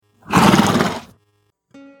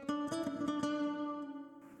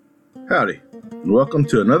Howdy, and welcome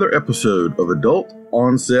to another episode of Adult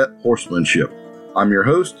Onset Horsemanship. I'm your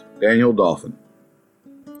host, Daniel Dolphin.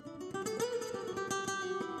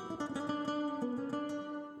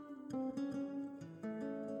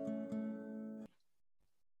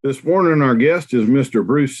 This morning, our guest is Mr.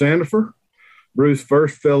 Bruce Sandifer. Bruce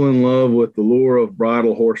first fell in love with the lure of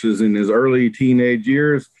bridle horses in his early teenage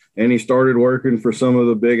years, and he started working for some of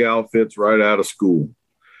the big outfits right out of school.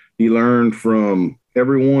 He learned from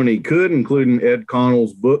everyone he could, including Ed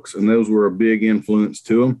Connell's books, and those were a big influence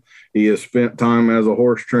to him. He has spent time as a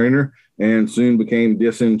horse trainer and soon became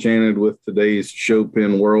disenchanted with today's show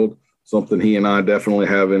pen world, something he and I definitely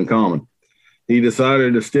have in common. He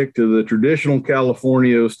decided to stick to the traditional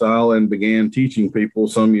Californio style and began teaching people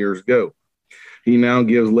some years ago. He now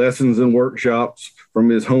gives lessons and workshops from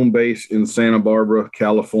his home base in Santa Barbara,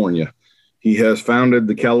 California. He has founded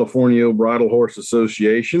the Californio Bridle Horse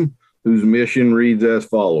Association, whose mission reads as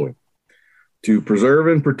following: to preserve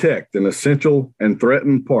and protect an essential and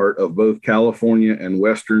threatened part of both California and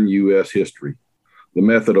Western U.S. history, the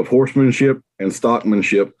method of horsemanship and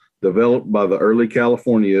stockmanship developed by the early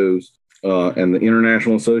Californios and the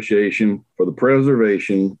International Association for the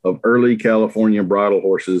Preservation of Early California Bridle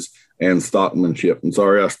Horses and Stockmanship. I'm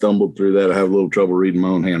sorry I stumbled through that. I have a little trouble reading my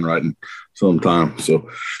own handwriting sometimes. So,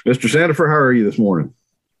 Mr. Sandifer, how are you this morning?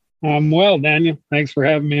 I'm well, Daniel. Thanks for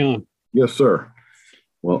having me on. Yes, sir.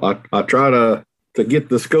 Well, I try to get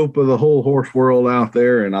the scope of the whole horse world out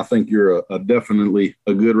there, and I think you're definitely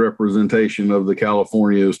a good representation of the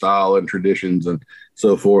California style and traditions and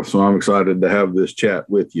so forth. So I'm excited to have this chat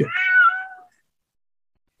with you.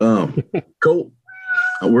 Colt,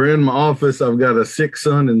 we're in my office. I've got a sick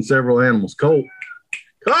son and several animals. Colt,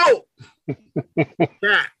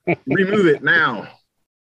 cat, remove it now.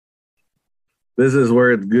 This is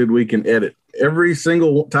where it's good we can edit. Every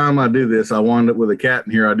single time I do this, I wind up with a cat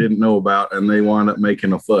in here I didn't know about, and they wind up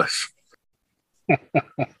making a fuss. I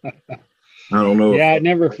don't know. Yeah, it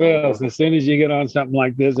never fails. As soon as you get on something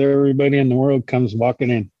like this, everybody in the world comes walking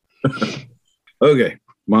in. Okay,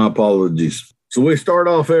 my apologies. So we start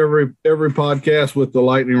off every podcast with the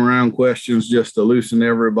lightning round questions just to loosen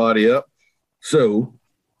everybody up. So,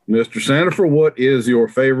 Mr. Sandifer, what is your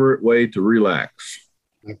favorite way to relax?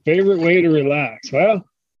 My favorite way to relax? Well,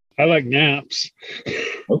 I like naps.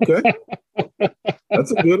 Okay.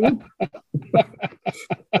 That's a good one.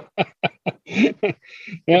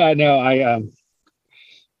 Yeah, I know.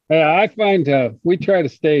 I find we try to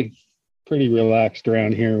stay pretty relaxed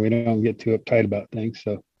around here. We don't get too uptight about things.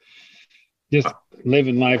 So just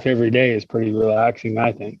living life every day is pretty relaxing,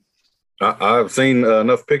 I think. I've seen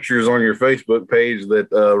enough pictures on your Facebook page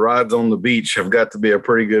that rides on the beach have got to be a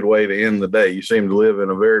pretty good way to end the day. You seem to live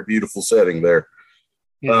in a very beautiful setting there.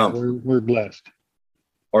 Yeah, we're blessed.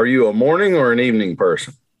 Are you a morning or an evening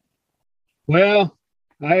person? Well,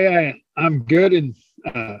 I'm good in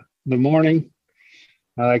the morning.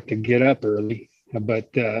 I like to get up early,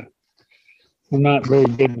 but I'm not very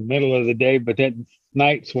good in the middle of the day, but at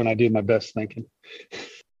night's when I do my best thinking.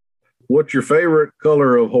 What's your favorite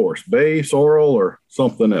color of horse? Bay, sorrel, or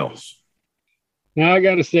something else? Now I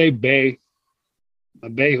got to say bay. A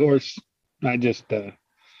bay horse, I don't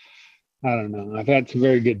know. I've had some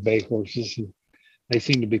very good bay horses, and they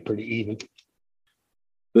seem to be pretty even.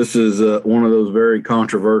 This is one of those very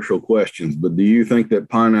controversial questions, but do you think that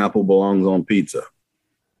pineapple belongs on pizza?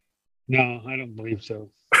 No, I don't believe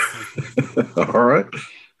so. All right.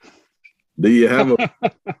 Do you have a...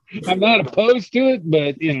 I'm not opposed to it,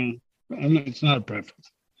 but, it's not a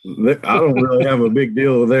preference. I don't really have a big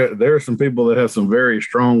deal with that. There are some people that have some very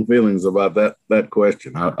strong feelings about that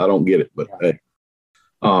question. I don't get it, but hey.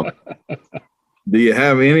 Do you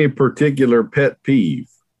have any particular pet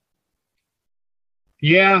peeve?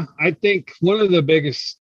 Yeah, I think one of the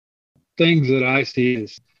biggest things that I see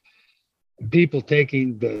is people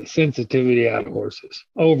taking the sensitivity out of horses,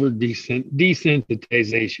 over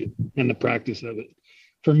desensitization and the practice of it.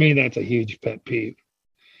 For me, that's a huge pet peeve.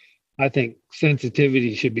 I think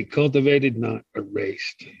sensitivity should be cultivated, not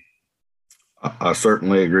erased. I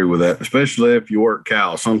certainly agree with that, especially if you work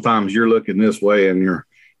cows. Sometimes you're looking this way and your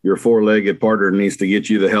four-legged partner needs to get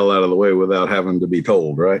you the hell out of the way without having to be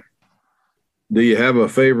told, right? Do you have a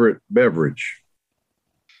favorite beverage?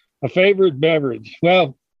 A favorite beverage?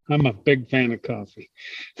 Well, I'm a big fan of coffee.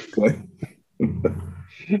 Okay.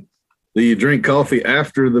 Do you drink coffee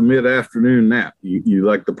after the mid-afternoon nap? You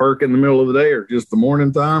like the perk in the middle of the day or just the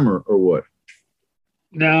morning time or what?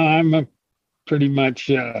 No, I'm a pretty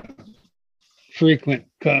much frequent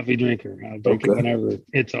coffee drinker. I'll drink it whenever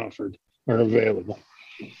it's offered or available.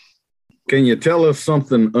 Can you tell us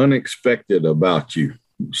something unexpected about you?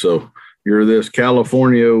 So you're this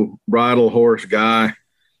California bridle horse guy.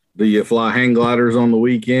 Do you fly hang gliders on the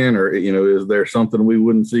weekend, or is there something we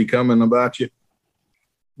wouldn't see coming about you?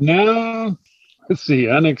 No, let's see,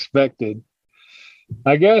 unexpected.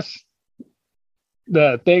 I guess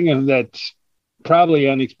the thing that's probably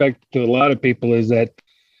unexpected to a lot of people is that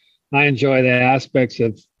I enjoy the aspects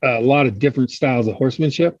of a lot of different styles of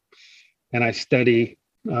horsemanship, and I study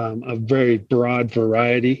a very broad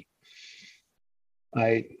variety.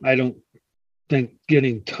 I don't think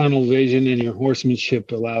getting tunnel vision in your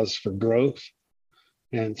horsemanship allows for growth,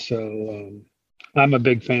 and so I'm a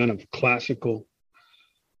big fan of classical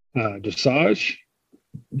dressage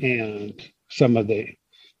and some of the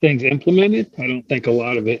things implemented. I don't think a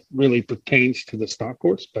lot of it really pertains to the stock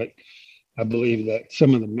horse, but I believe that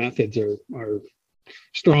some of the methods are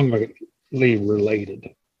strongly related.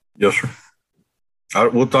 Yes, sir.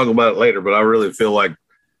 We'll talk about it later, but I really feel like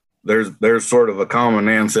there's sort of a common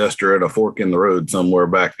ancestor at a fork in the road somewhere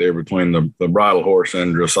back there between the bridle horse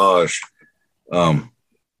and dressage.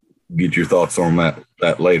 Get your thoughts on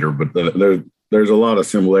that later, but there's a lot of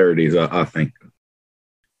similarities, I think.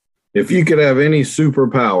 If you could have any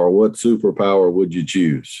superpower, what superpower would you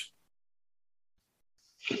choose?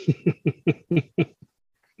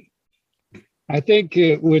 I think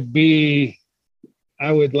it would be,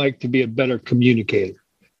 I would like to be a better communicator.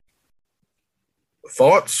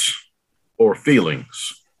 Thoughts or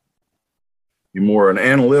feelings? You more an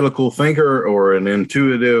analytical thinker or an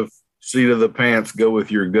intuitive, seat of the pants, go with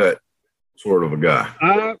your gut sort of a guy?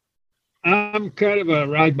 I'm kind of a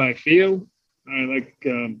ride by feel. I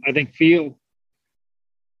think feel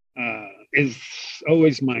is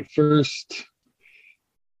always my first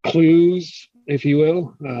clues, if you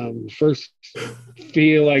will. First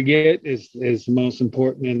feel I get is the most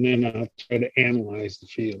important, and then I'll try to analyze the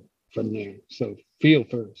feel from there. So feel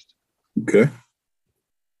first. Okay.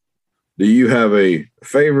 Do you have a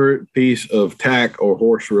favorite piece of tack or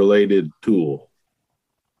horse-related tool?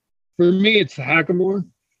 For me, it's the hackamore.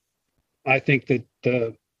 I think that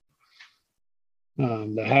the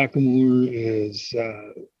hackamore is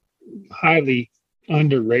highly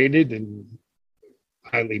underrated and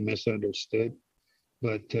highly misunderstood,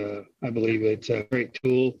 but I believe it's a great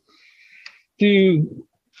tool to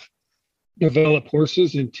develop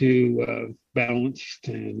horses into balanced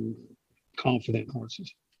and confident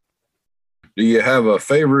horses. Do you have a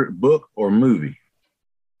favorite book or movie?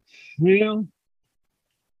 Well,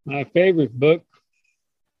 my favorite book,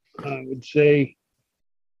 I would say,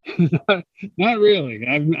 not really.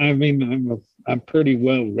 I'm pretty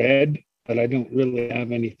well read, but I don't really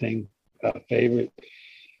have anything favorite.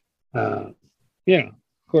 Of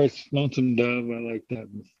course, Lonesome Dove. I like that.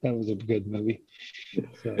 That was a good movie.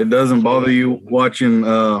 So, it doesn't bother you watching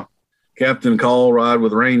Captain Call ride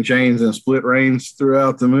with rein chains and split reins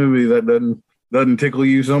throughout the movie? That doesn't tickle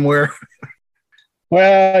you somewhere?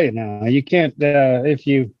 Well, you can't. If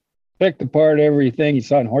you picked apart everything you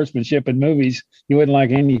saw in horsemanship in movies, you wouldn't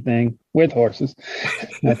like anything with horses.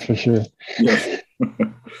 That's for sure. Yes.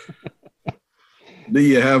 Do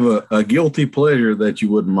you have a guilty pleasure that you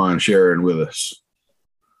wouldn't mind sharing with us?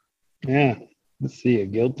 Yeah. Let's see, a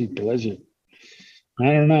guilty pleasure. I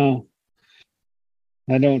don't know.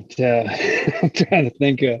 I don't. I'm trying to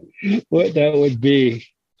think of what that would be.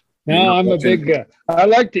 No, I'm a big. I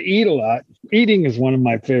like to eat a lot. Eating is one of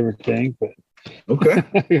my favorite things, but okay.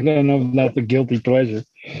 I don't know if that's a guilty pleasure.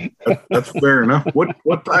 That's fair enough.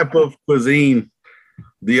 What type of cuisine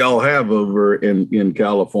do y'all have over in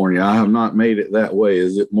California? I have not made it that way.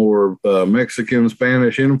 Is it more Mexican,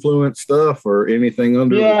 Spanish influence stuff, or anything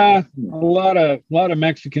under? Yeah, a lot of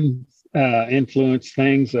Mexican influence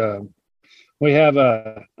things. We have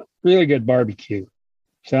a really good barbecue,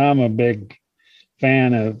 so I'm a big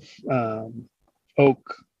fan of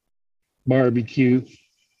oak barbecue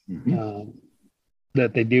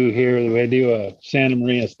that they do here. They do a Santa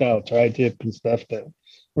Maria style tri-tip and stuff that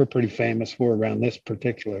we're pretty famous for around this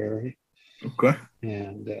particular area. Okay.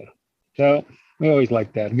 And so we always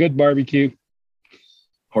like that. Good barbecue.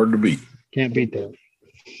 Hard to beat. Can't beat that.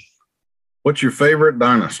 What's your favorite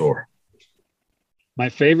dinosaur? My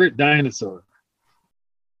favorite dinosaur.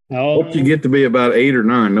 Once you get to be about 8 or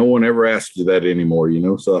 9, no one ever asks you that anymore,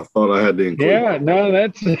 so I thought I had to include that. No,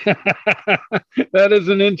 that's that is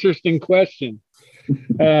an interesting question.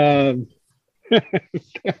 I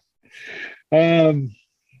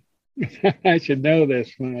should know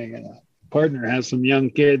this. My partner has some young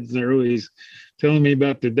kids. They're always telling me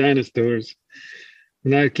about the dinosaurs,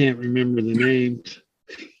 and I can't remember the names.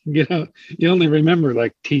 You only remember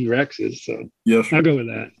like T-Rexes, so yes, I'll go with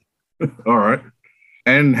that. All right.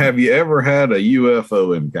 And have you ever had a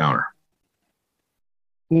UFO encounter?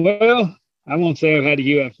 Well, I won't say I've had a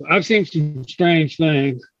UFO. I've seen some strange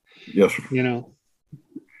things, Yes, sir. you know,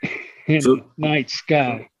 in So, the night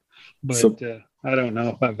sky, but so I don't know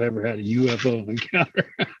if I've ever had a UFO encounter.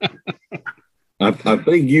 I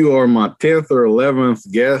think you are my 10th or 11th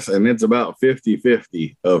guess, and it's about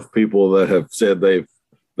 50-50 of people that have said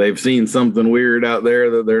they've seen something weird out there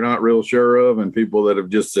that they're not real sure of, and people that have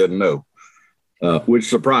just said no, which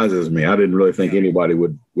surprises me. I didn't really think anybody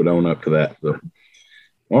would own up to that. So,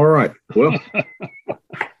 all right. Well,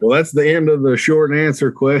 that's the end of the short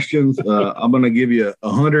answer questions. I'm going to give you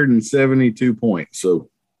 172 points. So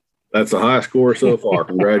that's a high score so far.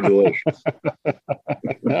 Congratulations.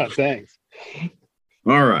 Oh, thanks.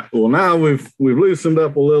 All right. Well, now we've loosened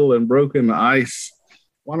up a little and broken the ice.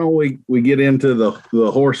 Why don't we get into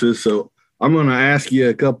the horses? So I'm going to ask you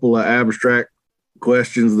a couple of abstract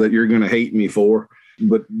questions that you're going to hate me for,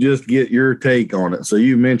 but just get your take on it. So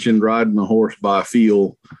you mentioned riding a horse by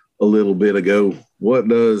feel a little bit ago. What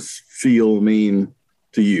does feel mean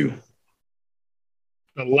to you?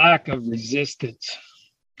 The lack of resistance.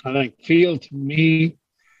 I think feel to me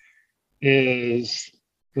is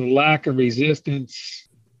the lack of resistance,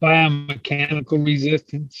 biomechanical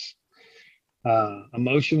resistance,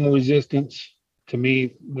 emotional resistance. To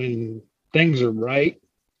me, when things are right,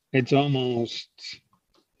 it's almost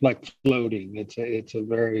like floating. It's a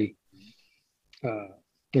very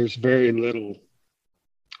there's very little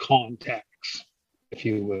contacts, if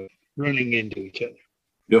you will, running into each other.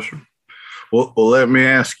 Yes, sir. Well, let me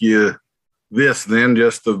ask you this then,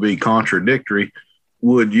 just to be contradictory.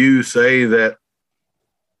 Would you say that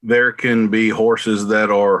there can be horses that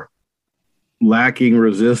are lacking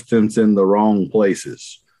resistance in the wrong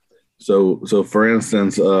places? So for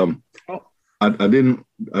instance, I'm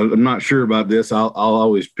not sure about this. I'll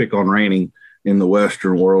always pick on reining in the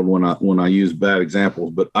Western world when I use bad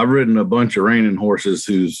examples, but I've ridden a bunch of reining horses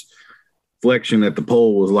whose flexion at the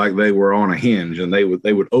pole was like they were on a hinge, and they would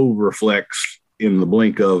overflex in the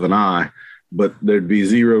blink of an eye, but there'd be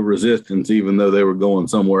zero resistance, even though they were going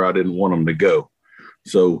somewhere I didn't want them to go.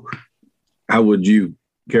 So how would you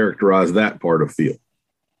characterize that part of feel?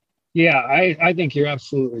 Yeah, I think you're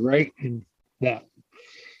absolutely right in that.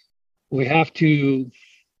 We have to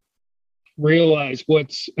realize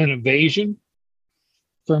what's an evasion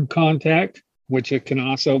from contact, which it can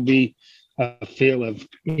also be a feel of,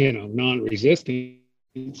 non-resistance.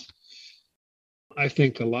 I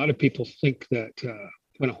think a lot of people think that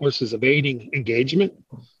when a horse is evading engagement,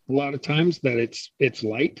 a lot of times that it's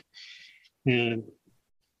light, and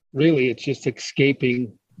really it's just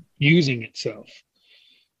escaping using itself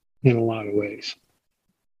in a lot of ways.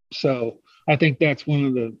 So I think that's one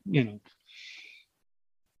of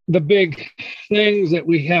the big things that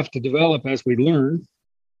we have to develop as we learn,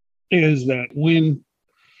 is that when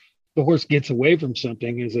the horse gets away from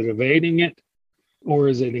something, is it evading it or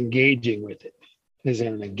is it engaging with it? Is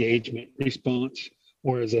there an engagement response,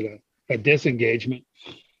 or is it a disengagement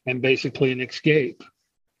and basically an escape?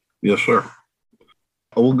 Yes, sir.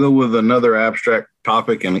 We'll go with another abstract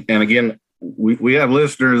topic. And again, we have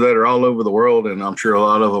listeners that are all over the world, and I'm sure a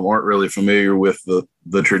lot of them aren't really familiar with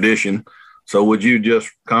the tradition. So would you just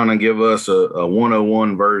kind of give us a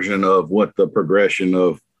 101 version of what the progression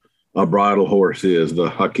of a bridle horse is, the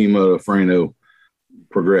Hakima to Freno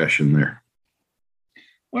progression there?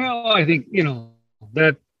 Well, I think,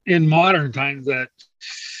 that in modern times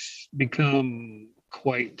that's become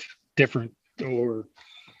quite different. Or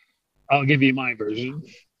I'll give you my version,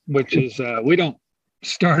 which is we don't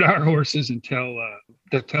start our horses until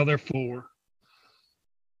they're 4.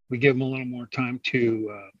 We give them a little more time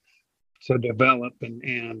to develop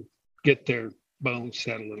and get their bones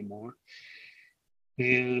set a little more.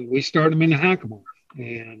 And we start them in the hackamore.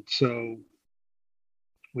 And so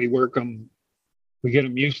we work them, we get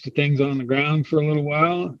them used to things on the ground for a little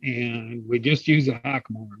while, and we just use the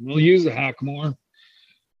hackamore. We'll use the hackamore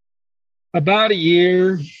about a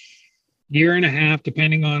year and a half,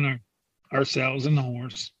 depending on ourselves and the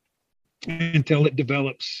horse, until it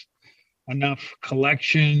develops enough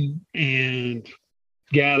collection and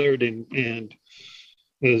gathered and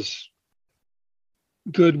is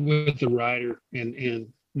good with the rider and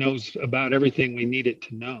knows about everything we need it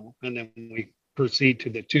to know. And then we proceed to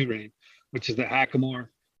the 2-rein, which is the hackamore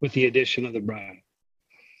with the addition of the bridle.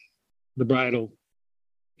 The bridle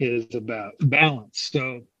is about balance.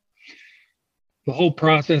 So the whole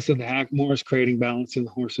process of the hackamore is creating balance in the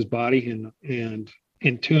horse's body and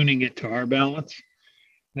in tuning it to our balance.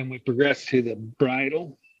 Then we progress to the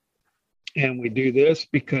bridle, and we do this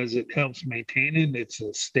because it helps maintain it. It's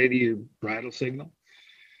a steadier bridle signal.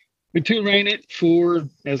 We 2-rein it for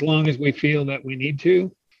as long as we feel that we need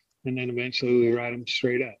to. and then eventually we ride them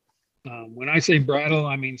straight up. When I say bridle,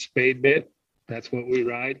 I mean spade bit. That's what we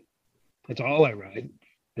ride. That's all I ride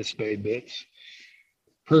is spade bits.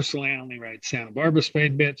 Personally, I only ride Santa Barbara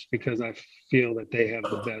spade bits because I feel that they have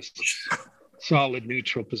the best solid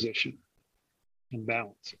neutral position and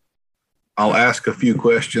balance. I'll ask a few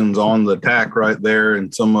questions on the tack right there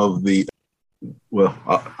and some of the, well,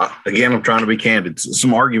 again, I'm trying to be candid.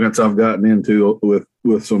 Some arguments I've gotten into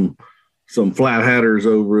with some flat hatters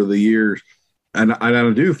over the years. And I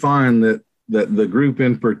do find that the group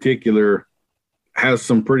in particular has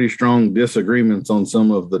some pretty strong disagreements on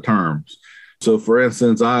some of the terms. So, for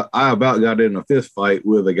instance, I about got in a fist fight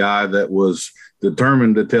with a guy that was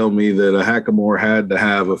determined to tell me that a hackamore had to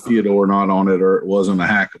have a Feodor knot on it or it wasn't a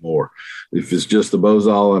hackamore. If it's just a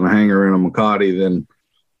Bozal and a hanger and a Makati, then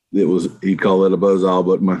he'd call it a Bozal,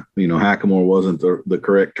 but hackamore wasn't the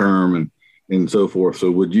correct term and so forth.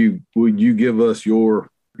 So would you give us your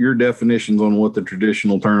definitions on what the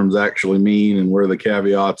traditional terms actually mean and where the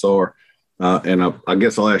caveats are? And I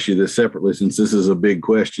guess I'll ask you this separately since this is a big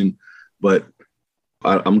question, but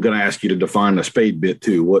I'm going to ask you to define a spade bit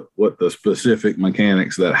too. What the specific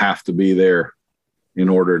mechanics that have to be there in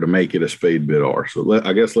order to make it a spade bit are. So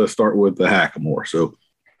I guess let's start with the hackamore. So,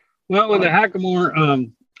 well, with the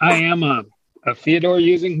hackamore, I am a Feodor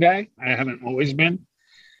using guy. I haven't always been.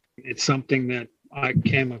 It's something that I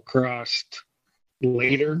came across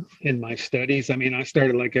later in my studies. I mean, I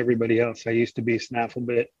started like everybody else. I used to be snaffle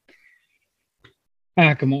bit,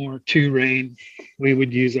 hackamore, 2-rein. We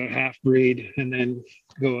would use a half breed and then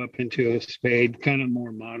go up into a spade, kind of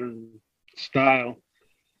more modern style.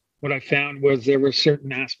 What I found was there were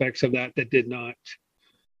certain aspects of that did not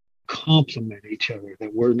complement each other,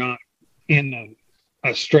 that were not in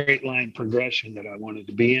a straight line progression that I wanted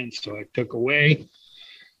to be in. So I took away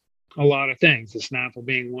a lot of things, the snaffle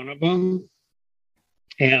being one of them,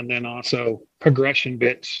 and then also progression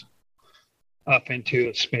bits up into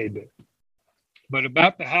a spade bit. But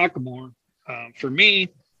about the hackamore, for me,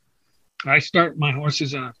 I start my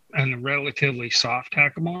horses on a relatively soft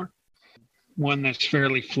hackamore, one that's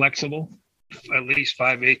fairly flexible, at least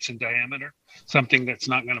 5/8 in diameter, something that's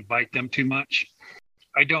not going to bite them too much.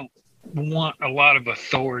 I don't want a lot of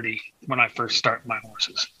authority when I first start my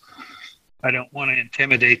horses. I don't want to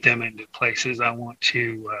intimidate them into places. I want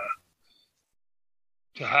to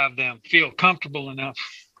have them feel comfortable enough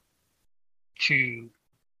to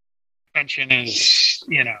tension is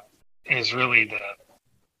really the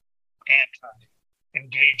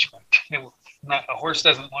anti-engagement. A horse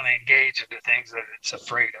doesn't want to engage into things that it's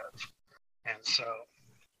afraid of. And so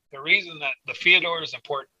the reason that the Feodor is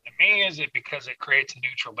important to me is because it creates a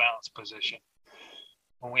neutral balance position.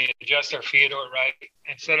 When we adjust our Feodor right,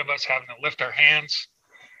 instead of us having to lift our hands,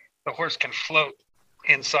 the horse can float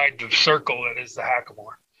inside the circle that is the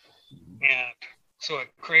hackamore. And so it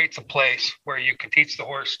creates a place where you can teach the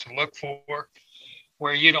horse to look for,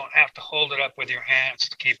 where you don't have to hold it up with your hands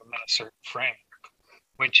to keep them in a certain framework,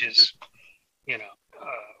 which is,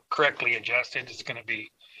 correctly adjusted. It's going to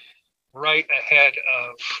be right ahead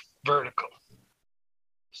of vertical,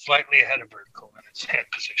 slightly ahead of vertical in its head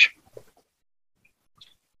position.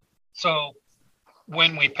 So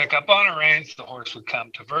when we pick up on our reins, the horse would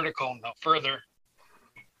come to vertical no further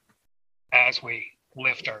as we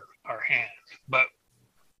lift our hand. But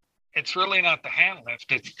it's really not the hand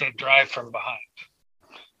lift, it's the drive from behind.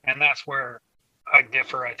 And that's where I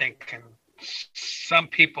differ, I think. And some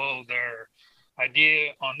people, their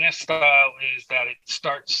idea on this style is that it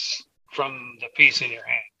starts from the piece in your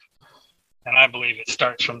hand. And I believe it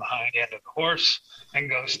starts from the hind end of the horse and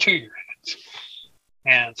goes to your hands.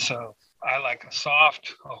 And so I like a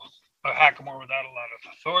soft, a hackamore without a lot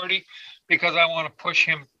of authority, because I want to push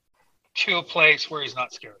him to a place where he's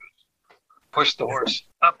not scared of. Push the horse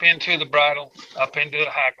up into the bridle, up into the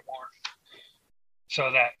hackamore,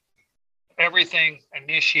 so that everything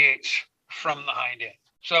initiates from the hind end.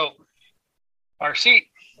 So our seat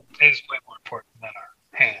is way more important than our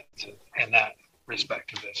hands in that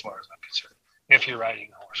respect, as far as I'm concerned, if you're riding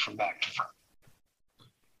the horse from back to front.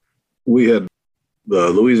 We had the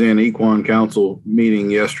Louisiana Equine Council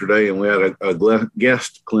meeting yesterday, and we had a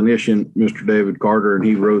guest clinician, Mr. David Carter, and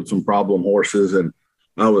he rode some problem horses. And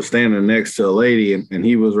I was standing next to a lady, and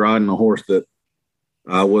he was riding a horse that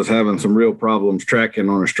was having some real problems tracking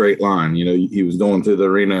on a straight line. He was going through the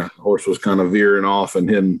arena, the horse was kind of veering off and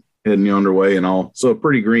heading the underway and all. So a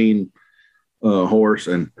pretty green horse.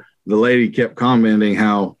 And the lady kept commenting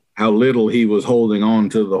how little he was holding on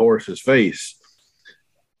to the horse's face.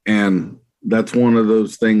 And that's one of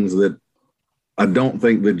those things that I don't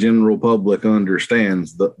think the general public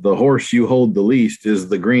understands. The horse you hold the least is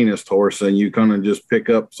the greenest horse, and you kind of just pick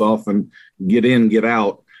up soft and get in, get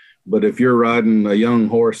out. But if you're riding a young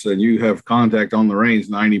horse and you have contact on the reins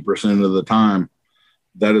 90% of the time,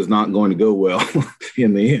 that is not going to go well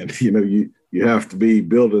in the end. You have to be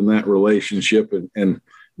building that relationship and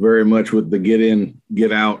very much with the get in,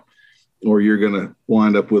 get out, or you're going to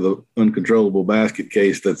wind up with an uncontrollable basket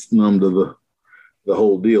case that's numb to the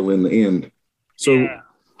whole deal in the end. So yeah,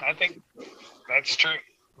 I think that's true.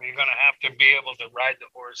 You're going to have to be able to ride the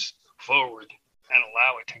horse forward and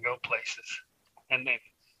allow it to go places, and then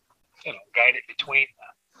guide it between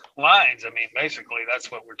the lines. I mean, basically, that's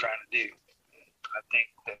what we're trying to do. I think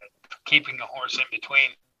that keeping the horse in between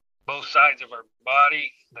both sides of our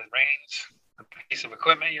body, the reins, the piece of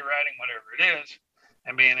equipment you're riding, whatever it is,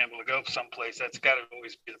 and being able to go someplace, that's got to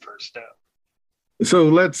always be the first step. So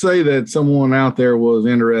let's say that someone out there was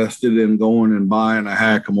interested in going and buying a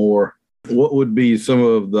Hackamore. What would be some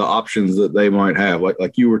of the options that they might have?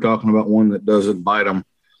 Like you were talking about one that doesn't bite them.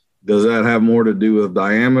 Does that have more to do with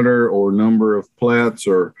diameter or number of plats,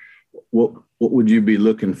 or what would you be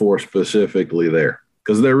looking for specifically there?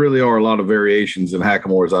 Because there really are a lot of variations in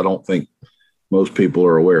Hackamores I don't think most people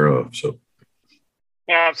are aware of. So,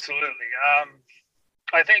 yeah, absolutely.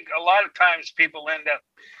 I think a lot of times people end up,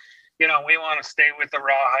 we want to stay with the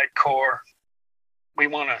rawhide core. We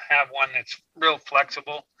want to have one that's real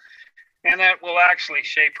flexible and that will actually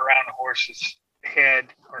shape around a horse's head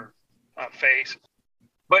or face,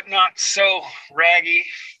 but not so raggy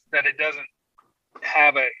that it doesn't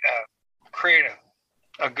have create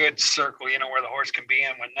a good circle, where the horse can be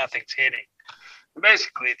in when nothing's hitting.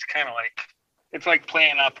 Basically, it's like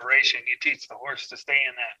playing operation. You teach the horse to stay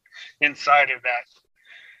in that inside of that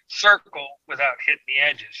circle without hitting the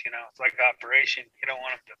edges. It's like operation. You don't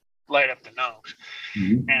want them to light up the nose.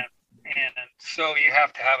 Mm-hmm. And so you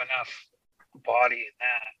have to have enough body in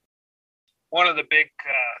that. One of the big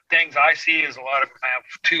things I see is a lot of them have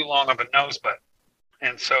too long of a nose butt,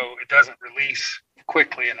 and so it doesn't release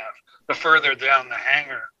quickly enough. The further down the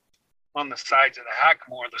hanger on the sides of the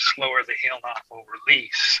Hackamore, the slower the heel knot will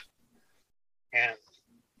release. And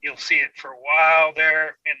you'll see it for a while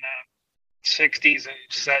there in the 60s and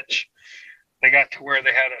such. They got to where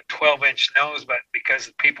they had a 12-inch nose, but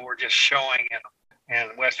because people were just showing it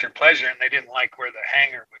and Western Pleasure, and they didn't like where the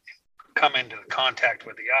hanger would come into the contact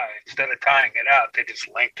with the eye. Instead of tying it out, they just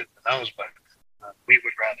lengthened the nose, but we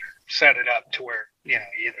would rather set it up to where, you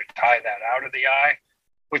either tie that out of the eye,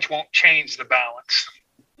 which won't change the balance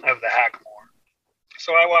of the Hackamore.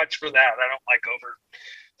 So I watch for that. I don't like over,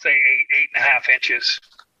 say, 8.5 inches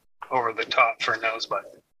over the top for a nose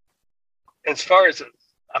button. As far as the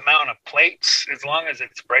amount of plates, as long as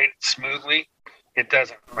it's braided smoothly, it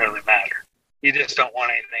doesn't really matter. You just don't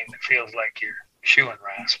want anything that feels like you're chewing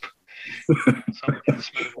rasp. Something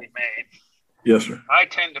smoothly made. Yes, sir. I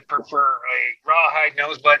tend to prefer a rawhide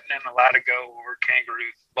nose button and a Latigo or kangaroo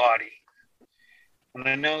body. And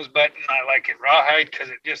the nose button, I like it rawhide because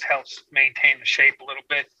it just helps maintain the shape a little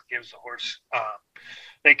bit. Gives the horse,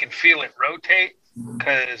 they can feel it rotate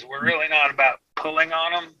because we're really not about pulling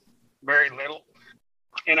on them very little.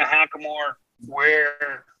 In a Hackamore,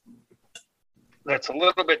 where that's a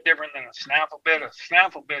little bit different than a snaffle bit. A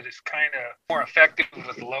snaffle bit is kind of more effective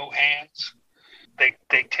with low hands. They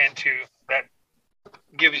tend to, that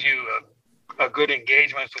gives you a good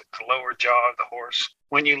engagement with the lower jaw of the horse.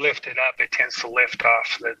 When you lift it up, it tends to lift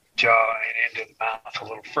off the jaw and into the mouth a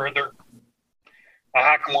little further. A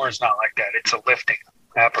Hackamore is not like that. It's a lifting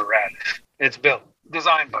apparatus. It's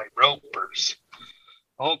designed by ropers.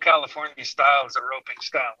 The whole California style is a roping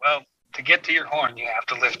style. Well, to get to your horn, you have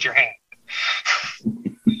to lift your hand.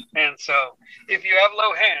 And so if you have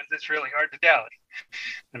low hands, it's really hard to dally.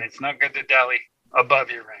 And it's not good to dally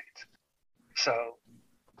above your reins. So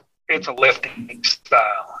it's a lifting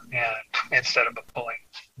style and instead of a pulling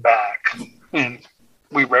back. And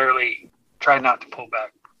we rarely try not to pull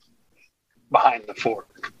back behind the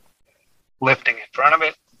fork. Lifting in front of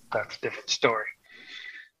it, that's a different story.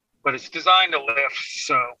 But it's designed to lift,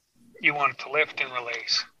 so you want it to lift and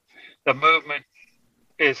release. The movement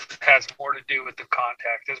has more to do with the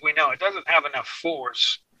contact. As we know, it doesn't have enough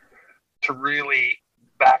force to really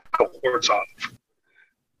back a horse off.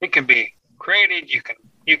 It can be created. You can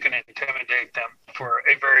intimidate them for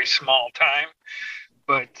a very small time,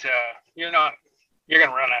 but you're going to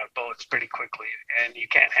run out of bullets pretty quickly, and you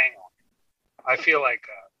can't hang on. I feel like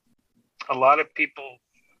a lot of people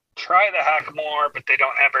try the Hackamore, but they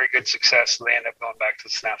don't have very good success, so they end up going back to the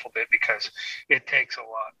snaffle bit because it takes a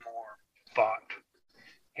lot more thought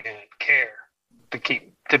and care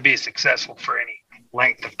to be successful for any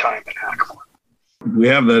length of time in Hackamore. We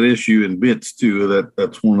have that issue in bits too.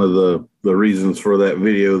 That's one of the reasons for that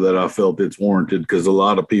video that I felt it's warranted, because a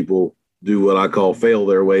lot of people do what I call fail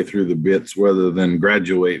their way through the bits rather than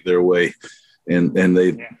graduate their way. And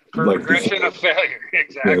they progression of failure.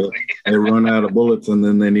 Exactly. They run out of bullets and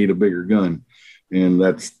then they need a bigger gun. And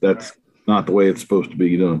that's not the way it's supposed to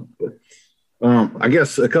be done. But I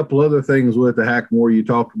guess a couple other things with the Hackamore. You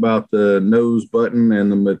talked about the nose button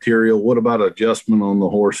and the material. What about adjustment on the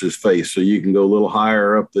horse's face? So you can go a little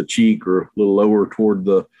higher up the cheek or a little lower toward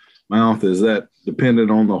the mouth. Is that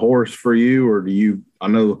dependent on the horse for you, or do you? I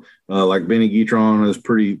know like Benny Guitron is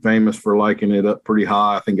pretty famous for liking it up pretty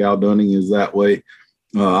high. I think Al Dunning is that way.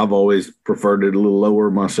 I've always preferred it a little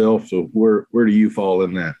lower myself. So where do you fall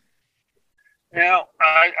in that? Now,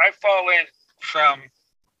 I fall in from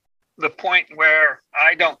the point where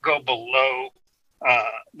I don't go below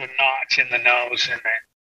the notch in the nose, and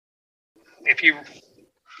then if you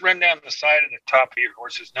run down the side of the top of your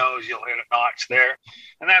horse's nose, you'll hit a notch there,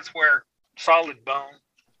 and that's where solid bone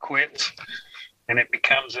quits, and it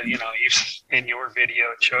becomes a, you in your video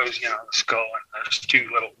it shows the skull and those two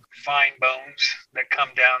little fine bones that come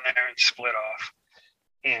down there and split off,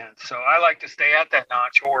 and so I like to stay at that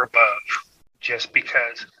notch or above, just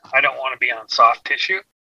because I don't want to be on soft tissue.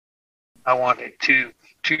 I want it to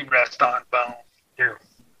rest on bone. You're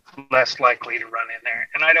less likely to run in there.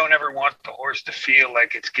 And I don't ever want the horse to feel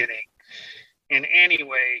like it's getting, in any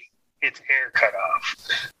way, its air cut off.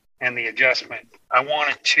 And the adjustment, I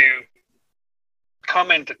want it to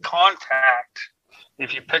come into contact.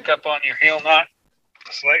 If you pick up on your heel knot,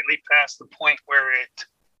 slightly past the point where it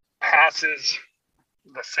passes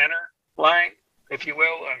the center line, if you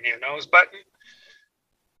will, on your nose button,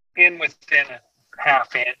 in within a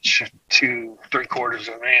half inch to 3/4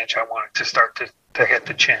 of an inch, I want it to start to hit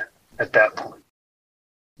the chin at that point,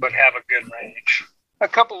 but have a good range. A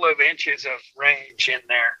couple of inches of range in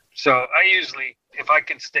there. So I usually, if I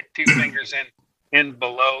can stick two fingers in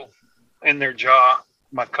below, in their jaw,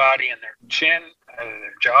 Makati in their chin,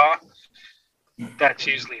 their jaw, that's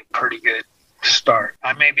usually a pretty good start.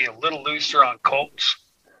 I may be a little looser on colts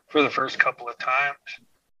for the first couple of times.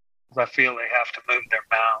 I feel they have to move their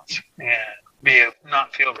mouths and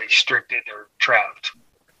not feel restricted or trapped.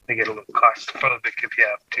 They get a little claustrophobic if you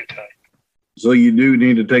have too tight. So you do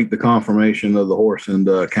need to take the conformation of the horse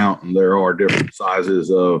into account, and there are different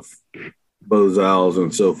sizes of bozals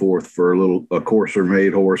and so forth for a coarser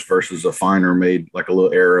made horse versus a finer made, like a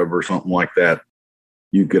little Arab or something like that.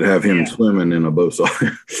 You could have him swimming in a bozal.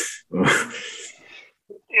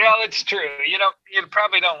 Yeah, that's true. You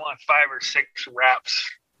probably don't want 5 or 6 wraps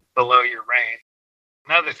below your rein.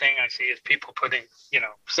 Another thing I see is people putting,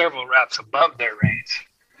 several wraps above their reins,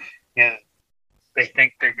 and they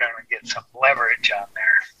think they're going to get some leverage on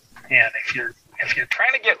there. And if you're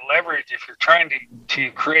trying to get leverage, if you're trying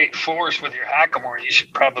to create force with your Hackamore, you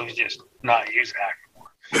should probably just not use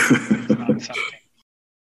Hackamore. It's not something.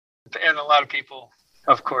 And a lot of people,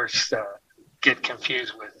 of course, get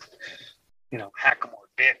confused with, Hackamore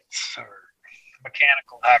bits or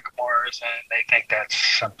mechanical Hackamores, and they think that's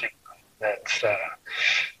something that's,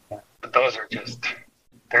 but those are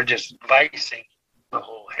they're just vicing the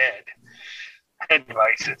whole head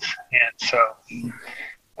vices. And so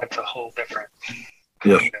that's a whole different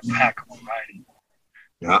kind of Hackamore riding.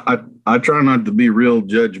 Yeah, I try not to be real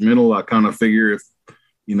judgmental. I kind of figure if,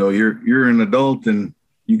 you're an adult and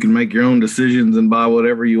you can make your own decisions and buy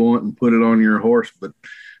whatever you want and put it on your horse, but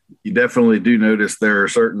you definitely do notice there are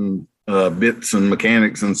certain bits and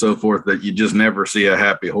mechanics and so forth that you just never see a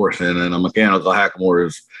happy horse in, and a mechanical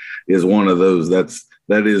Hackamore is one of those.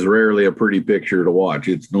 That is rarely a pretty picture to watch.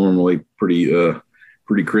 It's normally pretty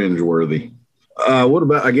cringeworthy. What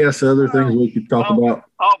about, I guess, other things we could talk about?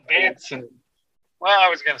 All bits I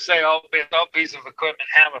was going to say all pieces of equipment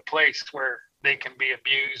have a place where they can be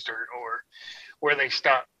abused or where they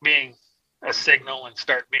stop being a signal and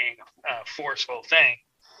start being a forceful thing.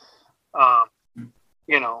 I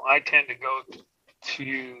tend to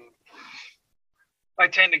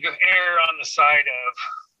go err on the side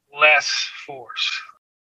of less force.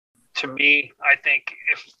 To me, I think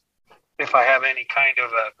if I have any kind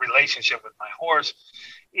of a relationship with my horse,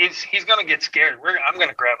 he's going to get scared. I'm going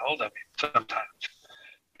to grab hold of him sometimes.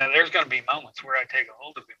 And there's going to be moments where I take a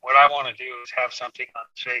hold of him. What I want to do is have something on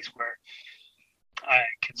his face where I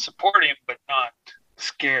can support him, but not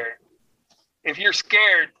scared. If you're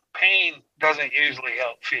scared, pain doesn't usually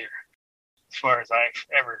help fear, as far as I've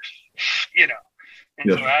ever,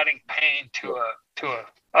 And so adding pain to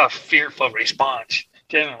a fearful response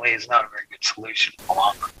generally is not a very good solution in the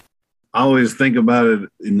long run. I always think about it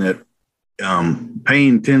in that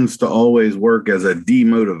pain tends to always work as a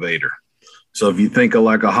demotivator. So if you think of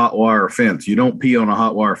like a hot wire fence, you don't pee on a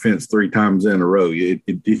hot wire fence 3 times in a row. You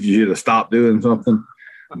should have stopped doing something,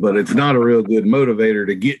 but it's not a real good motivator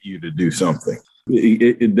to get you to do something.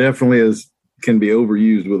 It definitely can be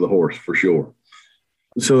overused with a horse for sure.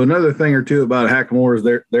 So another thing or two about hackamore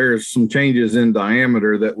is there's some changes in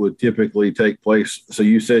diameter that would typically take place. So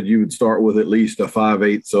you said you would start with at least a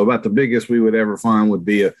 5/8. So about the biggest we would ever find would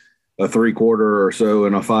be a 3/4 or so,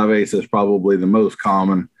 and a 5/8 is probably the most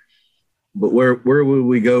common. But where would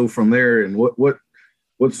we go from there, and what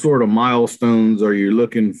sort of milestones are you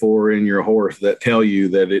looking for in your horse that tell you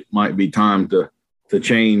that it might be time to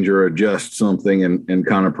change or adjust something and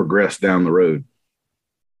kind of progress down the road?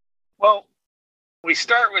 Well, we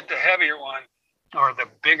start with the heavier one, or the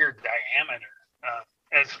bigger diameter.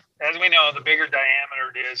 As we know, the bigger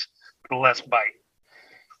diameter it is, the less bite.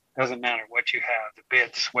 Doesn't matter what you have, the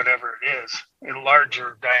bits, whatever it is, a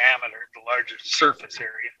larger diameter, the larger surface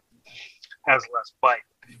area has less bite.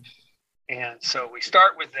 And so we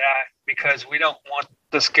start with that because we don't want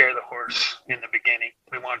to scare the horse in the beginning.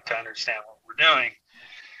 We want to understand what we're doing.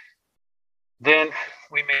 Then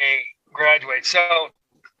we may graduate. So,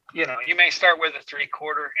 you may start with a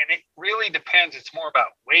 3/4, and it really depends. It's more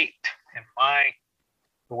about weight. And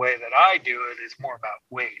the way that I do it is more about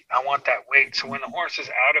weight. I want that weight. So when the horse is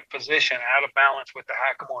out of position, out of balance with the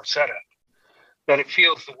hackamore setup, that it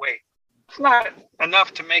feels the weight. It's not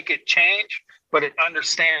enough to make it change, but it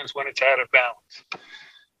understands when it's out of balance.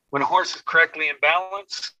 When a horse is correctly in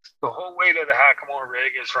balance, the whole weight of the hackamore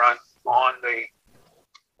rig is run on the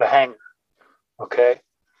hanger. Okay?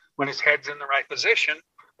 When his head's in the right position,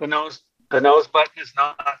 the nose button is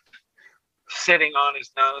not sitting on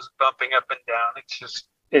his nose, bumping up and down.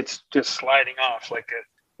 It's just sliding off like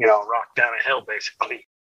a rock down a hill, basically.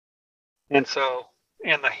 And so,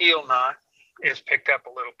 and the heel knot is picked up a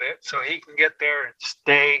little bit, so he can get there and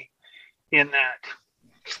stay in that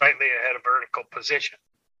slightly ahead of vertical position.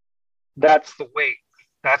 That's the weight.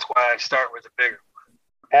 That's why I start with a bigger one.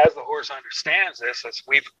 As the horse understands this, as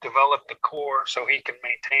we've developed the core so he can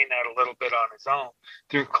maintain that a little bit on his own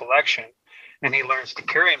through collection, and he learns to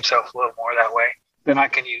carry himself a little more that way, then I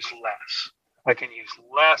can use less. I can use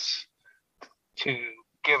less to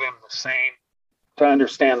give him the same, to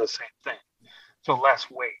understand the same thing. So less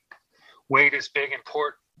weight. Weight is big,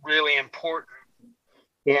 important, really important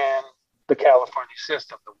in the California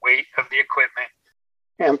system. The weight of the equipment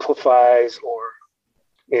amplifies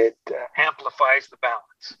the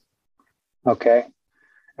balance. Okay.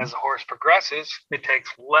 As the horse progresses, it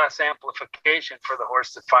takes less amplification for the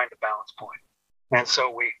horse to find a balance point. And so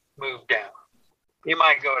we move down. You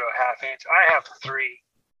might go to a 1/2 inch. I have 3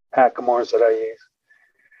 hackamores that I use.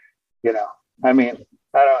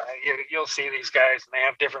 You'll see these guys and they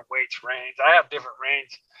have different weights range. I have different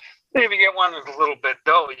range. If you get one that's a little bit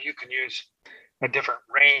dull, you can use a different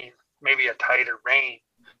rein, maybe a tighter rein,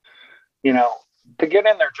 to get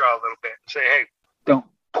in there, draw a little bit and say, hey, don't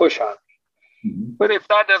push on me. Mm-hmm. But if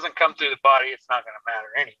that doesn't come through the body, it's not going to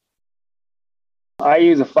matter anyway. I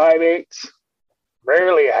use a 5/8,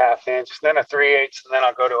 rarely a 1/2 inch, then a 3/8, and then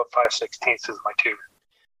I'll go to a 5/16 as my tutor.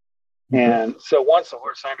 Mm-hmm. And so once the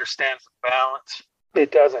horse understands the balance,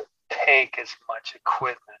 it doesn't take as much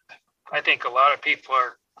equipment. I think a lot of people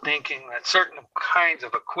are thinking that certain kinds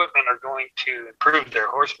of equipment are going to improve their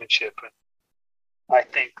horsemanship. And I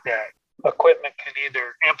think that equipment can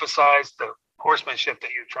either emphasize the horsemanship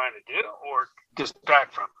that you're trying to do or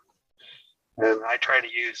distract from it. And I try to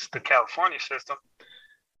use the California system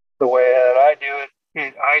the way that I do it.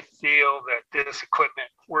 And I feel that this equipment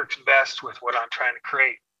works best with what I'm trying to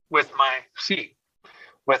create with my seat,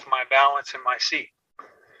 with my balance in my seat.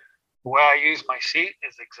 The way I use my seat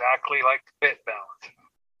is exactly like the bit balance.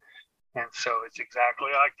 And so it's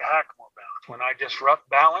exactly like the hackamore balance. When I disrupt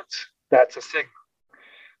balance, that's a signal.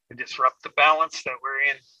 I disrupt the balance that we're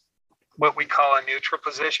in what we call a neutral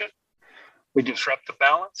position. We disrupt the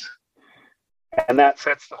balance, and that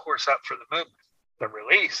sets the horse up for the movement. The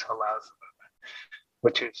release allows the movement,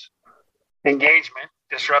 which is engagement.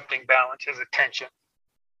 Disrupting balance is attention.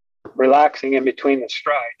 Relaxing in between the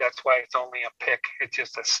stride. That's why it's only a pick. It's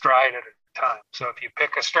just a stride at a time. So if you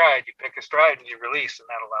pick a stride and you release, and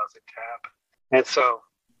that allows it to happen. And so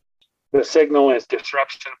the signal is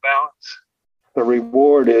disruption of balance. The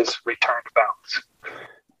reward is return to balance.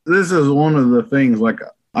 This is one of the things, like,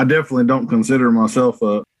 I definitely don't consider myself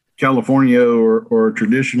a California or a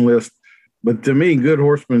traditionalist, but to me, good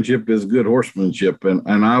horsemanship is good horsemanship.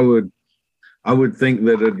 And I would think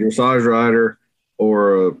that a dressage rider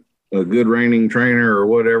or a good reining trainer or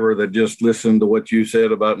whatever that just listened to what you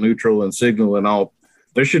said about neutral and signal and all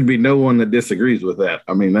there should be no one that disagrees with that.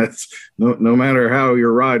 I mean, that's no matter how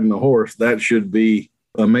you're riding the horse, that should be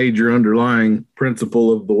a major underlying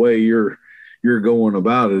principle of the way you're going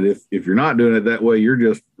about it. If you're not doing it that way, you're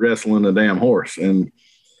just wrestling a damn horse, and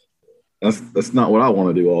that's not what I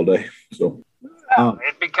want to do all day. So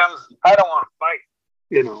it becomes, I don't want to fight.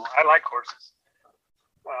 You know, I like horses.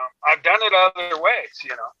 I've done it other ways, you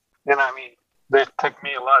know, and I mean, it took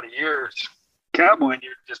me a lot of years. Cowboying,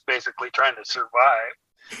 you're just basically trying to survive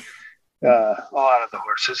a lot of the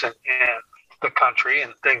horses and the country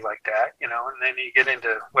and things like that, you know, and then you get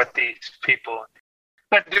into what these people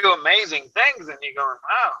that do amazing things, and you go,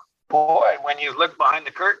 wow, boy, when you look behind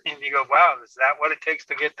the curtain and you go, wow, is that what it takes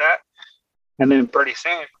to get that? And then pretty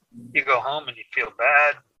soon you go home and you feel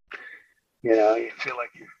bad. You know, you feel like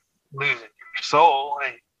you're losing your soul,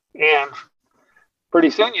 and pretty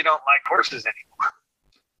soon you don't like horses anymore.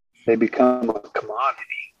 They become a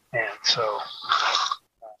commodity. And so,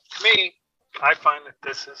 to me, I find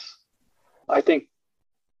that I think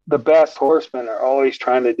the best horsemen are always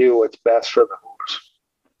trying to do what's best for the horse.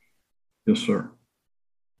 Yes, sir.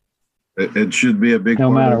 It should be a big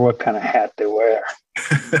no matter what kind of hat they wear.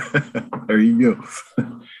 There you go.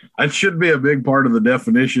 That should be a big part of the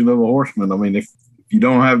definition of a horseman. I mean, if you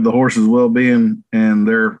don't have the horse's well-being and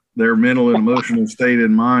their mental and emotional state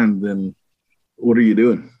in mind, then what are you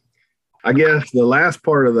doing? I guess the last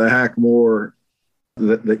part of the Hackamore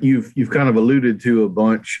that you've kind of alluded to a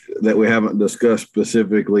bunch that we haven't discussed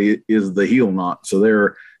specifically is the heel knot. So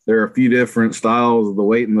there are a few different styles. The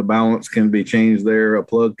weight and the balance can be changed there. A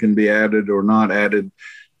plug can be added or not added.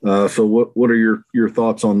 So what are your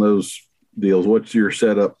thoughts on those deals? What's your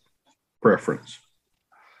setup preference?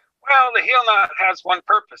 Well, the heel knot has one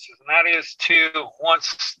purpose, and that is to,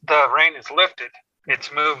 once the rein is lifted,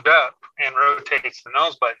 it's moved up and rotates the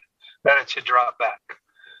nose button, that it should drop back.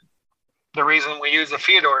 The reason we use the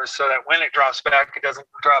Feodor is so that when it drops back, it doesn't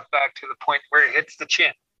drop back to the point where it hits the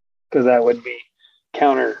chin, because that would be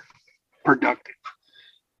counterproductive.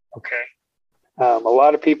 Okay. A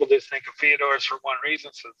lot of people just think of Feodors for one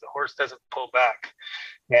reason, so the horse doesn't pull back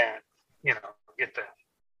and, you know, get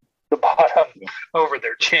the bottom over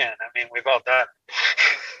their chin. I mean, we've all done it.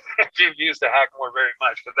 If you've used the Hackamore very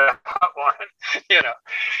much, but that one, you know,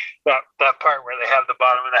 that part where they have the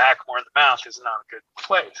bottom of the Hackamore in the mouth is not a good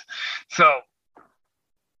place. So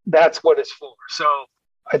that's what it's for. So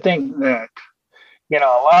I think that, you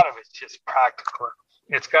know, a lot of it's just practical.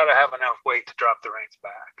 It's got to have enough weight to drop the reins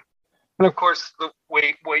back. And of course, the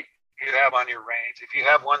weight you have on your reins, if you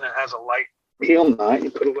have one that has a light heel knot,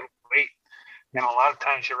 you put a little weight. You know, a lot of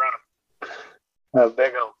times you run a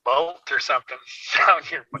big old bolt or something down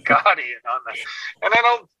your Makati and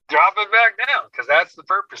it'll drop it back down, because that's the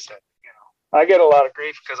purpose of it. You know, I get a lot of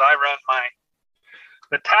grief because I run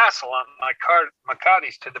the tassel on my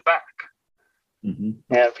Makatis to the back. Mm-hmm.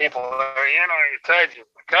 And people are, you know, you tied your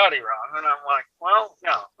Makati wrong. And I'm like, well,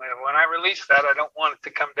 no, when I release that, I don't want it to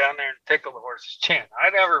come down there and tickle the horse's chin.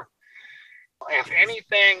 If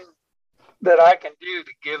anything that I can do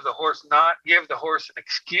to give the horse an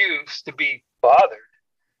excuse to be bothered,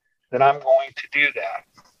 then I'm going to do that.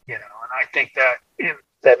 You know, and I think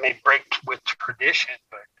that may break with tradition,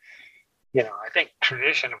 but, you know, I think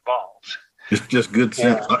tradition evolves. It's just good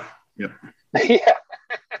sense. Yeah.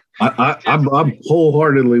 I'm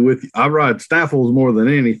wholeheartedly with you. I ride snaffles more than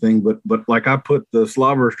anything, but like I put the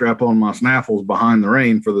slobber strap on my snaffles behind the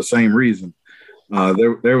rein for the same reason.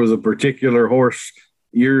 There was a particular horse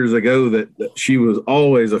years ago that she was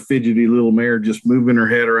always a fidgety little mare, just moving her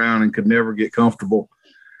head around and could never get comfortable.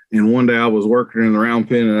 And one day I was working in the round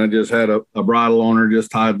pen and I just had a bridle on her,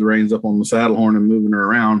 just tied the reins up on the saddle horn and moving her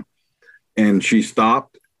around. And she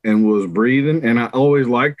stopped and was breathing. And I always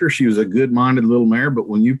liked her. She was a good-minded little mare, but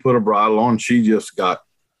when you put a bridle on, she just got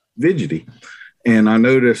fidgety. And I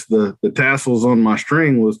noticed the tassels on my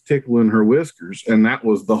string was tickling her whiskers, and that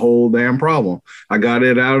was the whole damn problem. I got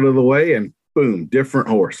it out of the way and boom, different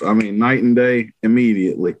horse. I mean, night and day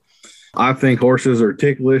immediately. I think horses are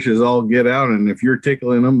ticklish as all get out, and if you're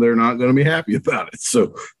tickling them, they're not going to be happy about it.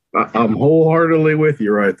 So I'm wholeheartedly with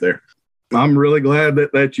you right there. I'm really glad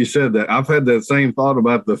that you said that. I've had that same thought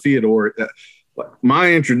about the Feodor.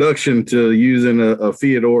 My introduction to using a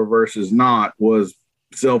Feodor versus not was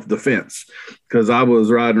self-defense, because I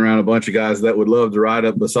was riding around a bunch of guys that would love to ride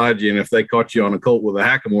up beside you, and if they caught you on a colt with a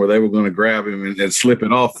Hackamore, they were going to grab him and slip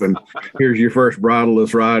it off, and here's your first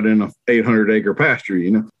bridleless ride in a 800-acre pasture,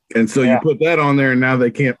 you know. And so you put that on there, and now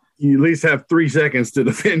they can't. You at least have 3 seconds to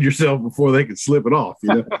defend yourself before they can slip it off,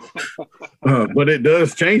 you know. But it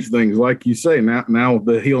does change things, like you say. Now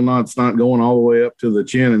the heel knot's not going all the way up to the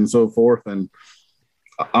chin and so forth, and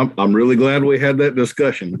I'm really glad we had that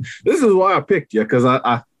discussion. This is why I picked you, because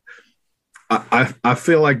I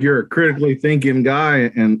feel like you're a critically thinking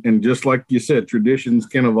guy, and just like you said, traditions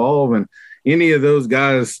can evolve, and any of those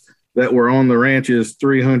guys that were on the ranches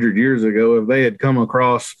 300 years ago, if they had come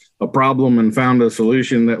across a problem and found a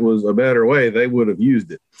solution that was a better way, they would have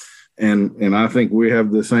used it. And I think we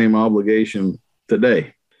have the same obligation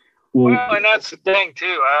today. Well, and that's the thing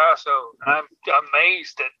too. I'm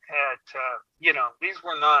amazed at these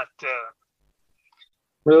were not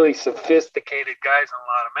really sophisticated guys in a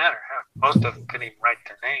lot of manner. Most of them couldn't even write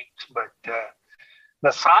their names, but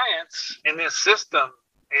the science in this system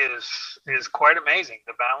is quite amazing.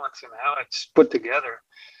 The balance and how it's put together.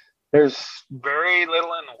 There's very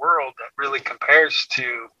little in the world that really compares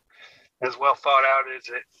to as well thought out as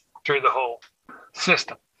it through the whole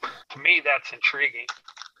system. To me, that's intriguing.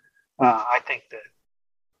 I think that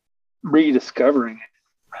rediscovering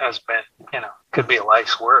it has been, could be a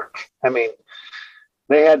life's work. I mean,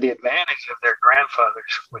 they had the advantage of their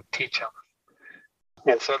grandfathers would teach them.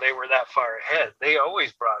 And so they were that far ahead. They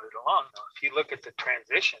always brought it along, though. If you look at the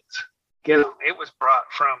transitions, it was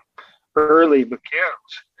brought from early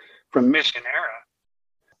vaqueros, from Mission era,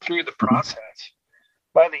 through the process.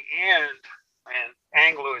 By the end,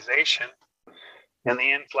 and Angloization and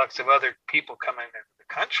the influx of other people coming into the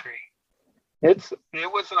country,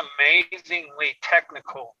 it was an amazingly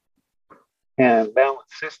technical and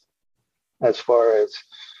balanced system as far as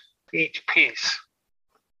each piece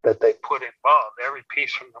that they put involved, every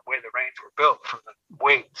piece from the way the reins were built, from the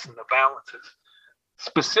weights and the balances,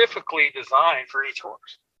 specifically designed for each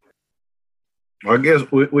horse. I guess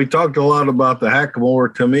we talked a lot about the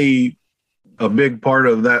Hackamore. To me, a big part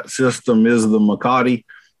of that system is the Makati.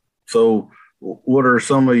 So what are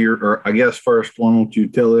some of or I guess first, why don't you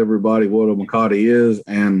tell everybody what a Makati is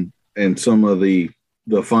and some of the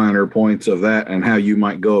finer points of that and how you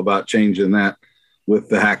might go about changing that with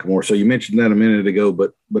the Hackamore. So you mentioned that a minute ago,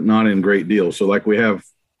 but not in great deal. So like we have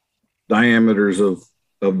diameters of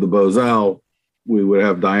the Bozal, we would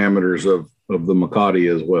have diameters of the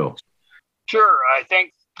Makati as well. Sure. I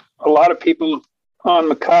think a lot of people on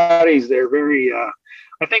Makatis, they're very,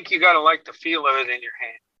 I think you got to like the feel of it in your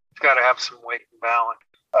hand. It's got to have some weight and balance,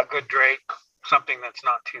 a good drape, something that's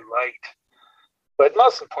not too light. But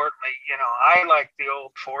most importantly, I like the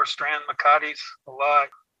old 4-strand Makatis a lot.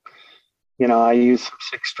 I use some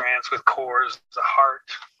 6 strands with cores, the heart.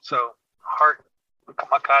 So heart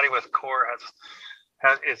Makati with core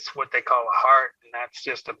has it's what they call a heart, and that's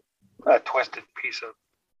just a twisted piece of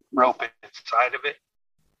rope inside of it.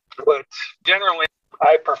 But generally,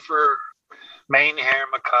 I prefer main hair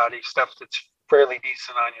Makati, stuff that's fairly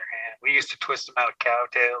decent on your hand. We used to twist them out of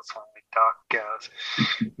cowtails when we talk cows,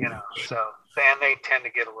 so then they tend to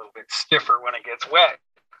get a little bit stiffer when it gets wet,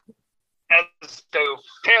 as do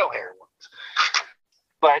tail hair ones.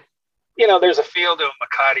 But, there's a feel to a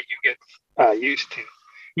Makati you get used to.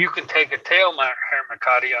 You can take a tail hair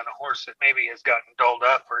Makati on a horse that maybe has gotten dulled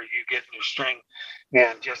up, or you get in your string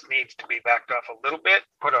and just needs to be backed off a little bit,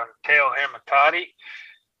 put on a tail hair Makati.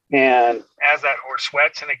 And as that horse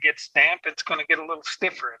sweats and it gets damp, it's going to get a little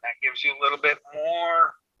stiffer, and that gives you a little bit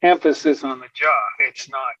more emphasis on the jaw. It's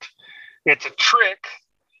a trick.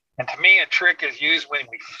 And to me, a trick is used when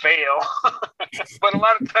we fail. But a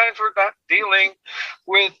lot of times we're not dealing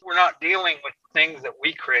with things that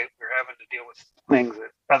we create. We're having to deal with things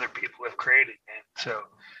that other people have created. And so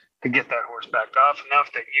to get that horse backed off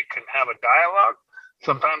enough that you can have a dialogue,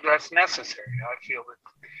 sometimes that's necessary. I feel that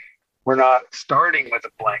we're not starting with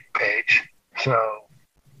a blank page. So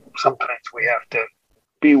sometimes we have to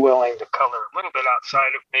be willing to color a little bit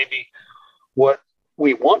outside of maybe what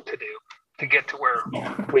we want to do to get to where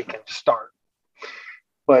we can start.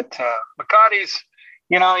 But Makatis,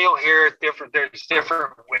 you'll hear it different. There's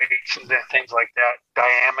different weights and things like that,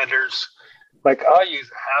 diameters. Like I'll use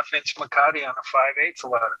a 1/2-inch Makati on a 5/8 a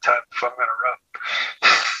lot of times if I'm going to rub.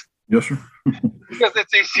 Yes, sir. Because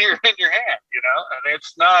it's easier in your hand, and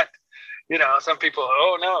it's not, some people,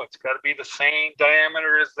 oh no, it's got to be the same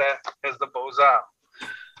diameter as the Bozal,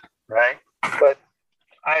 right? But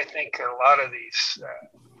I think a lot of these,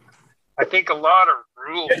 a lot of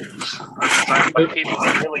rules are designed by people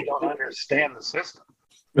that really don't understand the system.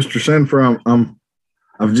 Mr. Sanford,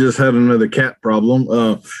 I've just had another cat problem.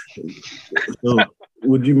 So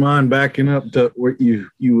would you mind backing up to where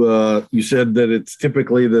you said that it's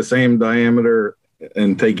typically the same diameter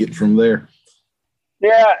and take it from there?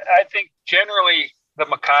 Yeah, I think generally the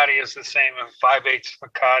Makati is the same. A 5/8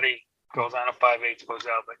 Makati goes on a 5/8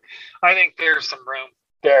 Bozal, but I think there's some room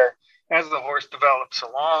there as the horse develops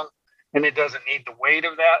along, and it doesn't need the weight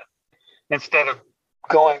of that. Instead of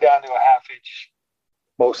going down to a 1/2 inch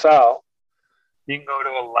Bosal, you can go to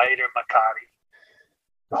a lighter Makati.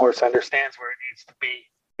 The horse understands where it needs to be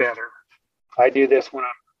better. I do this when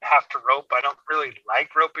I have to rope. I don't really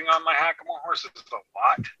like roping on my Hackamore horses a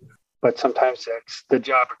lot, but sometimes the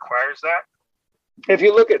job requires that. If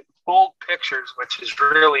you look at old pictures, which is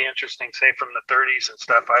really interesting, say from the 30s and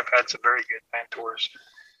stuff, I've had some very good mentors,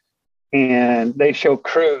 and they show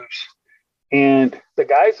crews, and the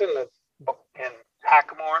guys in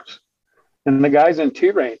Hackamores and the guys in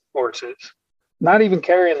two-rein horses, not even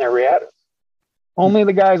carrying their riatas. Only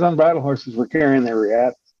the guys on bridle horses were carrying their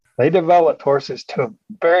riatas. They developed horses to a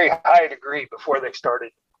very high degree before they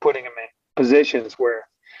started putting them in positions where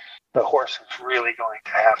the horse is really going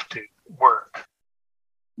to have to work.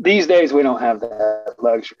 These days, we don't have that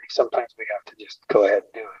luxury. Sometimes we have to just go ahead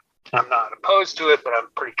and do it. I'm not opposed to it, but I'm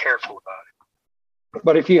pretty careful about it.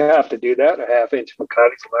 But if you have to do that, a half-inch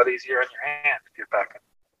Makati is a lot easier on your hand if you're backing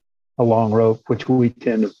a long rope, which we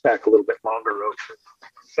tend to back a little bit longer ropes than,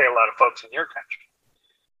 say, a lot of folks in your country.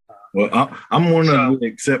 Well, I'm one of the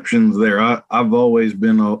exceptions there. I've always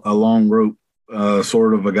been a long rope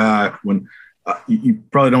sort of a guy. When you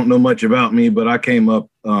probably don't know much about me, but I came up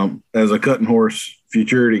as a cutting horse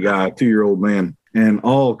futurity guy, 2-year-old man, and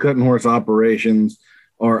all cutting horse operations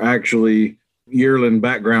are actually yearling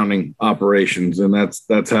backgrounding operations, and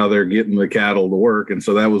that's how they're getting the cattle to work. And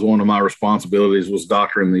so that was one of my responsibilities, was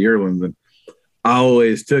doctoring the yearlings. And I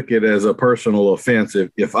always took it as a personal offense.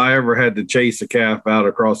 If I ever had to chase a calf out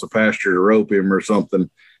across a pasture to rope him or something,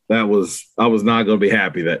 I was not going to be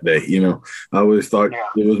happy that day. I always thought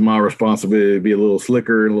it was my responsibility to be a little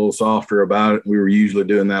slicker and a little softer about it. We were usually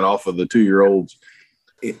doing that off of the 2-year-olds.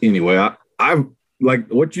 Anyway, I like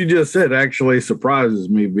what you just said actually surprises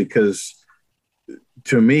me, because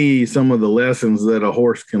to me, some of the lessons that a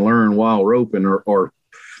horse can learn while roping are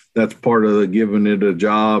that's part of the giving it a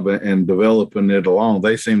job and developing it along.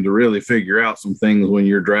 They seem to really figure out some things when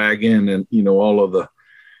you're dragging and, all of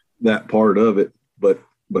that part of it.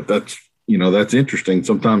 But that's, that's interesting.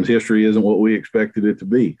 Sometimes history isn't what we expected it to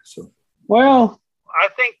be. So, well, I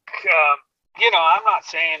think, I'm not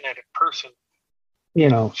saying that a person,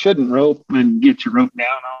 shouldn't rope and get your rope down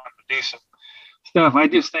on to do some stuff. I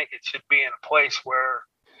just think it should be in a place where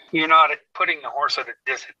you're not putting the horse at a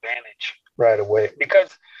disadvantage right away,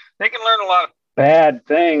 because they can learn a lot of bad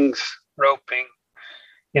things roping,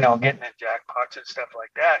 getting in jackpots and stuff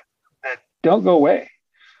like that don't go away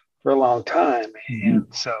for a long time. Mm-hmm. And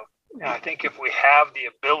so I think if we have the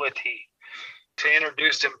ability to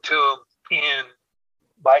introduce them to them in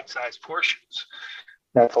bite-sized portions,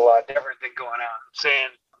 that's a lot different than going out and saying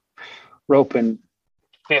roping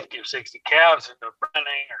 50 or 60 calves into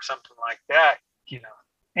running or something like that,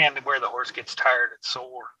 and where the horse gets tired and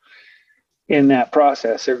sore. In that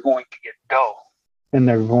process, they're going to get dull, and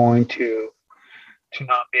they're going to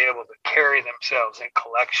not be able to carry themselves in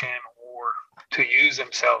collection or to use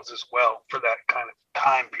themselves as well for that kind of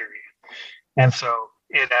time period. And so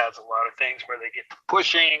it adds a lot of things where they get to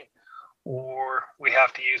pushing, or we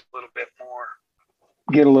have to use a little bit more,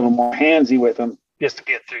 get a little more handsy with them just to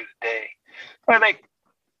get through the day. But I think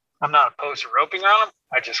I'm not opposed to roping on them.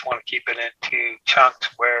 I just want to keep it into chunks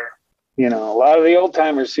where, a lot of the old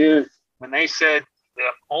timers here, when they said the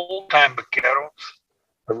old time vaqueros,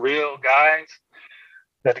 the real guys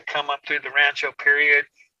that had come up through the Rancho period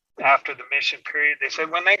after the Mission period, they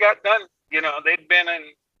said when they got done, they'd been in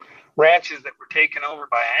ranches that were taken over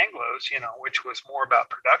by Anglos, which was more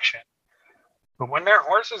about production. But when their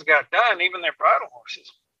horses got done, even their bridle horses,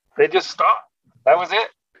 they just stopped. That was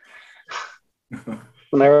it.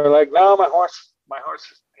 And they were like, no, my horse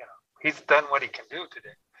is, he's done what he can do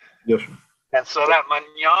today. Yes. And so that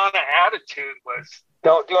manana attitude was,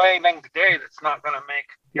 don't do anything today that's not going to make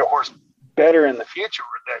your horse better in the future,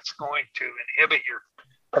 or that's going to inhibit your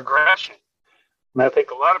progression. And I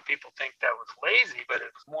think a lot of people think that was lazy, but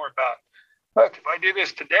it was more about, look, if I do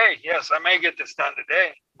this today, yes, I may get this done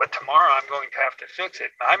today, but tomorrow I'm going to have to fix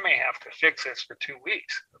it. I may have to fix this for 2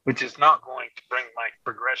 weeks, which is not going to bring my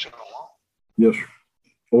progression along. Yes.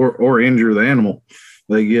 Or injure the animal.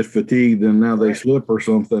 They get fatigued and now they slip or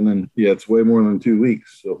something. And it's way more than 2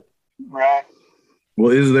 weeks. So, right.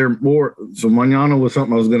 Well, is there more? So manana was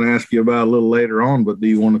something I was going to ask you about a little later on, but do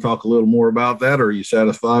you want to talk a little more about that? Or are you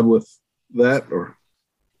satisfied with that? Or?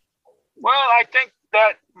 Well, I think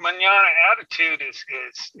that manana attitude is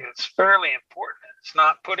fairly important. It's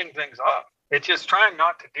not putting things off. It's just trying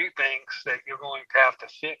not to do things that you're going to have to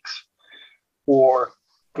fix or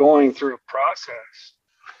going through a process.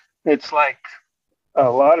 It's like a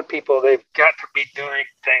lot of people, they've got to be doing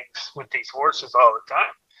things with these horses all the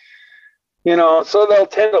time. So they'll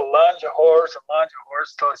tend to lunge a horse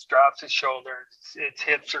till it drops his shoulder, its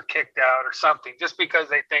hips are kicked out or something, just because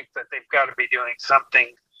they think that they've got to be doing something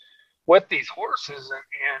with these horses.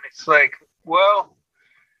 And it's like, well,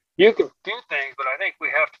 you can do things, but I think we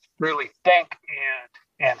have to really think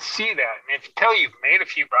and see that. And until you've made a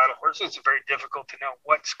few bridle horses, it's very difficult to know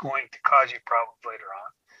what's going to cause you problems later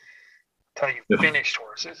on. Until you've finished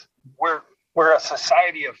horses, we're a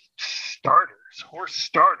society of starters, horse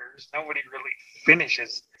starters. Nobody really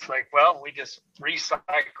finishes. It's like, well, we just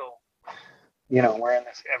recycle. We're in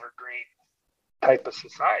this evergreen type of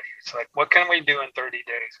society. It's like, what can we do in 30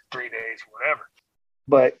 days, 3 days, whatever?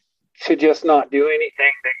 But to just not do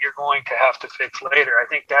anything that you're going to have to fix later, I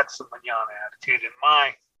think that's the manana attitude. And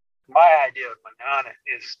my idea of manana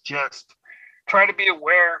is just try to be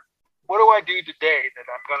aware. What do I do today that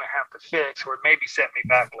I'm going to have to fix or maybe set me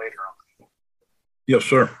back later on? Yes,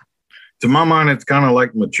 sir. To my mind, it's kind of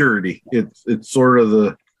like maturity. It's sort of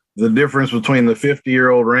the difference between the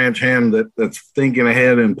 50-year-old ranch hand that's thinking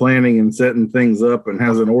ahead and planning and setting things up and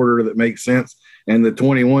has an order that makes sense, and the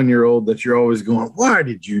 21-year-old that you're always going, why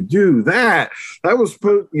did you do that? That was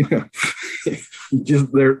supposed,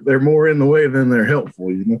 just they're more in the way than they're helpful,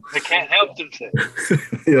 They can't help themselves.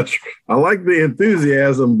 Yes, I like the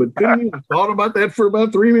enthusiasm, but couldn't you have thought about that for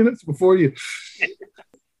about 3 minutes before you?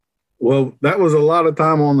 Well, that was a lot of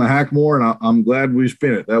time on the Hackamore, and I'm glad we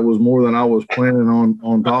spent it. That was more than I was planning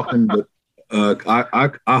on talking, but I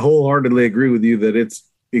wholeheartedly agree with you that it's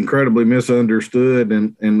incredibly misunderstood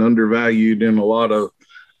and undervalued in a lot of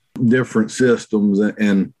different systems,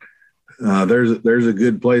 and there's a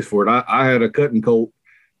good place for it. I had a cutting colt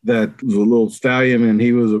that was a little stallion, and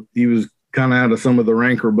he was kind of out of some of the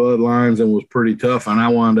ranker bloodlines and was pretty tough, and I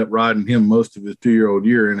wound up riding him most of his 2-year-old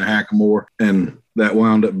year in a Hackamore, and that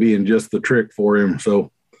wound up being just the trick for him.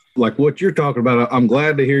 So like what you're talking about, I'm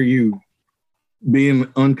glad to hear you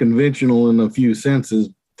being unconventional in a few senses.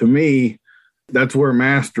 To me, that's where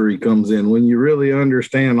mastery comes in. When you really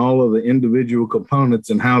understand all of the individual components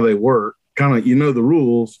and how they work, kind of, the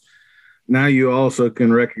rules. Now you also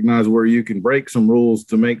can recognize where you can break some rules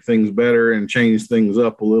to make things better and change things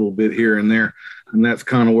up a little bit here and there. And that's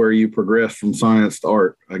kind of where you progress from science to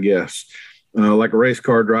art, I guess. Like a race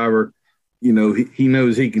car driver, he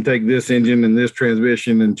knows he can take this engine and this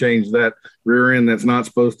transmission and change that rear end that's not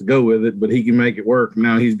supposed to go with it, but he can make it work.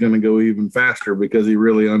 Now he's going to go even faster because he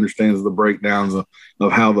really understands the breakdowns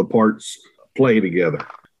of how the parts play together.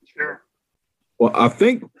 Sure. Well, I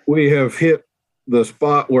think we have hit the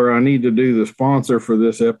spot where I need to do the sponsor for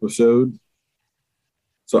this episode.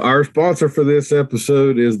 So our sponsor for this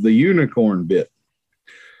episode is the Unicorn Bit.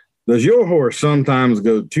 Does your horse sometimes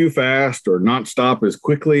go too fast or not stop as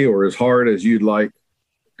quickly or as hard as you'd like?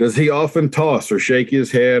 Does he often toss or shake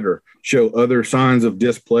his head or show other signs of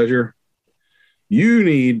displeasure? You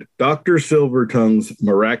need Dr. Silvertongue's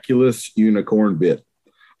Miraculous Unicorn Bit.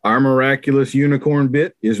 Our Miraculous Unicorn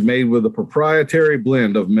Bit is made with a proprietary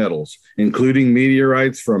blend of metals, including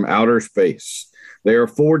meteorites from outer space. They are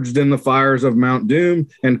forged in the fires of Mount Doom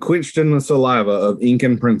and quenched in the saliva of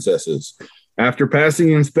Incan princesses. After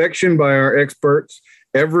passing inspection by our experts,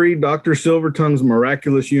 every Dr. Silvertongue's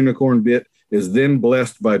Miraculous Unicorn Bit is then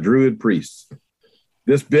blessed by Druid priests.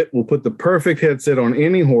 This bit will put the perfect headset on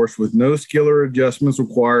any horse with no skill or adjustments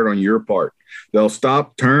required on your part. They'll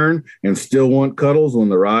stop, turn, and still want cuddles when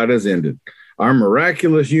the ride has ended. Our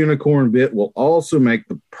Miraculous Unicorn Bit will also make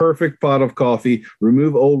the perfect pot of coffee,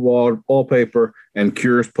 remove old wallpaper, and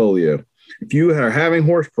cures polio. If you are having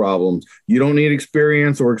horse problems, you don't need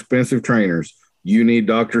experience or expensive trainers. You need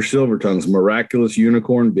Dr. Silvertongue's Miraculous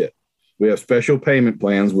Unicorn Bit. We have special payment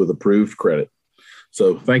plans with approved credit.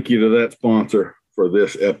 So thank you to that sponsor for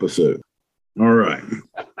this episode. All right.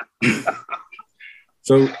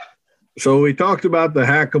 So we talked about the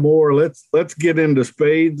Hackamore. Let's get into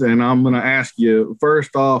spades, and I'm going to ask you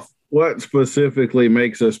first off, what specifically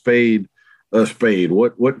makes a spade a spade?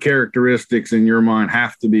 What characteristics in your mind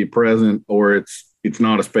have to be present, or it's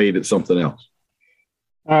not a spade, it's something else?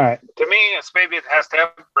 All right. To me, a spade has to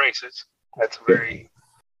have braces. That's a very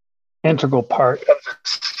integral part of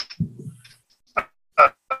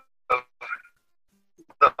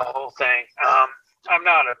the whole thing. I'm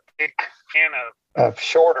not a big fan of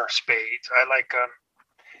shorter spades. I like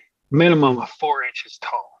minimum of 4 inches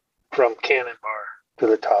tall from cannon bar to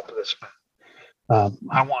the top of the spoon.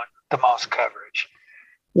 I want the most coverage.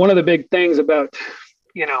 One of the big things about,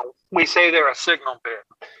 we say they're a signal bit.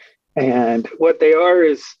 And what they are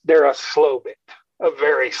is they're a slow bit, a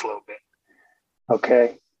very slow bit.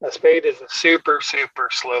 Okay? A spade is a super, super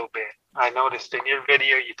slow bit. I noticed in your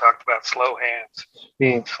video you talked about slow hands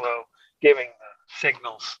being slow, giving the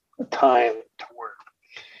signals time to work.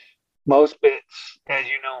 Most bits, as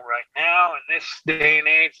you know, right now in this day and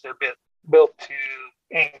age, they're built to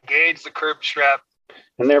engage the curb strap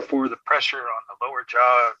and therefore the pressure on the lower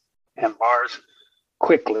jaw and bars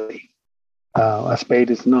quickly. A spade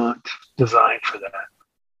is not designed for that.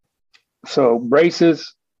 So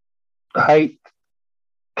braces, height,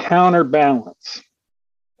 counterbalance,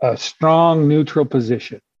 a strong neutral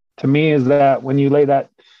position. To me, is that when you lay that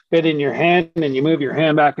bit in your hand and you move your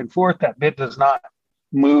hand back and forth, that bit does not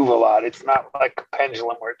move a lot. It's not like a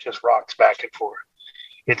pendulum where it just rocks back and forth.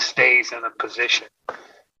 It stays in a position.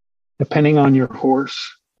 Depending on your horse,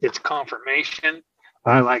 its conformation.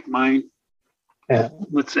 I like mine at,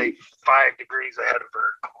 let's say, 5 degrees ahead of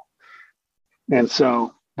vertical. And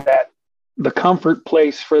so that the comfort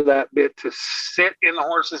place for that bit to sit in the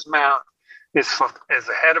horse's mouth is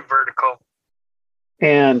ahead of vertical.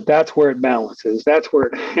 And that's where it balances. That's where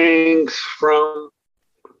it hangs from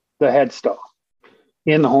the headstall.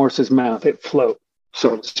 In the horse's mouth, it floats,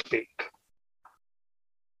 so to speak.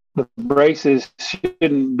 The braces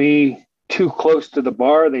shouldn't be too close to the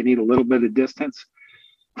bar. They need a little bit of distance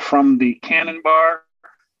from the cannon bar,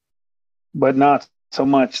 but not so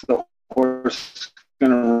much the horse is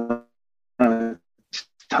going to run its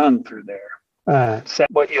tongue through there.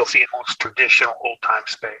 What you'll see in most traditional old-time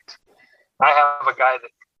spades. I have a guy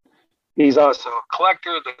that he's also a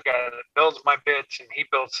collector, the guy that builds my bits, and he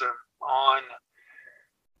builds them on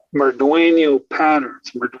Merdueño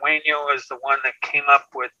patterns. Merdueño is the one that came up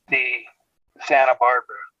with the Santa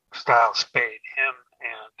Barbara style spade. Him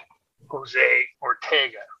and Jose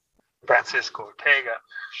Ortega, Francisco Ortega,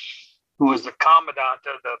 who was the commandant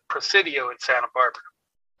of the Presidio in Santa Barbara.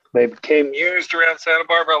 They became used around Santa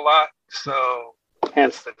Barbara a lot, so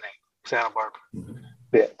hence the name, Santa Barbara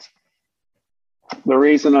bits. The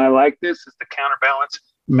reason I like this is the counterbalance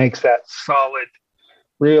makes that solid,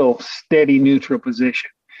 real steady neutral position.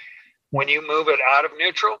 When you move it out of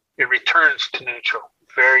neutral, it returns to neutral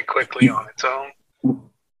very quickly on its own.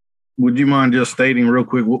 Would you mind just stating real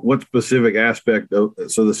quick what specific aspect of,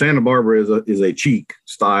 so the Santa Barbara is a cheek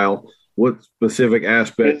style. What specific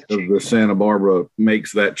aspect of the Santa Barbara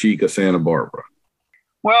makes that cheek a Santa Barbara?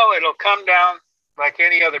 Well, it'll come down like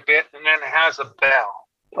any other bit, and then it has a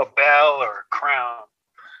bell or a crown,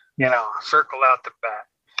 circle out the back.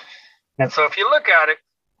 And so if you look at it,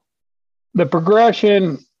 the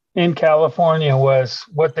progression in California was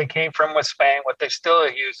what they came from with Spain. What they still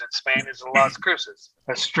use in Spain is the Las Cruces,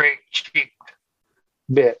 a straight cheeked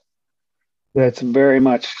bit that's very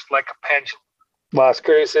much like a pendulum. Las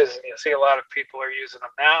Cruces, and you see a lot of people are using them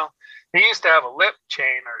now. They used to have a lip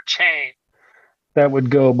chain or chain that would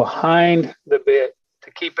go behind the bit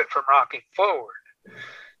to keep it from rocking forward,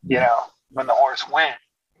 when the horse went.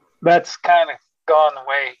 That's kind of gone the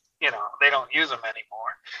way, they don't use them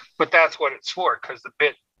anymore. But that's what it's for, because the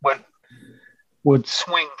bit would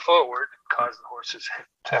swing forward and cause the horses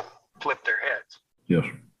to flip their heads. Yes.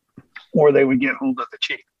 Or they would get hold of the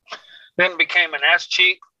cheek. Then became an S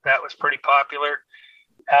cheek. That was pretty popular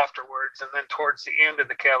afterwards. And then towards the end of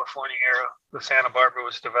the California era, the Santa Barbara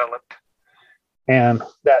was developed. And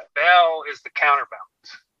that bell is the counterbalance.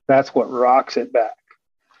 That's what rocks it back.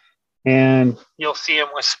 And you'll see them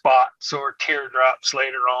with spots or teardrops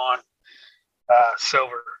later on,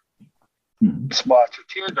 silver spots or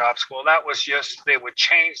teardrops. Well, that was just, they would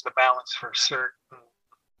change the balance for certain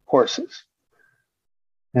horses.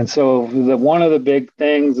 And so one of the big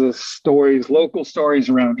things is stories, local stories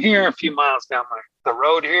around here, a few miles down the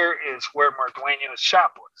road here is where Merdueño's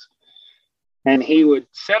shop was. And he would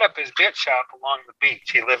set up his bit shop along the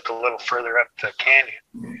beach. He lived a little further up the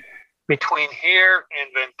canyon. Between here and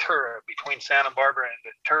Ventura, between Santa Barbara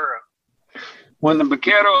and Ventura. When the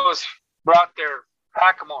vaqueros brought their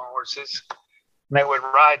hackamore horses, they would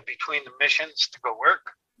ride between the missions to go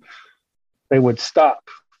work. They would stop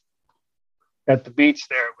at the beach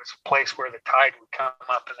there. It was a place where the tide would come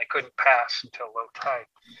up and they couldn't pass until low tide.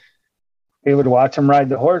 He would watch them ride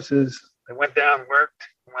the horses. They went down, worked,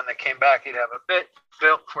 and when they came back, he'd have a bit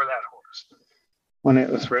built for that horse when it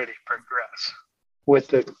was ready to progress with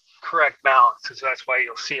the correct balances. That's why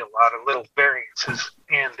you'll see a lot of little variances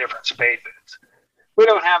in different spade bits. We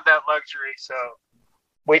don't have that luxury, so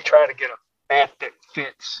we try to get a bit that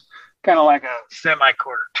fits kind of like a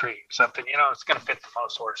semi-quarter tree or something. It's going to fit the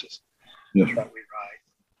most horses that we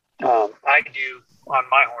ride. I do, on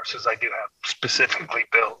my horses, I do have specifically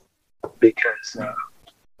built because,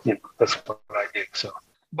 that's what I do. So,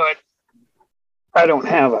 but I don't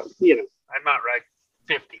have I'm not riding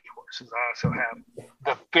 50 horses. I also have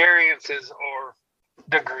the variances or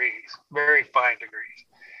degrees, very fine degrees.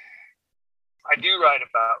 I do ride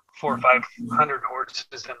about 400 or 500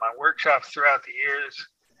 horses in my workshops throughout the years.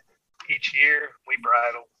 Each year, we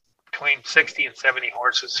bridle between 60 and 70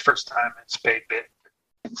 horses first time in spade bit.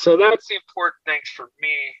 So that's the important things for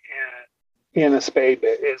me in a spade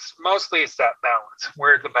bit is mostly it's that balance,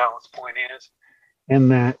 where the balance point is,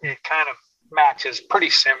 and that it kind of matches pretty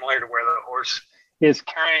similar to where the horse is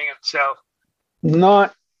carrying himself.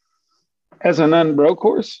 Not as an unbroke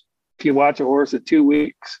horse. If you watch a horse at 2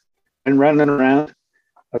 weeks and running around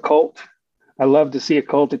a colt, I love to see a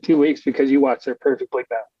colt at 2 weeks because you watch they're perfectly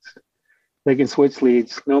balanced. They can switch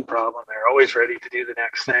leads, no problem. They're always ready to do the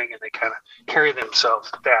next thing, and they kind of carry themselves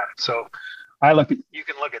at that. So you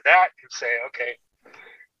can look at that and say, okay,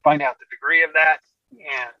 find out the degree of that,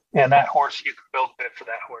 and that horse, you can build a bit for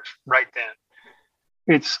that horse right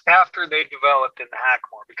then. It's after they developed in the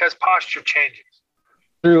Hackamore, because posture changes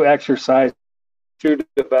through exercise, through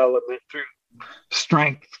development, through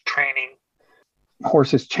strength training.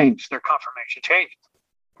 Horses change, their conformation changes.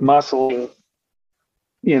 Muscling,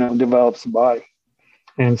 develops the body.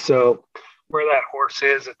 And so where that horse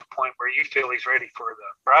is at the point where you feel he's ready for the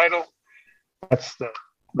bridle, that's the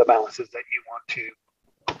balances that you want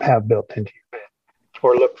to have built into your bit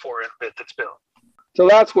or look for in a bit that's built. So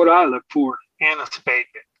that's what I look for in a spade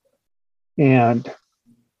bit. And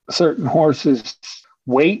certain horses'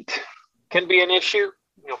 weight can be an issue.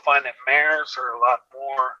 You'll find that mares are a lot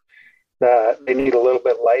more that they need a little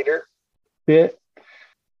bit lighter bit.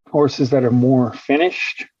 Horses that are more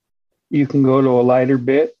finished, you can go to a lighter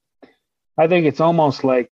bit. I think it's almost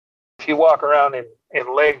like if you walk around in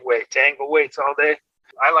leg weights, ankle weights all day,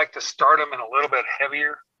 I like to start them in a little bit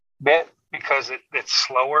heavier bit because it's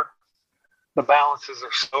slower. The balances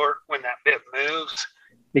are slower when that bit moves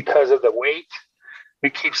because of the weight.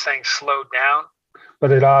 It keeps things slowed down,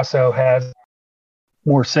 but it also has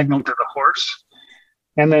more signal to the horse.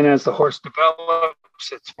 And then as the horse develops,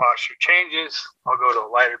 its posture changes, I'll go to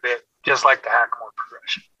a lighter bit, just like the Hackamore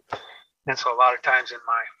progression. And so a lot of times in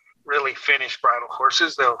my really finished bridle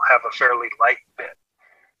horses, they'll have a fairly light bit.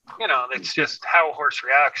 That's just how a horse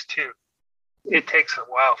reacts to. It takes a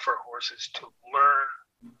while for horses to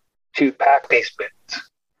learn to pack these bits,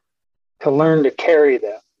 to learn to carry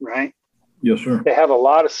them, right? Yes, sir. They have a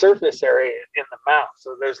lot of surface area in the mouth,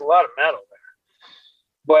 so there's a lot of metal there.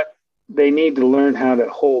 But they need to learn how to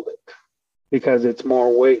hold it because it's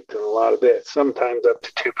more weight than a lot of bits, sometimes up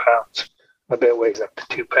to 2 pounds. A bit weighs up to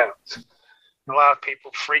 2 pounds. A lot of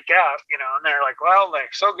people freak out, and they're like, well, they're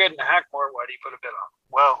so good in the Hackamore, why do you put a bit on?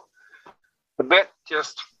 Well, the bit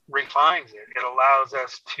just refines it. It allows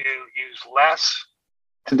us to use less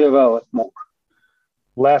to develop more.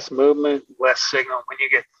 Less movement, less signal. When you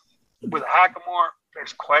get with a Hackamore,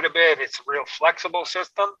 there's quite a bit. It's a real flexible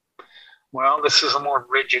system. Well, this is a more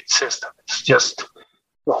rigid system. It's just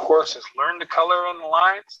the horses learn to color in the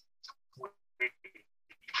lines. We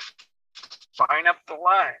fine up the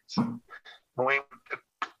lines. And we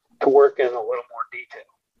to work in a little more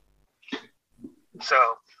detail.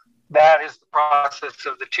 So that is the process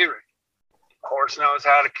of the two-ring. The horse knows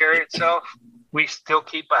how to carry itself. We still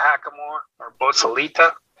keep a Hackamore or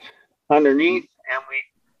Bosalita underneath, and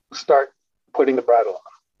we start putting the bridle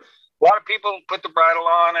on. A lot of people put the bridle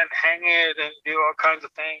on and hang it and do all kinds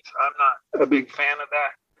of things. I'm not a big fan of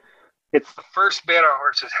that. It's the first bit our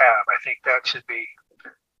horses have. I think that should be,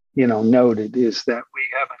 noted, is that we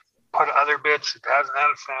haven't put other bits. It hasn't had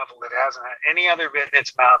a snaffle. It hasn't had any other bit in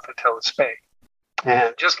its mouth until it's spayed.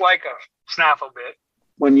 And just like a snaffle bit,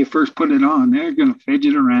 when you first put it on, they're going to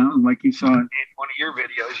fidget around like you saw in one of your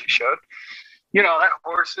videos you showed. That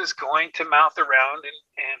horse is going to mouth around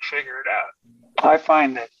and figure it out. I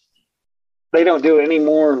find that they don't do any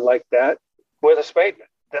more like that with a spade bit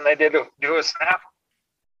than they did do a snaffle.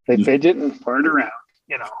 They fidget and fart around,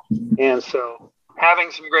 And so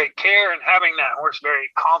having some great care and having that horse very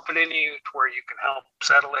confident in you to where you can help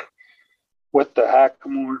settle it with the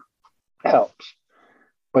Hackamore helps.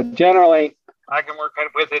 But generally, I can work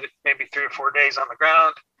with it maybe 3 or 4 days on the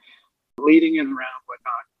ground, leading it around,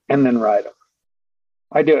 whatnot, and then ride them.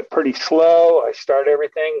 I do it pretty slow. I start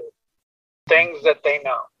everything, things that they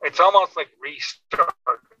know. It's almost like restart.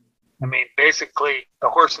 I mean, basically, the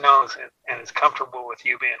horse knows and is comfortable with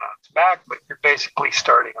you being on its back, but you're basically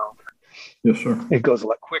starting over. Yes, sir. It goes a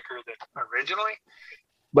lot quicker than originally.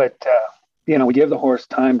 But, we give the horse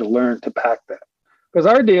time to learn to pack that. Because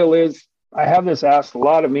our deal is, I have this asked a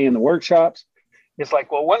lot of me in the workshops. It's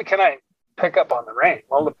like, well, when can I pick up on the rein?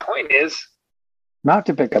 Well, the point is not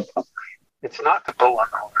to pick up on the rein. It's not to pull on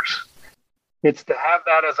the horse. It's to have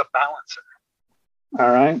that as a balancer. All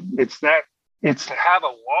right? It's to have a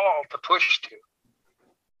wall to push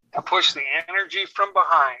the energy from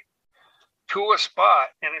behind to a spot,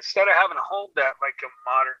 and instead of having to hold that like a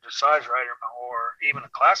modern dressage rider or even a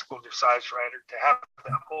classical dressage rider, to have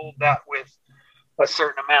to hold that with a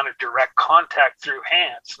certain amount of direct contact through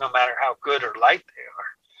hands, no matter how good or light they are.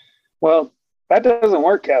 Well, that doesn't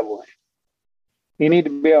work cowboy. You need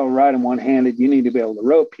to be able to ride them one-handed. You need to be able to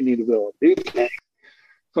rope. You need to be able to do things.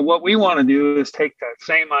 So what we want to do is take that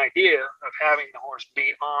same idea of having the horse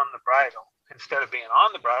be on the bridle. Instead of being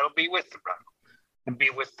on the bridle, be with the bridle and be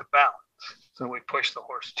with the balance. So we push the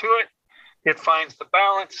horse to it. It finds the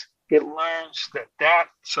balance. It learns that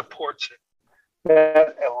supports it.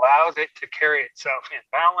 That allows it to carry itself in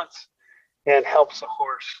balance and helps the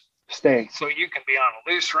horse stay. So you can be on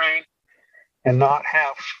a loose rein and not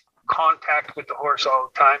have contact with the horse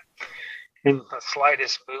all the time. And the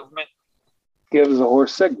slightest movement gives the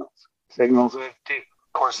horse signals it too.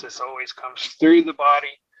 Of course, this always comes through the body,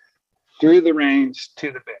 through the reins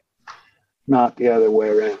to the bit, not the other way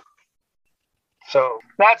around. So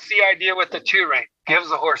that's the idea with the 2-rein. Gives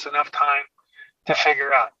the horse enough time to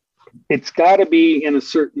figure out. It's got to be in a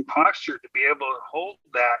certain posture to be able to hold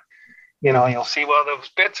that. You know, you'll see, well, those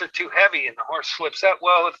bits are too heavy and the horse slips out.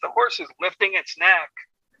 Well, if the horse is lifting its neck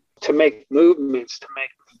to make movements,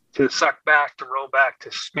 to suck back, to roll back,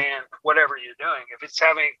 to spin, whatever you're doing, if it's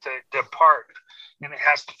having to depart and it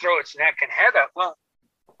has to throw its neck and head up, well,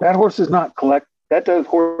 that horse is not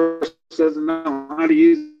horse doesn't know how to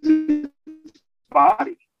use its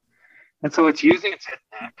body. And so it's using its head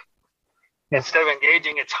and neck instead of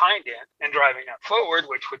engaging its hind end and driving that forward,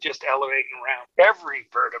 which would just elevate and round every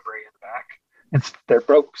vertebrae in the back. They're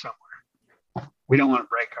broke somewhere. We don't want to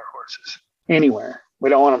break our horses anywhere. We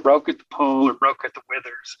don't want them broke at the pole or broke at the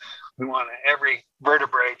withers. We want every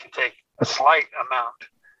vertebrae to take a slight amount.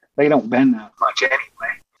 They don't bend that much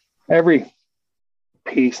anyway. Every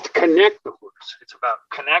piece to connect the horse. It's about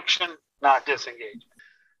connection, not disengagement.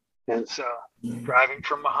 And so driving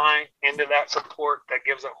from behind into that support that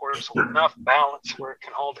gives a horse enough balance where it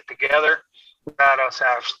can hold it together without us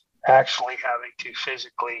actually having to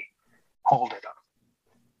physically hold it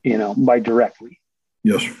up, by directly.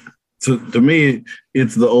 Yes. So to me,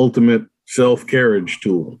 it's the ultimate self-carriage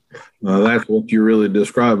tool. That's what you're really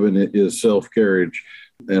describing, it is self-carriage.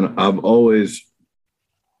 And I've always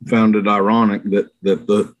found it ironic that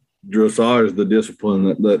the dressage, the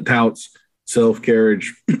discipline that touts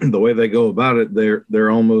self-carriage, the way they go about it, they're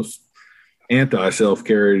almost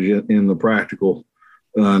anti-self-carriage in the practical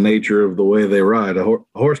nature of the way they ride. A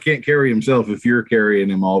horse can't carry himself if you're carrying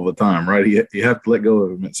him all the time, right? You have to let go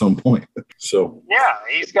of him at some point. So yeah,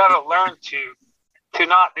 he's got to learn to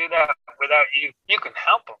not do that without you. You can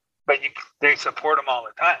help them, but they support him all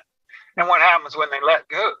the time. And what happens when they let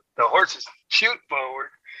go? The horses shoot forward,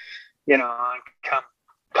 and come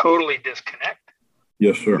totally disconnected.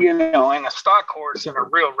 Yes, sir. In a stock horse in a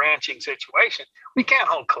real ranching situation, we can't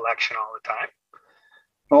hold collection all the time.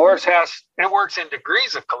 The horse it works in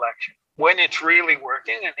degrees of collection. When it's really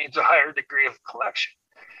working, it needs a higher degree of collection.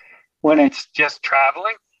 When it's just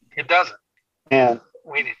traveling, it doesn't. And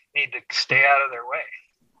we need to stay out of their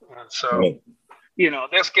way. And so, right.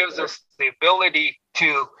 This gives us the ability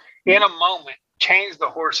to, in a moment, change the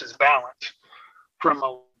horse's balance from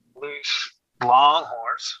a loose, long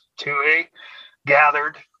horse to a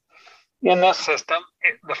gathered. In this system,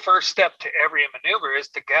 the first step to every maneuver is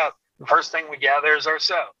to gather. The first thing we gather is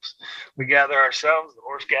ourselves. We gather ourselves, the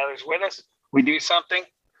horse gathers with us, we do something,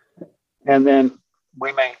 and then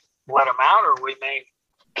we may let them out or we may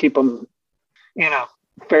keep them in a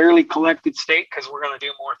fairly collected state because we're going to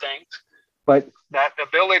do more things. But that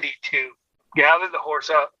ability to gather the horse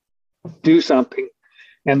up, do something,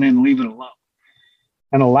 and then leave it alone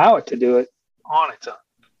and allow it to do it on its own,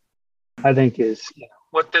 I think is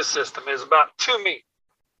what this system is about to me.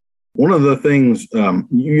 One of the things,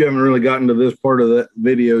 you haven't really gotten to this part of that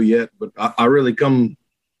video yet, but I really come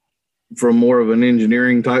from more of an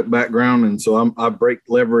engineering type background. And so I break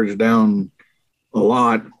leverage down a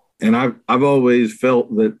lot. And I've always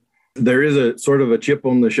felt that there is a sort of a chip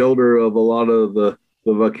on the shoulder of a lot of the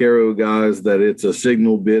vaquero guys that it's a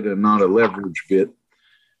signal bit and not a leverage bit.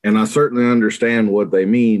 And I certainly understand what they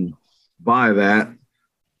mean by that.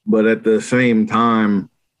 But at the same time,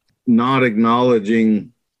 not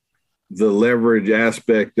acknowledging the leverage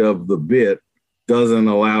aspect of the bit doesn't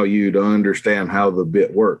allow you to understand how the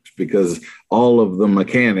bit works, because all of the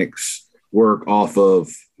mechanics work off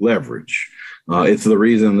of leverage. It's the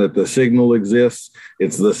reason that the signal exists.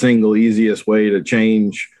 It's the single easiest way to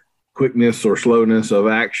change quickness or slowness of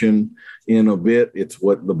action in a bit. It's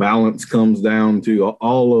what the balance comes down to.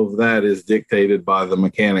 All of that is dictated by the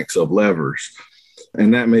mechanics of levers.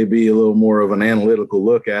 And that may be a little more of an analytical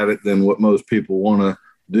look at it than what most people want to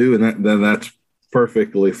do, and then that's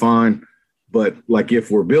perfectly fine. But like if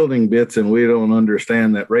we're building bits and we don't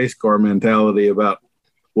understand that race car mentality about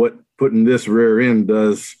what putting this rear end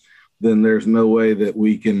does, then there's no way that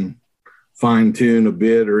we can fine tune a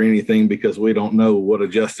bit or anything because we don't know what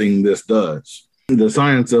adjusting this does. The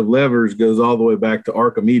science of levers goes all the way back to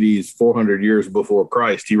Archimedes 400 years before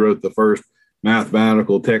Christ. He wrote the first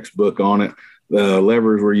mathematical textbook on it. The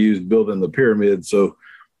levers were used building the pyramids. So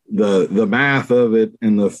the math of it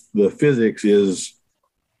and the physics is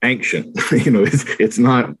ancient. It's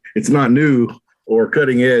not new or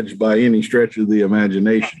cutting edge by any stretch of the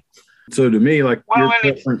imagination. So to me, like, well,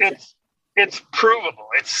 it's provable.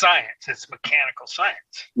 It's science. It's mechanical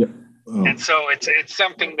science. Yeah. And so it's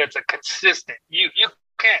something that's a consistent. You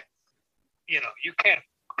can't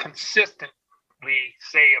consistently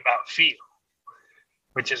say about feel,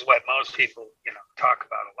 which is what most people talk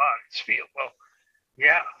about a lot. Is feel. Well,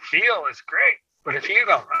 yeah, feel is great, but if you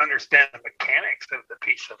don't understand the mechanics of the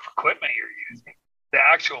piece of equipment you're using, the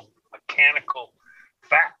actual mechanical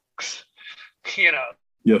facts,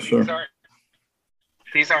 yes, sir.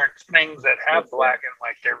 These aren't things that have black and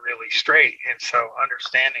white. They're really straight. And so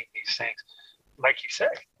understanding these things, like you say,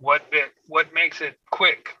 what makes it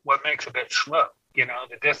quick? What makes a bit slow?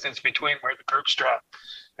 The distance between where the curb strap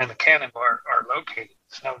and the cannon bar are located.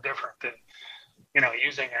 It's no different than,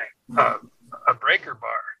 using a breaker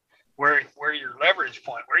bar where your leverage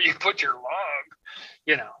point, where you put your log,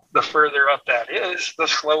 the further up that is, the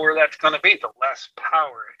slower that's going to be, the less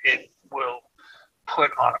power it will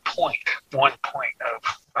put on one point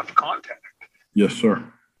of contact. Yes, sir.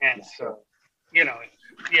 And so,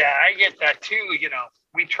 I get that too.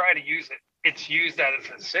 We try to use it. It's used as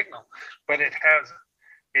a signal, but it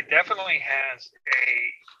definitely has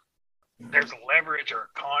there's a leverage or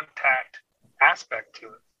a contact aspect to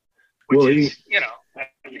it, which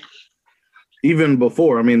even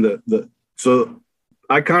before, I mean, so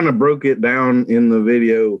I kind of broke it down in the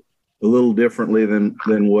video a little differently than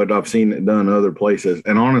what I've seen it done other places.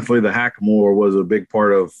 And honestly, the Hackamore was a big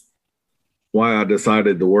part of why I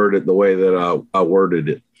decided to word it the way that I worded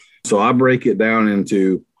it. So I break it down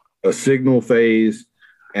into a signal phase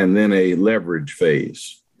and then a leverage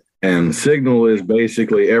phase. And signal is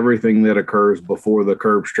basically everything that occurs before the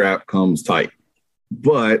curb strap comes tight.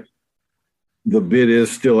 But the bit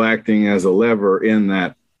is still acting as a lever in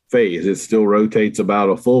that phase. It still rotates about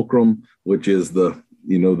a fulcrum, which is the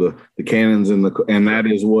cannons and that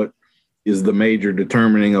is what is the major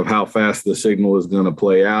determining of how fast the signal is going to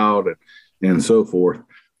play out and so forth.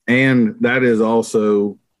 And that is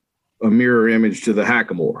also a mirror image to the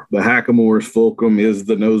Hackamore. The Hackamore's fulcrum is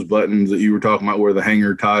the nose buttons that you were talking about where the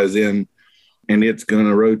hanger ties in, and it's going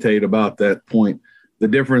to rotate about that point. The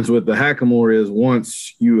difference with the Hackamore is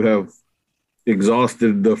once you have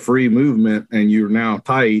exhausted the free movement and you're now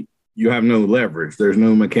tight, you have no leverage. There's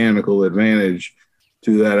no mechanical advantage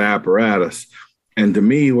to that apparatus. And to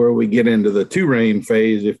me, where we get into the two-rein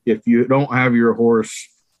phase, if you don't have your horse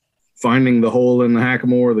finding the hole in the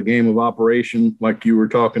Hackamore, the game of operation, like you were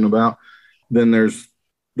talking about, then there's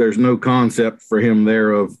no concept for him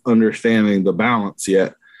there of understanding the balance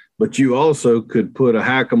yet. But you also could put a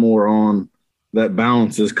Hackamore on that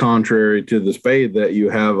balances contrary to the spade that you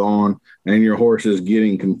have on, and your horse is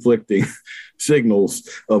getting conflicting signals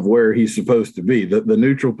of where he's supposed to be. The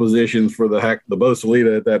neutral positions for the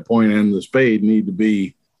Bosalita at that point and the spade need to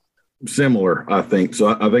be similar, I think.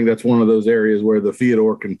 So I think that's one of those areas where the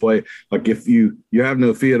Feodor can play. Like if you have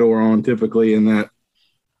no Feodor on typically in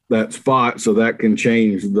that spot, so that can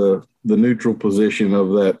change the neutral position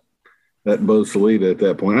of that Bosalita at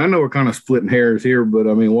that point. I know we're kind of splitting hairs here, but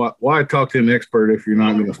I mean, why talk to an expert if you're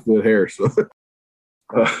not going to split hairs? So,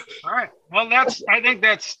 all right. Well, I think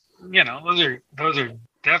that's, those are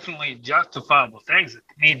definitely justifiable things that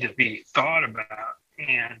need to be thought about.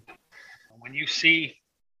 And when you see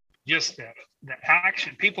just the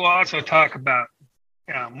action, people also talk about,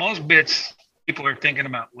 most bits, people are thinking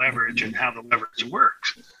about leverage and how the leverage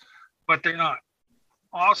works, but they're not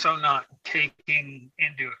taking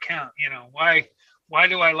into account, why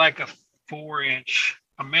do I like a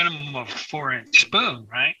minimum of 4-inch spoon,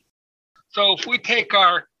 right? So if we take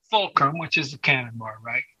our fulcrum, which is the cannon bar,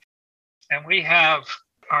 right, and we have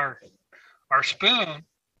our spoon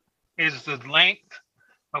is the length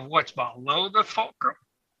of what's below the fulcrum,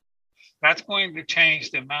 that's going to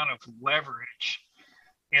change the amount of leverage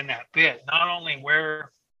in that bit, not only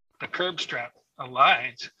where the curb strap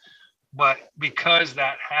aligns, but because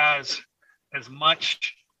that has as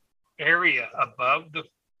much area above the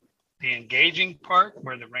engaging part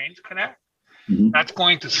where the reins connect, that's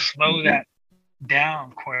going to slow that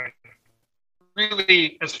down quite a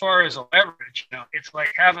really, as far as a leverage, it's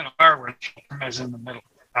like having a bar where the fulcrum is in the middle.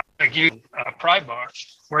 Like you a pry bar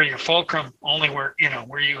where your fulcrum where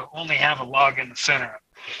you only have a log in the center,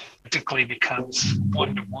 typically becomes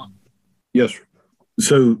 1-to-1. Yes.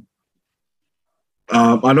 So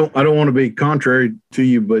I don't want to be contrary to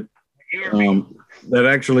you, but that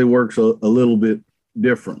actually works a little bit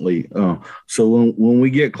differently. So when we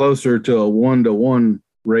get closer to a 1-to-1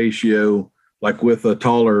 ratio, like with a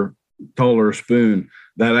taller spoon,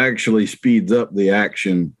 that actually speeds up the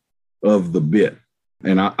action of the bit.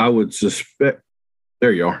 And I would suspect,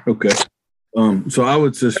 there you are. Okay. So I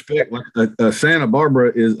would suspect like a Santa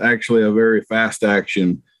Barbara is actually a very fast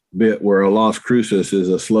action bit, where a Las Cruces is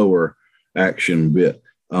a slower action bit.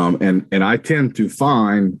 And I tend to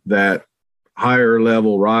find that higher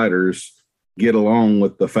level riders get along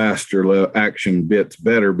with the faster action bits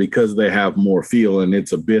better because they have more feel, and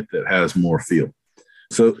it's a bit that has more feel.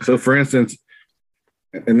 So for instance,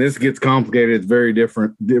 and this gets complicated, it's very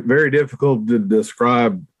difficult to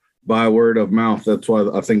describe by word of mouth. That's why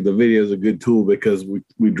I think the video is a good tool, because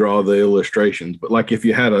we draw the illustrations. But like if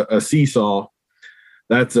you had a seesaw,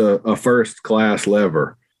 that's a first class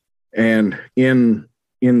lever. And in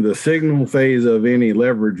the signal phase of any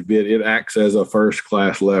leverage bit, it acts as a first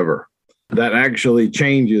class lever. That actually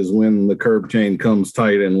changes when the curb chain comes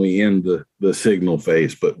tight and we end the signal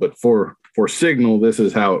phase. But for signal, this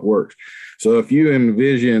is how it works. So if you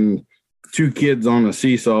envision two kids on a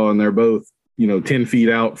seesaw and they're both 10 feet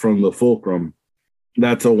out from the fulcrum,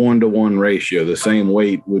 that's a 1-to-1 ratio. The same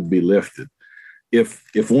weight would be lifted.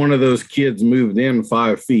 If one of those kids moved in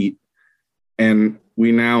 5 feet and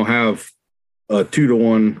we now have a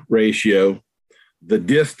 2-to-1 ratio, the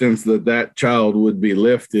distance that child would be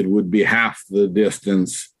lifted would be half the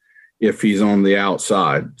distance if he's on the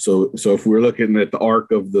outside. So if we're looking at the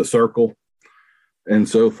arc of the circle and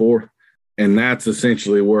so forth, and that's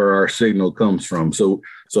essentially where our signal comes from. So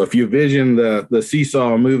if you vision the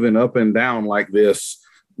seesaw moving up and down like this,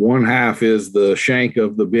 one half is the shank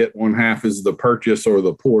of the bit, one half is the purchase or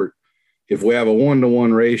the port. If we have a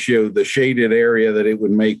 1-to-1 ratio, the shaded area that it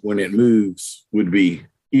would make when it moves would be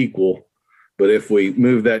equal. But if we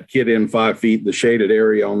move that kid in 5 feet, the shaded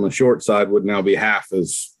area on the short side would now be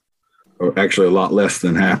or actually a lot less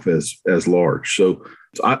than half as large. So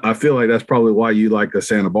I feel like that's probably why you like a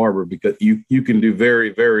Santa Barbara, because you can do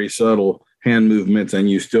very, very subtle hand movements and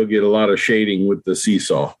you still get a lot of shading with the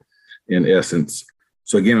seesaw in essence.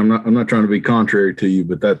 So again, I'm not trying to be contrary to you,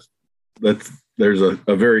 but there's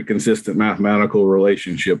a very consistent mathematical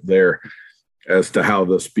relationship there as to how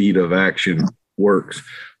the speed of action works.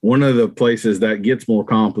 One of the places that gets more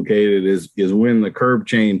complicated is when the curb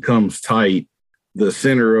chain comes tight, the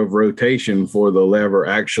center of rotation for the lever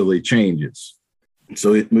actually changes.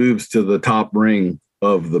 So it moves to the top ring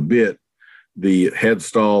of the bit. The head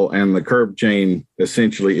stall and the curb chain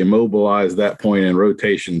essentially immobilize that point and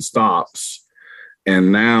rotation stops.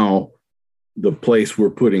 And now the place we're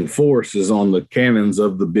putting force is on the cannons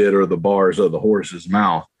of the bit or the bars of the horse's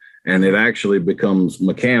mouth. And it actually becomes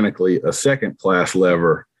mechanically a second class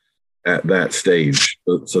lever at that stage.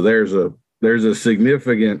 So there's a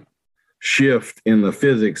significant shift in the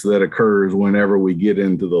physics that occurs whenever we get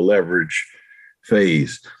into the leverage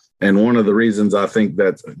phase. And one of the reasons I think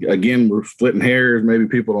that's, again, we're splitting hairs, maybe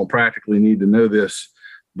people don't practically need to know this,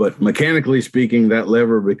 but mechanically speaking, that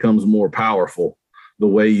lever becomes more powerful the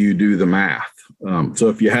way you do the math. So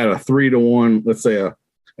if you had a 3-to-1, let's say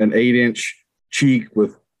an 8-inch cheek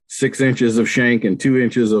with 6 inches of shank and 2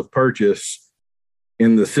 inches of purchase,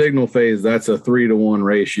 in the signal phase, that's a 3-to-1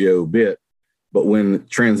 ratio bit. But when it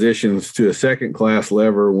transitions to a second class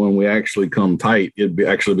lever, when we actually come tight,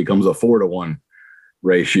 actually becomes a 4-to-1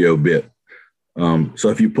 ratio bit. So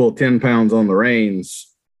if you pull 10 pounds on the reins,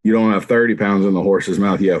 you don't have 30 pounds in the horse's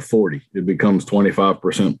mouth, you have 40. It becomes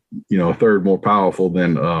 25%, a third more powerful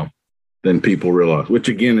than people realize, which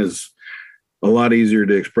again is a lot easier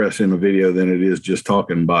to express in a video than it is just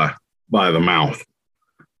talking by the mouth.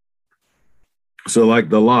 So like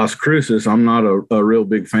the Las Cruces, I'm not a real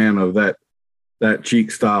big fan of that cheek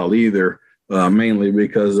style either, mainly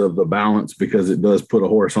because of the balance, because it does put a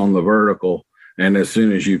horse on the vertical. And as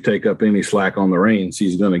soon as you take up any slack on the reins,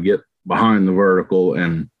 he's going to get behind the vertical.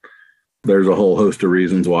 And there's a whole host of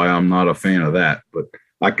reasons why I'm not a fan of that. But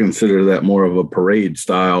I consider that more of a parade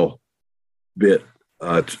style bit.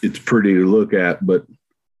 It's pretty to look at, but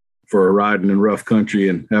for riding in rough country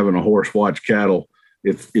and having a horse watch cattle,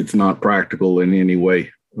 it's not practical in any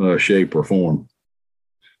way, shape, or form.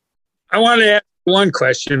 I want to ask one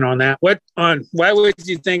question on that. Why would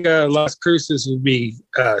you think Las Cruces would be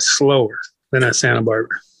slower than a Santa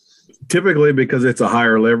Barbara? typically because it's a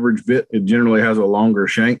higher leverage bit, it generally has a longer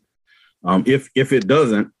shank. If it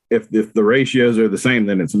doesn't, if the ratios are the same,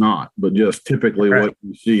 then it's not. But just typically what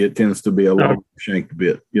you see, it tends to be a longer shanked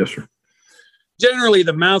bit. Yes, sir. Generally,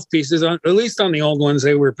 the mouthpieces, at least on the old ones,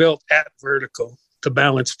 they were built at vertical. The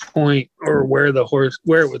balance point, or where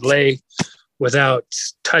it would lay without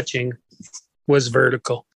touching, was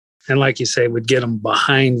vertical. And like you say, would get them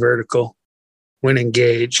behind vertical when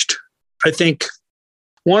engaged. I think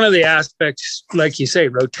one of the aspects, like you say,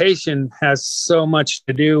 rotation has so much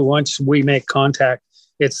to do. Once we make contact,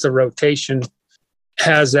 it's the rotation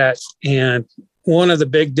has that. And one of the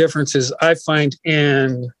big differences I find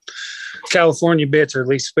in California bits, or at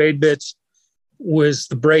least spade bits, was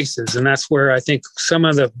the braces. And that's where I think some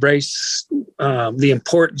of the the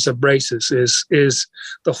importance of braces is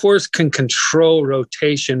the horse can control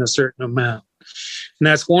rotation a certain amount. And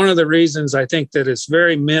that's one of the reasons I think that it's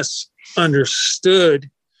very misunderstood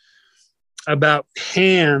about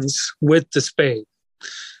hands with the spade.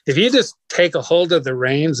 If you just take a hold of the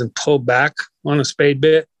reins and pull back on a spade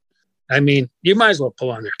bit, I mean, you might as well pull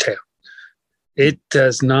on their tail. It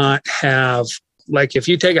does not have, like if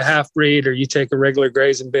you take a half breed or you take a regular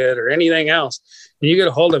grazing bit or anything else, and you get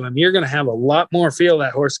a hold of them, you're going to have a lot more feel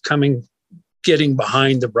that horse getting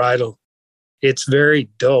behind the bridle. It's very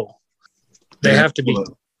dull. They have to be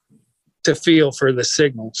to feel for the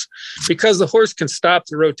signals, because the horse can stop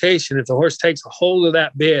the rotation. If the horse takes a hold of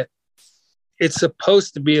that bit, it's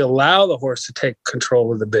supposed to allow the horse to take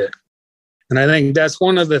control of the bit. And I think that's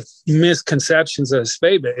one of the misconceptions of a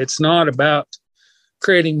spade bit. It's not about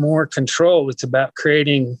creating more control. It's about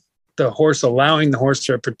allowing the horse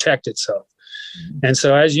to protect itself. And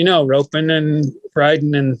so, as you know, roping and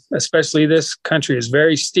riding, and especially this country, is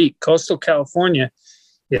very steep. Coastal California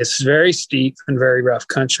is very steep and very rough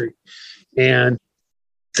country. And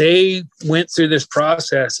they went through this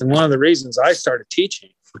process. And one of the reasons I started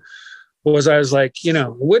teaching was I was like,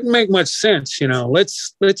 it wouldn't make much sense.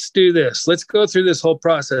 Let's do this. Let's go through this whole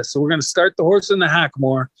process. So we're going to start the horse in the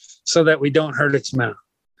hackamore so that we don't hurt its mouth.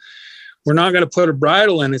 We're not going to put a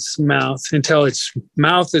bridle in its mouth until its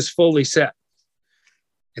mouth is fully set,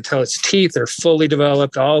 until its teeth are fully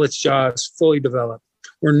developed, all its jaws fully developed.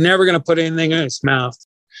 We're never going to put anything in its mouth.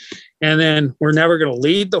 And then we're never going to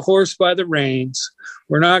lead the horse by the reins.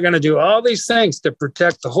 We're not going to do all these things to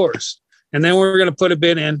protect the horse. And then we're going to put a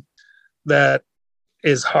bit in that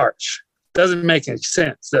is harsh. Doesn't make any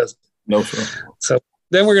sense, does it? No, sir. So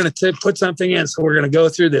then we're going to put something in. So we're going to go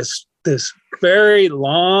through this very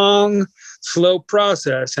long, slow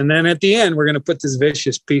process. And then at the end, we're going to put this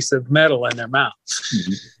vicious piece of metal in their mouth.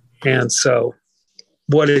 Mm-hmm. And so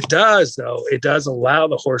what it does, though, it does allow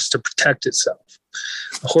the horse to protect itself.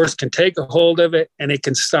 The horse can take a hold of it and it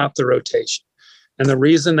can stop the rotation. And the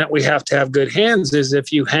reason that we have to have good hands is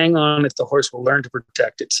if you hang on it, the horse will learn to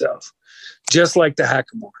protect itself. Just like the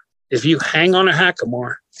hackamore. If you hang on a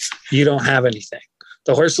hackamore, you don't have anything.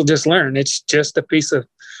 The horse will just learn. It's just a piece of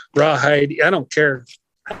rawhide. I don't care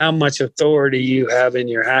how much authority you have in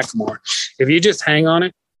your hackamore. If you just hang on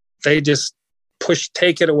it, they just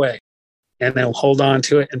take it away, and they'll hold on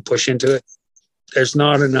to it and push into it. There's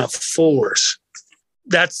not enough force.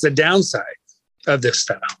 That's the downside of this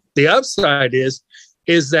style. The upside is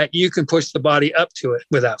that you can push the body up to it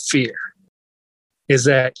without fear. Is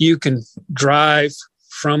that you can drive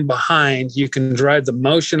from behind, you can drive the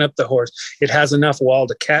motion up the horse. It has enough wall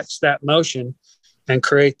to catch that motion and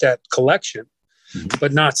create that collection,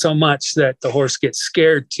 but not so much that the horse gets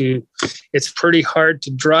scared to. It's pretty hard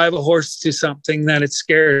to drive a horse to something that it's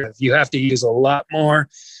scared of. You have to use a lot more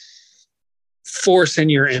force in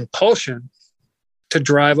your impulsion to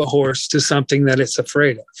drive a horse to something that it's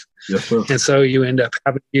afraid of. Yes, sir. And so you end up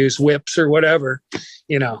having to use whips or whatever,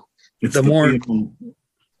 It's the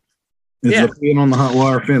being on the hot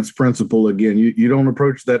wire fence principle again. You don't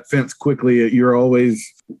approach that fence quickly. You're always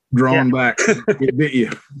drawn back. It bit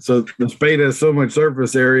you. So the spade has so much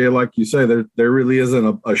surface area, like you say, there really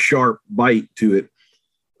isn't a sharp bite to it.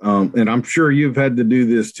 And I'm sure you've had to do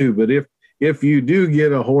this too. But if you do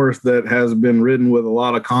get a horse that has been ridden with a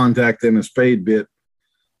lot of contact in a spade bit,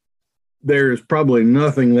 there's probably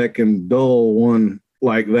nothing that can dull one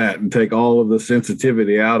like that and take all of the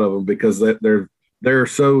sensitivity out of them, because they're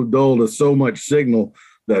so dull to so much signal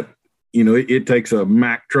that it takes a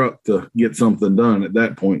Mack truck to get something done at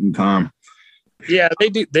that point in time. Yeah, they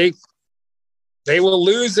do. They will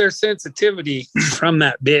lose their sensitivity from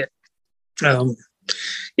that bit. And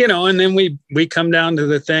then we come down to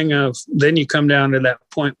the thing of, then you come down to that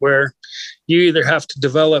point where you either have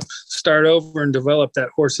to start over and develop that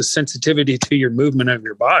horse's sensitivity to your movement of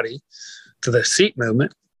your body, to the seat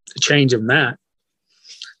movement, the change of that.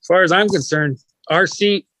 far as I'm concerned, our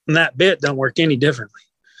seat and that bit don't work any differently.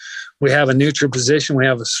 We have a neutral position. We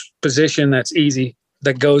have a position that's easy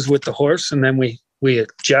that goes with the horse, and then we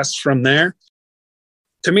adjust from there.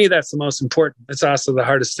 To me, that's the most important. It's also the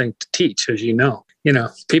hardest thing to teach, as you know.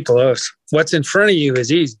 People, what's in front of you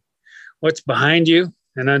is easy. What's behind you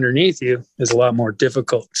and underneath you is a lot more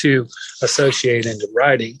difficult to associate into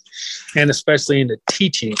riding, and especially into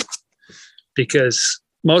teaching, because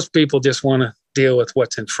most people just want to deal with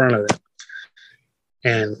what's in front of them.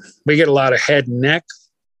 And we get a lot of head and neck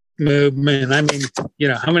movement. I mean,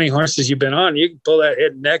 how many horses you've been on, you can pull that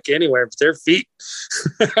head and neck anywhere, but their feet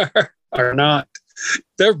are not,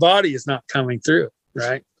 their body is not coming through,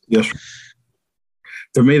 right? Yes.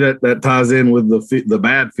 To me, that ties in with the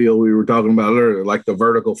bad feel we were talking about earlier, like the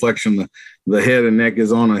vertical flexion. The head and neck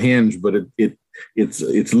is on a hinge, but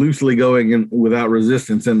it's loosely going in without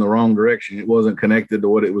resistance in the wrong direction. It wasn't connected to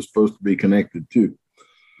what it was supposed to be connected to.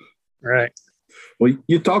 Right. Well,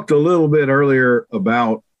 you talked a little bit earlier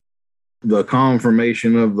about the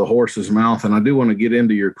conformation of the horse's mouth, and I do want to get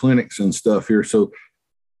into your clinics and stuff here. So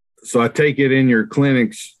I take it in your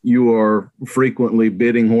clinics, you are frequently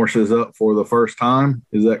bidding horses up for the first time.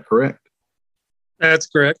 Is that correct? That's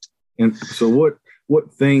correct. And so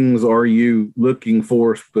what things are you looking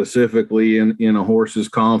for specifically in a horse's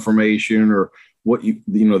conformation, or what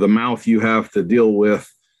the mouth you have to deal with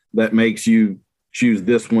that makes you choose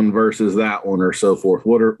this one versus that one, or so forth?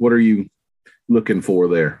 What are you looking for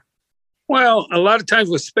there? Well, a lot of times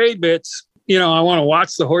with spade bits, I want to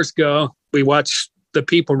watch the horse go. We watch the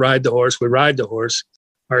people ride the horse. We ride the horse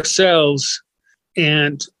ourselves.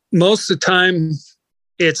 And most of the time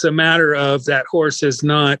it's a matter of that horse has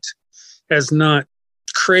not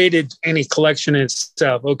created any collection in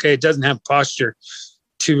itself. Okay. It doesn't have posture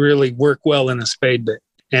to really work well in a spade bit.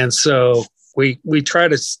 And so we try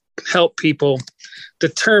to help people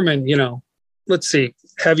determine, let's see,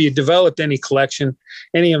 have you developed any collection,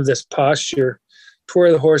 any of this posture to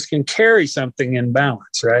where the horse can carry something in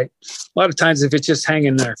balance, right? A lot of times if it's just hanging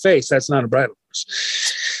in their face, that's not a bridle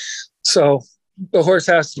horse. So the horse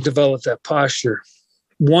has to develop that posture.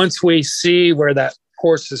 Once we see where that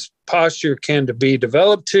horse's posture can be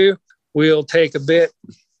developed to, we'll take a bit,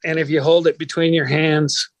 and if you hold it between your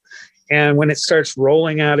hands, and when it starts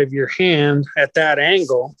rolling out of your hand at that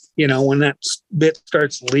angle, when that bit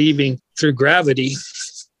starts leaving through gravity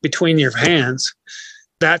between your hands,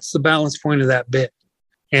 that's the balance point of that bit.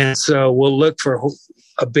 And so we'll look for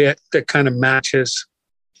a bit that kind of matches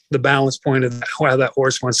the balance point of how that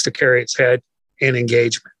horse wants to carry its head in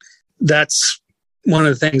engagement. That's one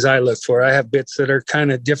of the things I look for. I have bits that are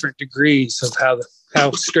kind of different degrees of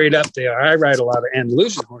how straight up they are. I ride a lot of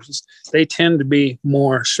Andalusian horses. They tend to be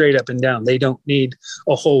more straight up and down. They don't need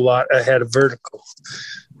a whole lot ahead of vertical,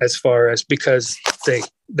 as far as, because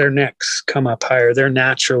their necks come up higher. They're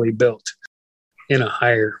naturally built in a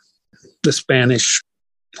higher. The Spanish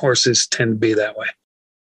horses tend to be that way.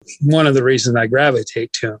 One of the reasons I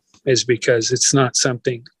gravitate to them is because it's not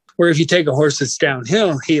something where if you take a horse that's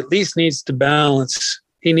downhill, he at least needs to balance.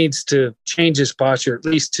 He needs to change his posture at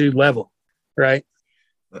least to level, right?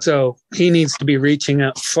 So he needs to be reaching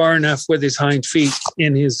out far enough with his hind feet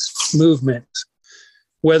in his movement,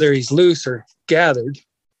 whether he's loose or gathered,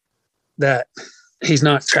 that he's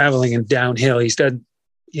not traveling in downhill. He's done,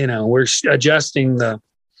 we're adjusting the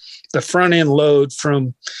front end load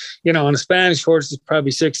from, on a Spanish horse, it's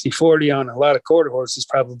probably 60-40. On a lot of quarter horses,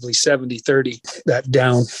 probably 70-30, that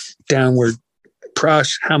downward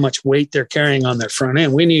push, how much weight they're carrying on their front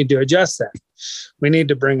end. We need to adjust that. We need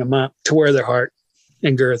to bring them up to where their heart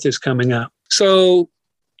and girth is coming up. So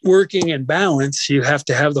working in balance, you have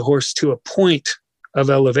to have the horse to a point of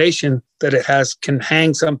elevation that it can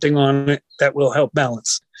hang something on it that will help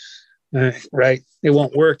balance, right? It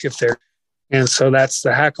won't work if they're, and so that's the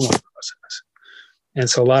Hackamore process. And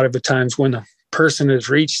so a lot of the times when a person has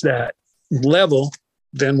reached that level,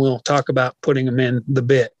 then we'll talk about putting them in the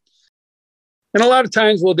bit. And a lot of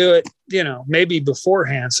times we'll do it, maybe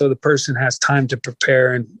beforehand, so the person has time to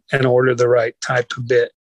prepare and order the right type of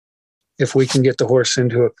bit. If we can get the horse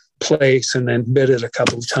into a place and then bit it a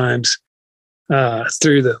couple of times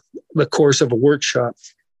through the course of a workshop,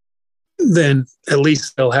 then at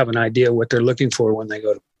least they'll have an idea what they're looking for when they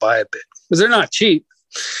go to buy a bit. Because they're not cheap.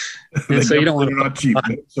 And so you don't want to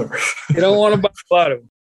buy a lot of them.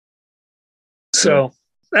 So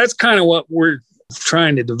that's kind of what we're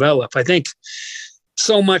trying to develop. I think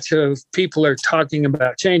so much of people are talking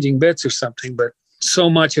about changing bits or something, but so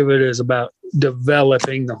much of it is about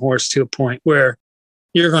developing the horse to a point where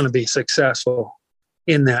you're going to be successful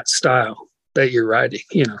in that style that you're riding.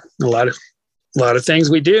 A lot of lot of things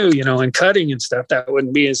we do, in cutting and stuff, that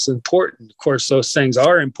wouldn't be as important. Of course, those things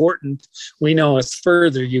are important. We know as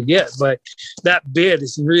further you get, but that bit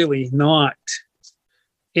is really not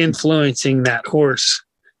influencing that horse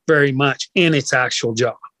very much in its actual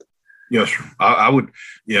job. Yes, sir. I would,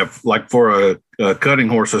 like for a cutting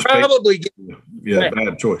horse, probably.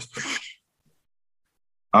 Bad choice.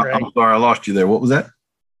 Right. I'm sorry, I lost you there. What was that?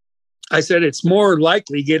 I said it's more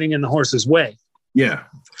likely getting in the horse's way. Yeah,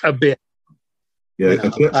 a bit. Yeah,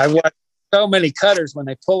 I watch so many cutters when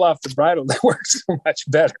they pull off the bridle, they work so much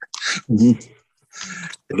better. Mm-hmm.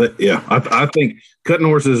 I think cutting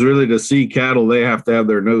horses really, to see cattle, they have to have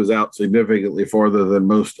their nose out significantly farther than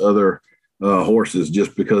most other horses,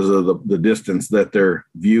 just because of the distance that they're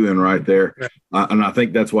viewing right there. Yeah. And I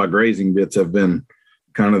think that's why grazing bits have been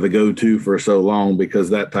kind of the go-to for so long, because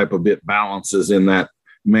that type of bit balances in that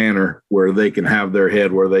manner where they can have their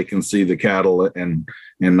head where they can see the cattle, and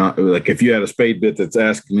not like if you had a spade bit that's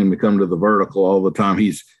asking him to come to the vertical all the time,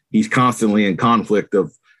 he's constantly in conflict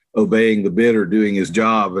of obeying the bit or doing his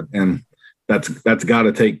job, and that's got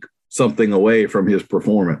to take something away from his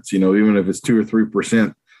performance. Even if it's 2 or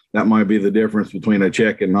 3%, that might be the difference between a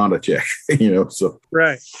check and not a check. So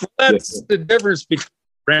right. Well, that's the difference between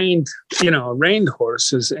reined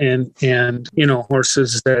horses and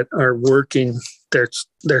horses that are working.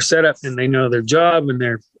 They're set up and they know their job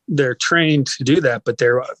and they're trained to do that, but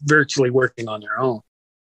they're virtually working on their own.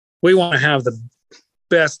 We want to have the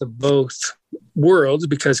best of both worlds,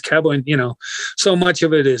 because cowboy, so much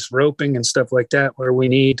of it is roping and stuff like that, where we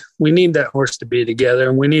need that horse to be together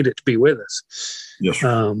and we need it to be with us. Yes.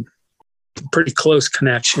 Pretty close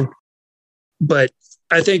connection. But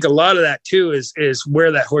I think a lot of that too is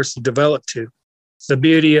where that horse is developed to. The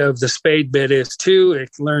beauty of the spade bit is too,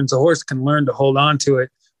 the horse can learn to hold on to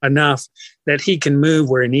it enough that he can move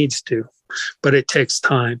where he needs to, but it takes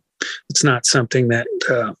time. It's not something that,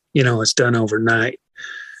 is done overnight.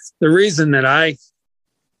 The reason that I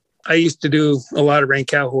used to do a lot of rein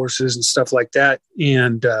cow horses and stuff like that,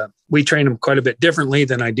 and we train them quite a bit differently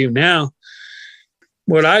than I do now.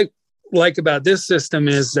 What I like about this system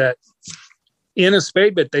is that in a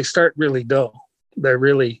spade bit, they start really dull. They're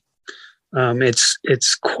really,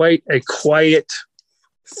 it's quite a quiet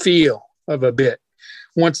feel of a bit.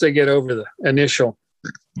 Once they get over the initial,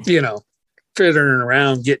 fiddling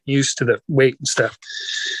around, getting used to the weight and stuff,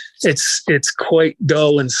 it's quite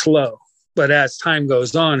dull and slow. But as time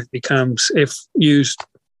goes on, it becomes, if used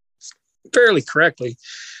fairly correctly,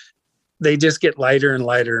 they just get lighter and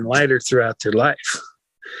lighter and lighter throughout their life.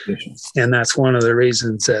 And that's one of the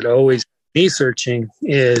reasons that always me searching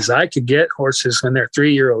is I could get horses when they're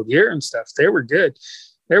 3-year-old year and stuff. They were good.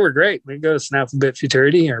 They were great. We go to Snaffle Bit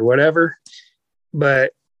Futurity or whatever.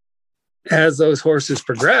 But as those horses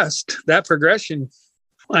progressed, that progression,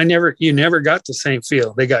 you never got the same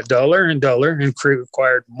feel. They got duller and duller and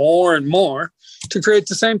required more and more to create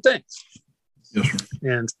the same thing. Yes, sir.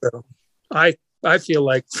 And so I feel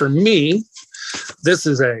like for me, this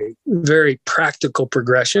is a very practical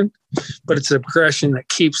progression, but it's a progression that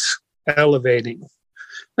keeps elevating.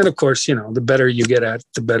 And of course, the better you get at it,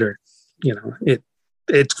 the better,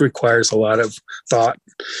 it requires a lot of thought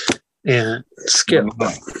and skill,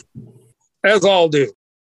 as all do.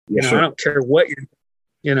 Yes, I don't care what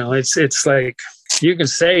it's like, you can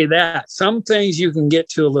say that some things you can get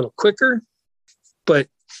to a little quicker, but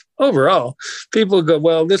overall, people go,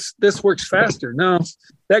 well, this works faster. No,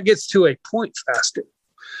 that gets to a point faster.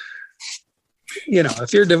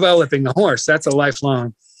 If you're developing a horse, that's a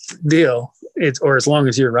lifelong deal. Or as long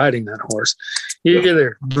as you're riding that horse, you're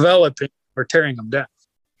either developing or tearing them down.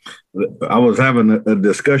 I was having a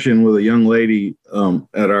discussion with a young lady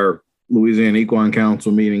at our Louisiana Equine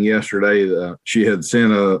Council meeting yesterday. She had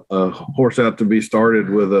sent a horse out to be started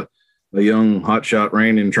with a young hotshot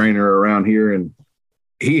reining trainer around here, and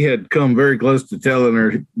he had come very close to telling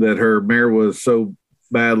her that her mare was so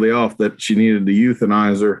badly off that she needed to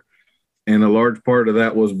euthanize her. And a large part of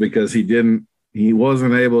that was because he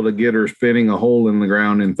wasn't able to get her spinning a hole in the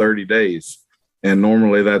ground in 30 days. And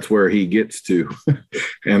normally that's where he gets to.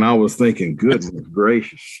 And I was thinking, goodness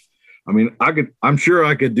gracious. I mean, I'm sure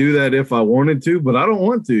I could do that if I wanted to, but I don't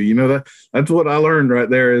want to. That's what I learned right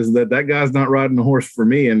there, is that guy's not riding a horse for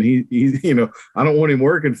me. And he I don't want him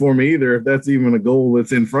working for me either. If that's even a goal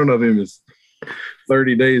that's in front of him, is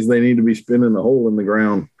 30 days they need to be spinning a hole in the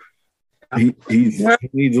ground. He needs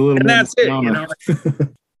a little and more. That's it.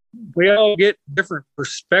 We all get different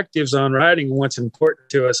perspectives on riding and what's important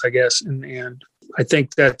to us, I guess. And I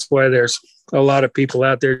think that's why there's a lot of people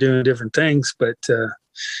out there doing different things. But,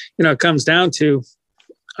 it comes down to,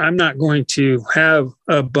 I'm not going to have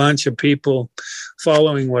a bunch of people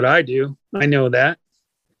following what I do. I know that,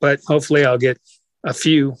 but hopefully I'll get a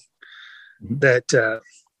few that,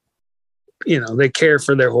 they care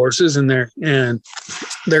for their horses, and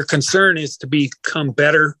their concern is to become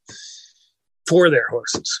better for their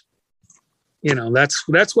horses.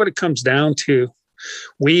 That's what it comes down to.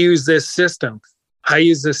 We use this system. I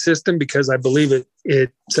use this system because I believe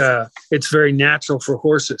it's very natural for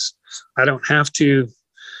horses. I don't have to,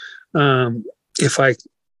 if I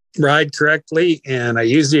ride correctly and I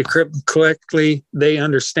use the equipment correctly, they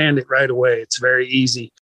understand it right away. It's very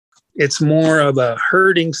easy. It's more of a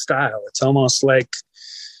herding style. It's almost like,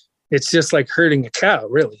 it's just like herding a cow,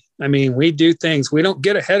 really. I mean, we do things, we don't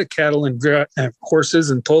get ahead of cattle and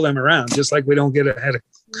horses and pull them around, just like we don't get ahead of,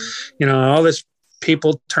 all this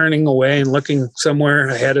people turning away and looking somewhere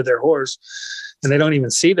ahead of their horse, and they don't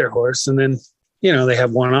even see their horse. And then, they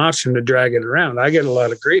have one option to drag it around. I get a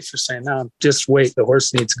lot of grief for saying, no, just wait. The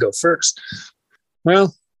horse needs to go first.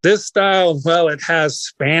 Well, this style, it has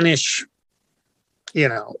Spanish,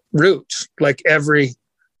 roots, like every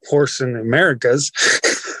horse in the Americas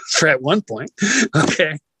for at one point.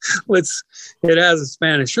 Okay. It has a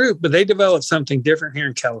Spanish root, but they developed something different here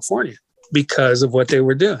in California because of what they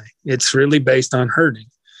were doing. It's really based on herding.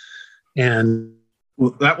 And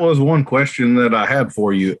that was one question that I had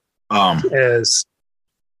for you. As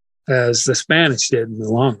the Spanish did in the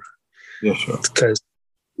long run. Yes, sir. Because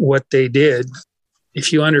what they did,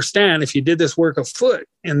 if you did this work afoot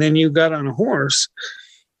and then you got on a horse,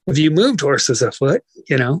 if you moved horses afoot,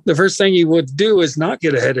 the first thing you would do is not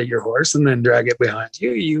get ahead of your horse and then drag it behind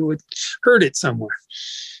you. You would herd it somewhere.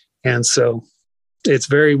 And so it's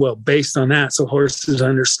very well based on that. So horses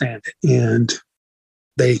understand it, and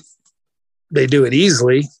they do it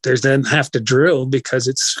easily. They doesn't have to drill because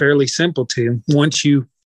it's fairly simple to, once you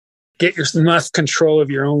get enough control of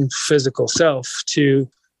your own physical self to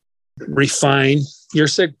refine your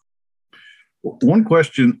signal. One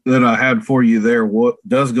question that I had for you there, what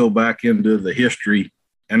does go back into the history,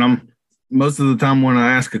 and most of the time when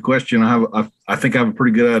I ask a question, I think I have a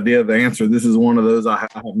pretty good idea of the answer. This is one of those I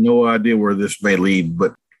have no idea where this may lead,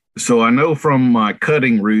 but so I know from my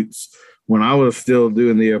cutting roots, when I was still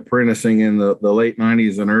doing the apprenticing in the late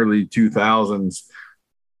 90s and early 2000s,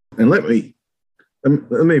 and let me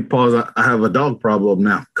pause. I have a dog problem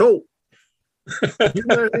now. Colt, you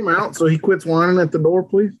let him out so he quits whining at the door,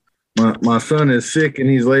 please. My son is sick and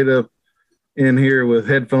he's laid up in here with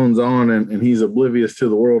headphones on, and he's oblivious to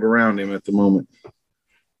the world around him at the moment.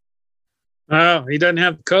 Oh, he doesn't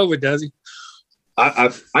have COVID, does he? I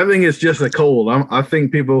think it's just a cold. I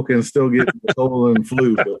think people can still get the cold and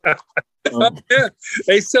flu. But, yeah,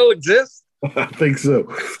 they still exist. I think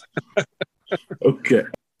so. Okay.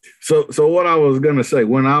 So what I was going to say,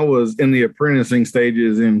 when I was in the apprenticing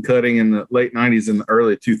stages in cutting in the late 90s and the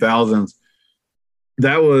early 2000s,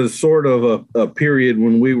 that was sort of a period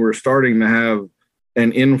when we were starting to have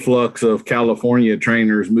an influx of California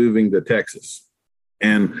trainers moving to Texas.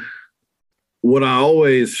 And what I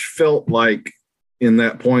always felt like in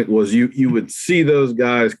that point was you would see those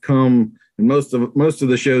guys come, and most of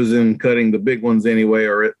the shows in cutting, the big ones anyway,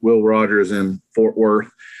 are at Will Rogers in Fort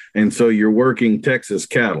Worth. And so you're working Texas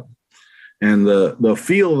cattle. And the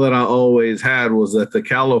feel that I always had was that the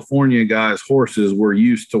California guys' horses were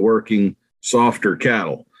used to working softer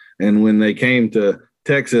cattle. And when they came to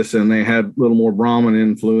Texas and they had a little more Brahman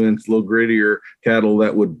influence, a little grittier cattle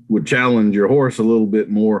that would challenge your horse a little bit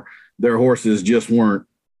more, their horses just weren't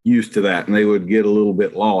used to that, and they would get a little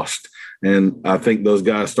bit lost. And I think those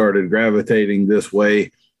guys started gravitating this way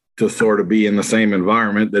to sort of be in the same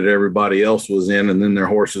environment that everybody else was in, and then their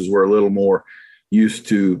horses were a little more used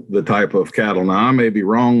to the type of cattle. Now, I may be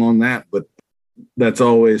wrong on that, but that's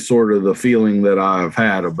always sort of the feeling that I've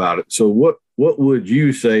had about it. So what would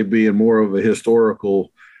you say, being more of a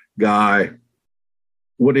historical guy,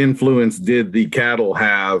 what influence did the cattle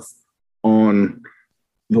have on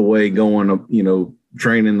the way going,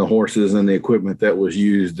 training the horses and the equipment that was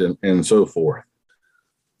used and so forth?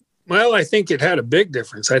 Well, I think it had a big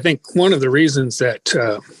difference. I think one of the reasons that,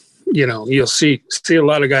 you'll see a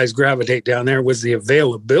lot of guys gravitate down there was the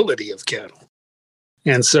availability of cattle.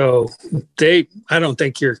 And so I don't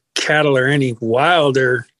think your cattle are any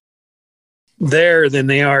wilder there than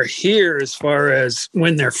they are here as far as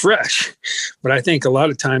when they're fresh. But I think a lot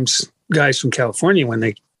of times guys from California, when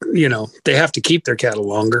they have to keep their cattle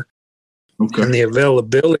longer. Okay. And the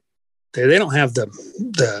availability, they don't have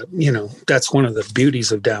that's one of the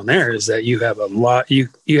beauties of down there, is that you have a lot, you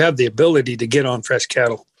have the ability to get on fresh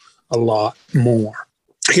cattle a lot more.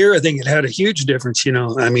 Here, I think it had a huge difference.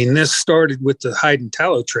 This started with the hide and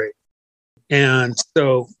tallow trade. And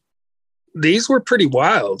so these were pretty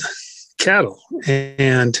wild cattle.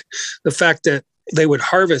 And the fact that they would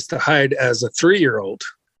harvest the hide as a 3-year-old.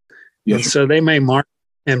 Yes. And so they may mark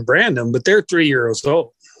and brand them, but they're 3 years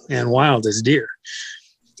old and wild as deer.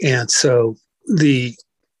 And so the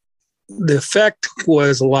effect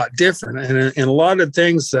was a lot different. And a lot of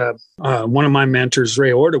things, one of my mentors,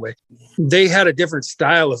 Ray Ordaway, they had a different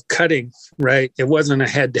style of cutting, right? It wasn't a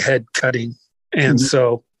head-to-head cutting. And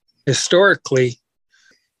so historically,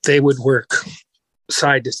 they would work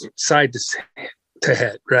side to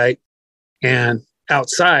head, right? And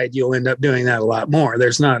outside, you'll end up doing that a lot more.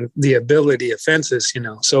 There's not the ability of fences,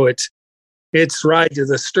 so it's ride to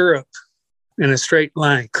the stirrup in a straight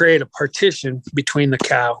line, create a partition between the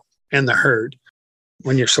cow and the herd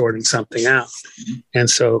when you're sorting something out. And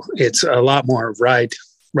so it's a lot more ride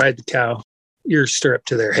the cow, your stirrup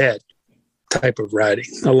to their head type of riding,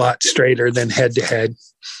 a lot straighter than head to head,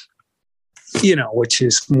 which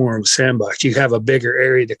is more of a sandbox. You have a bigger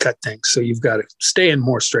area to cut things. So you've got to stay in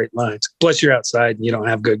more straight lines. Plus you're outside and you don't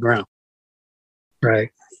have good ground.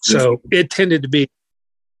 Right. So it tended to be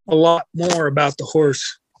a lot more about the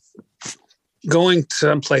horse going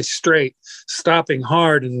someplace straight, stopping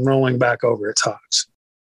hard and rolling back over its hocks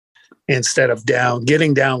instead of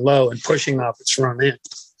getting down low and pushing off its front end.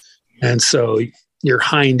 And so your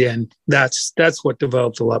hind end, that's what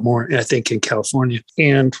developed a lot more, I think, in California,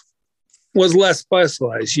 and was less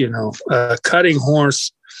specialized. A cutting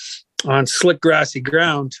horse on slick grassy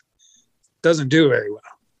ground doesn't do very well.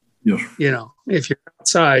 Yes. If you're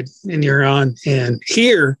outside and you're on, and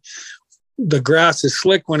here the grass is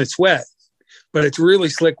slick when it's wet, but it's really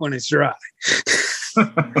slick when it's dry.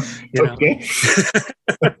 Okay.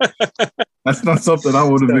 That's not something I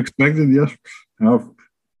would have expected. Yes.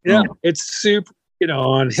 It's super,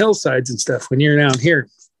 on hillsides and stuff. When you're down here,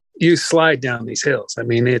 you slide down these hills. I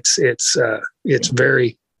mean, it's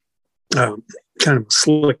very kind of a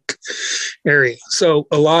slick area. So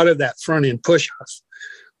a lot of that front end push off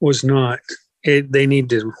was not. They need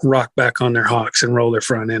to rock back on their hocks and roll their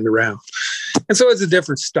front end around. And so it's a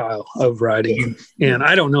different style of riding. And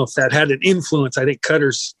I don't know if that had an influence. I think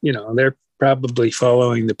cutters, they're probably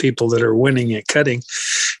following the people that are winning at cutting.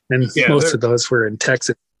 And most of those were in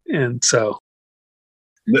Texas. And so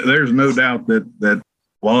there's no doubt that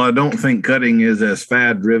while I don't think cutting is as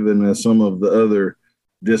fad driven as some of the other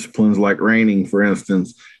disciplines like reining, for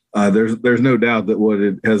instance, there's no doubt that what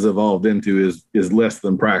it has evolved into is less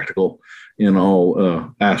than practical in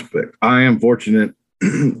all aspects. I am fortunate.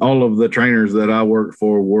 All of the trainers that I worked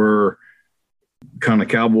for were kind of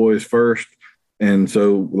cowboys first. And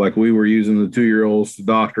so like we were using the 2-year-olds to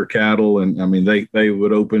doctor cattle. And I mean, they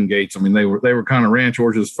would open gates. I mean, they were kind of ranch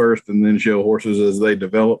horses first and then show horses as they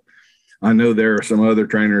develop. I know there are some other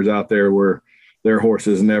trainers out there where their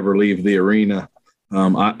horses never leave the arena.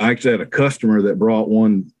 I actually had a customer that brought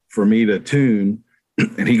one for me to tune,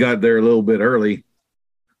 and he got there a little bit early.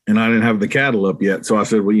 And I didn't have the cattle up yet. So I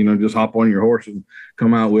said, well, just hop on your horse and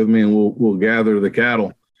come out with me and we'll gather the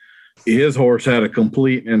cattle. His horse had a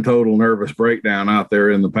complete and total nervous breakdown out there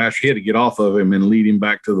in the pasture. He had to get off of him and lead him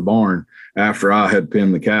back to the barn after I had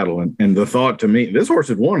pinned the cattle. And the thought to me, this horse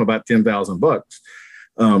had won about $10,000.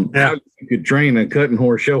 How you could train a cutting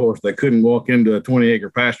horse, show horse that couldn't walk into a 20-acre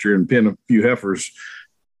pasture and pin a few heifers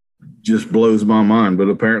just blows my mind. But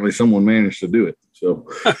apparently someone managed to do it. So,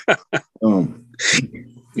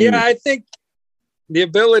 I think the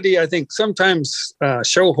ability, sometimes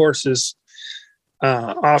show horses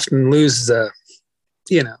often lose the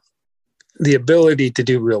ability to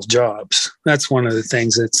do real jobs. That's one of the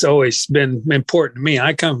things that's always been important to me.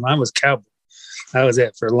 I was cowboy. I was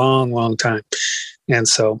it for a long, long time. And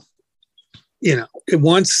so,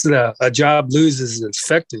 once a job loses its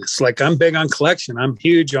effectiveness, like I'm big on collection. I'm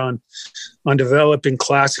huge on developing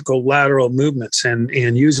classical lateral movements and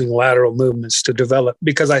using lateral movements to develop,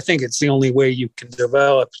 because I think it's the only way you can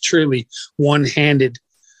develop a truly one-handed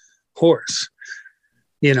horse,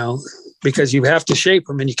 because you have to shape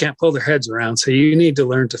them and you can't pull their heads around. So you need to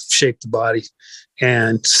learn to shape the body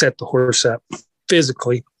and set the horse up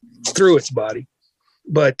physically through its body.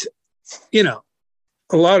 But,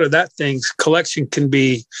 a lot of that collection can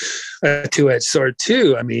be a two-edged sword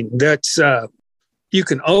too. I mean, that's, you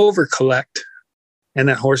can over collect and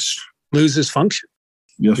that horse loses function.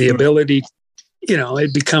 Yes, the ability,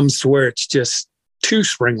 it becomes to where it's just too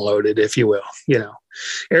spring loaded, if you will.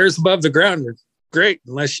 Airs above the ground are great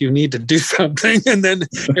unless you need to do something, and then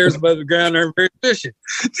airs above the ground are very efficient.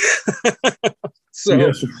 So,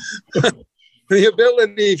 yes. the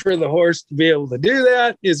ability for the horse to be able to do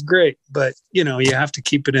that is great, but you have to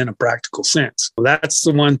keep it in a practical sense. That's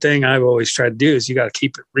the one thing I've always tried to do is you got to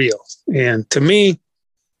keep it real. And to me,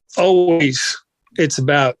 always it's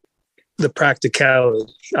about the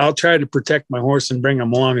practicality. I'll try to protect my horse and bring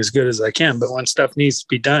him along as good as I can, but when stuff needs to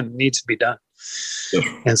be done, it needs to be done.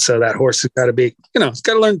 Yeah. And so that horse has got to be, it's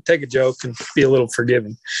got to learn to take a joke and be a little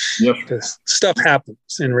forgiving. Yep. Because stuff happens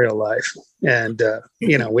in real life. And,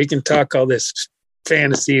 we can talk all this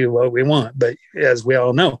fantasy of what we want, but as we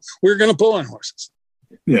all know, we're going to pull on horses.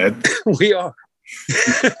 Yeah. We are.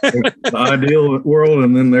 The ideal world,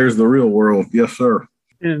 and then there's the real world. Yes, sir.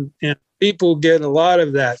 And people get a lot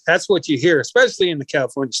of that. That's what you hear, especially in the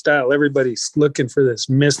California style. Everybody's looking for this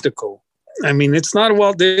mystical. I mean, it's not a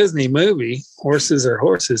Walt Disney movie. Horses are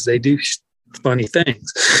horses. They do funny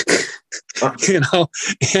things,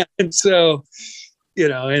 And so,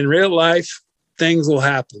 in real life, things will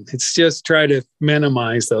happen. It's just try to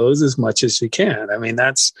minimize those as much as you can. I mean,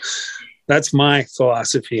 that's my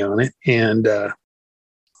philosophy on it. And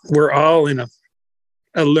we're all in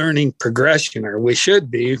a learning progression, or we should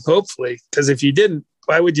be, hopefully, because if you didn't,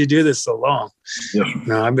 why would you do this so long? Yeah.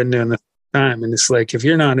 No, I've been doing this time, and it's like, if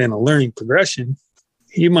you're not in a learning progression,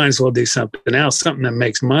 you might as well do something else, something that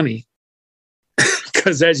makes money.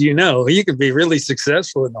 Because as you know, you can be really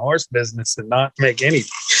successful in the horse business and not make anything.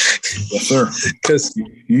 Yes, sir. Because you're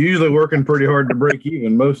usually working pretty hard to break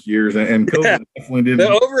even most years, and COVID definitely didn't. The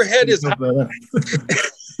overhead is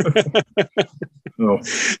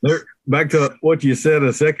back to what you said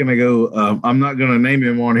a second ago. I'm not going to name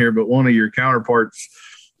him on here, but one of your counterparts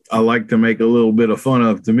I like to make a little bit of fun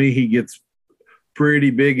of. To me, he gets pretty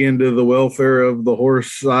big into the welfare of the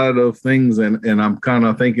horse side of things, and I'm kind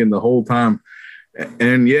of thinking the whole time.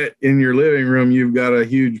 And yet, in your living room, you've got a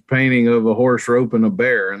huge painting of a horse roping a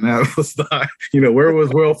bear, and that was not, where was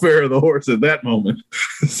welfare of the horse at that moment?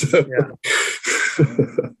 So,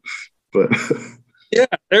 but yeah,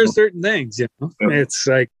 there's certain things, It's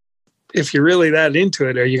like, if you're really that into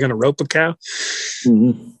it, are you going to rope a cow?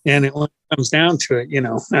 Mm-hmm. And when it comes down to it,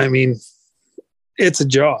 I mean, it's a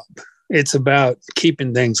job. It's about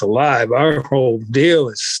keeping things alive. Our whole deal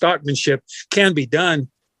is stockmanship can be done,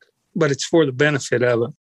 but it's for the benefit of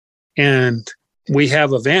it. And we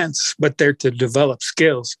have events, but they're to develop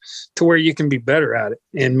skills to where you can be better at it.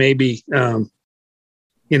 And maybe,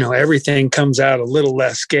 everything comes out a little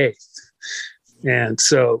less scathed. And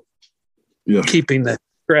so keeping the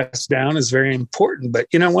stress down is very important. But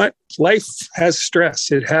you know what? Life has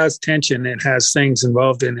stress. It has tension. It has things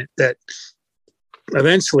involved in it that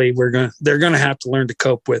eventually they're going to have to learn to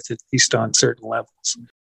cope with, at least on certain levels.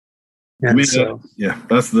 And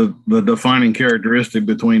that's the defining characteristic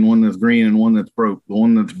between one that's green and one that's broke. The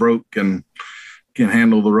one that's broke can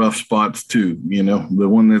handle the rough spots too. The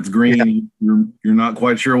one that's green, you're not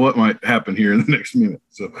quite sure what might happen here in the next minute.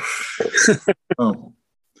 So,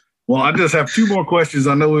 well, I just have two more questions.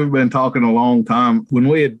 I know we've been talking a long time. When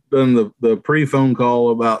we had done the pre-phone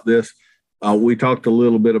call about this, we talked a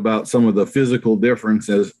little bit about some of the physical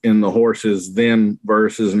differences in the horses then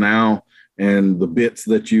versus now, and the bits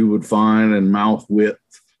that you would find and mouth width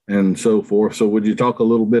and so forth. So would you talk a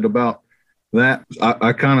little bit about that?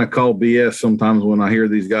 I kind of call BS sometimes when I hear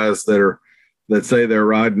these guys that say they're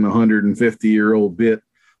riding a 150-year-old bit.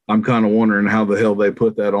 I'm kind of wondering how the hell they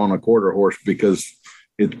put that on a quarter horse, because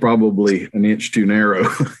it's probably an inch too narrow,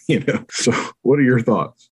 So what are your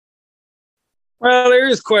thoughts? Well, there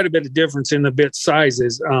is quite a bit of difference in the bit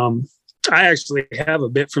sizes. I actually have a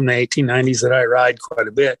bit from the 1890s that I ride quite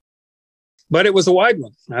a bit. But it was a wide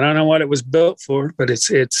one. I don't know what it was built for, but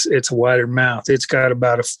it's a wider mouth. It's got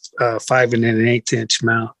about a 5 1/8 inch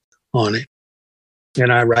mouth on it,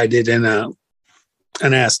 and I ride it in an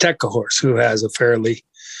Azteca horse who has a fairly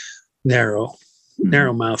narrow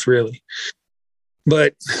mouth, really.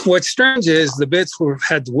 But what's strange is the bits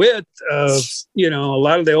had the width of, a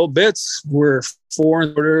lot of the old bits were 4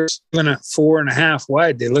 1/4, even a 4 1/2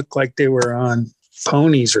 wide. They looked like they were on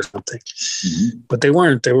ponies or something, but they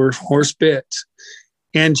weren't. They were horse bits,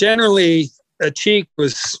 and generally a cheek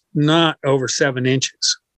was not over 7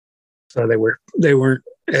 inches, so they weren't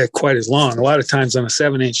quite as long. A lot of times on a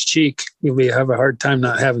 7-inch cheek, you'll have a hard time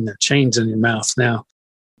not having their chains in your mouth.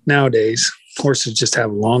 Nowadays, horses just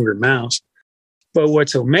have longer mouths. But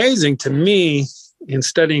what's amazing to me in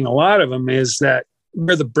studying a lot of them is that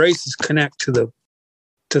where the braces connect to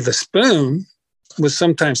the spoon was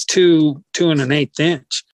sometimes 2 1/8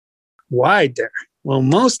 inch wide there. Well,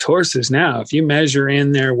 most horses now, if you measure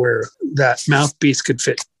in there where that mouthpiece could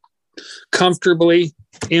fit comfortably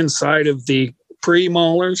inside of the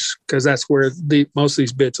premolars, because that's where most of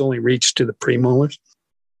these bits only reach to the premolars,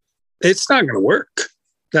 it's not going to work.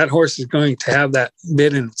 That horse is going to have that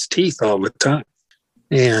bit in its teeth all the time.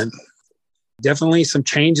 And definitely some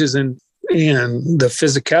changes in the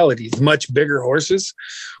physicality, much bigger horses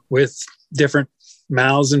with different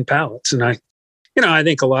mouths and palates. And I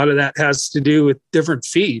think a lot of that has to do with different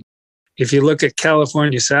feed. If you look at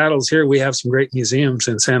California saddles here, we have some great museums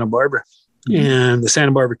in Santa Barbara. Mm-hmm. And the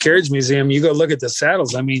Santa Barbara Carriage Museum, you go look at the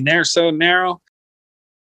saddles. I mean, they're so narrow,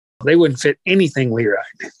 they wouldn't fit anything we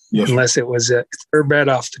ride, unless it was a thoroughbred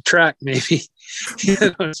off the track, maybe,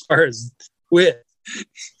 as far as width.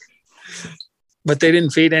 But they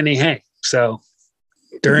didn't feed any hay. So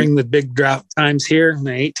during the big drought times here in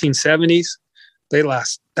the 1870s, they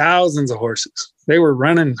lost thousands of horses. They were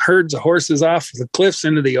running herds of horses off the cliffs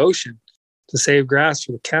into the ocean to save grass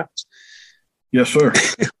for the cows. Yes, sir.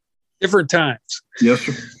 Different times. Yes,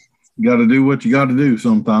 sir. You got to do what you got to do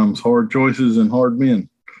sometimes. Hard choices and hard men.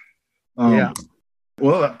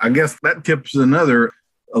 Well, I guess that tips another.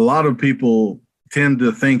 A lot of people tend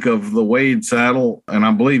to think of the Wade saddle, and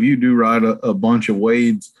I believe you do ride a bunch of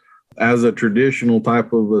Wades as a traditional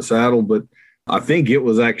type of a saddle, but I think it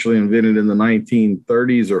was actually invented in the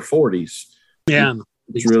 1930s or 40s. Yeah.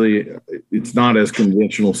 It's not as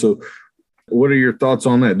conventional. So what are your thoughts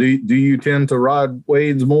on that? Do you tend to ride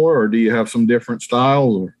Wades more, or do you have some different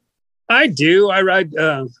styles? I do. I ride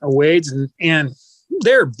Wades, and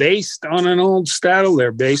they're based on an old saddle.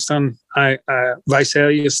 They're based on a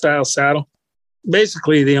Visalia style saddle.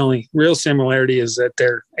 Basically, the only real similarity is that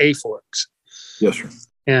they're A-forks. Yes, sir.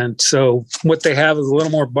 And so what they have is a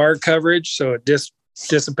little more bar coverage, so it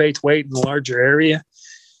dissipates weight in a larger area.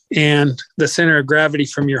 And the center of gravity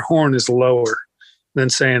from your horn is lower than,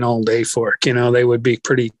 say, an old A-fork. They would be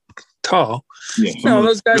pretty tall. Yeah,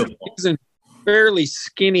 those guys are using fairly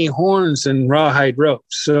skinny horns and rawhide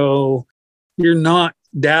ropes. So you're not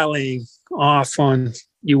dallying off on,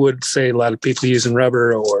 you would say, a lot of people using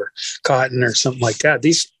rubber or cotton or something like that.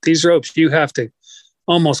 These ropes, you have to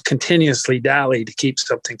almost continuously dally to keep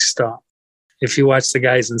something stopped. If you watch the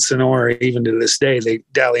guys in Sonora, even to this day, they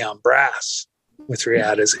dally on brass with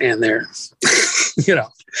riatas, and they're,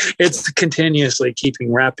 it's continuously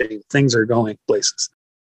keeping wrapping. Things are going places.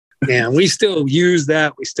 And we still use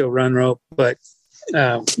that. We still run rope, but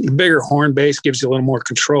the bigger horn base gives you a little more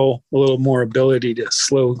control, a little more ability to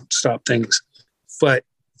stop things. But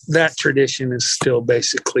that tradition is still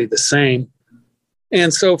basically the same.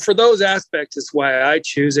 And so for those aspects is why I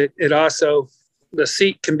choose it. It also, the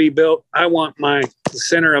seat can be built. I want the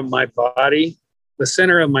center of my body, the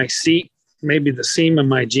center of my seat, maybe the seam of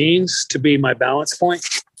my jeans to be my balance point.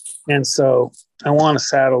 And so I want a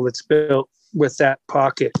saddle that's built with that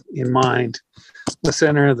pocket in mind. The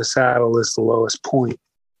center of the saddle is the lowest point.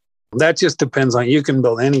 That just depends on, you can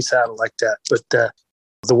build any saddle like that, but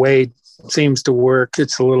the Wade seems to work.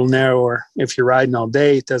 It's a little narrower. If you're riding all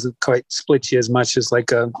day, it doesn't quite split you as much as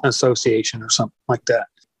like an association or something like that.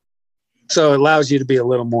 So it allows you to be a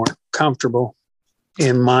little more comfortable,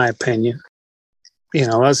 in my opinion.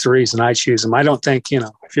 That's the reason I choose them. I don't think,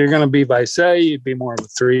 if you're going to be Visalia, you'd be more of a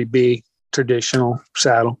 3B traditional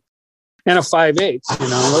saddle. And a 5/8,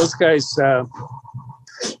 those guys,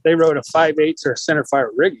 they rode a 5/8 or a center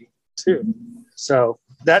fire rigging too. So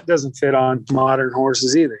that doesn't fit on modern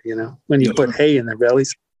horses either. When you put hay in their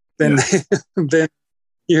bellies, then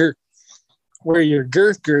where your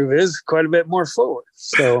girth groove is quite a bit more forward.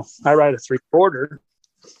 So I ride a 3/4.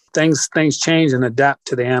 Things change and adapt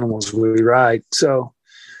to the animals we ride. So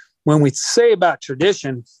when we say about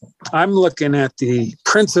tradition, I'm looking at the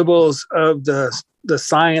principles of the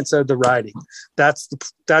science of the riding. That's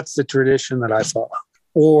the tradition that I follow,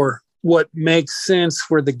 or what makes sense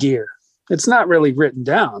for the gear. It's not really written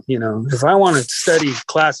down. If I want to study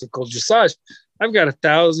classical dressage, I've got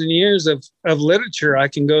 1,000 years of literature I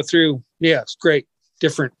can go through. Yeah, it's great,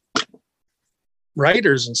 different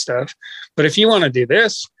writers and stuff. But if you want to do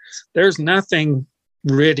this, there's nothing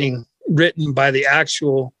written by the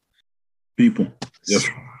actual people. Yes.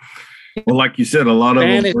 Well, like you said, a lot of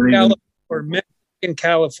them or Mexican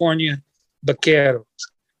California vaqueros,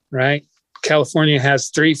 right? California has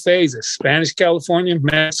 3 phases: Spanish California,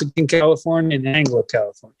 Mexican California, and Anglo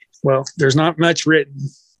California. Well, there's not much written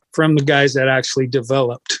from the guys that actually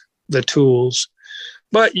developed the tools,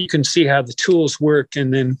 but you can see how the tools work.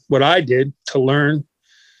 And then what I did to learn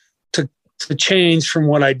to change from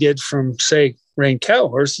what I did from, say, Rein cow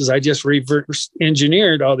horses, I just reverse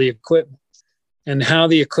engineered all the equipment and how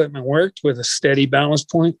the equipment worked with a steady balance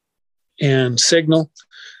point and signal.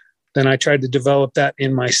 Then I tried to develop that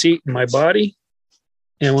in my seat and my body.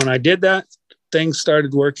 And when I did that, things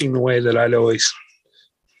started working the way that I'd always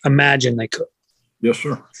imagined they could. Yes,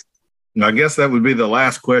 sir. I guess that would be the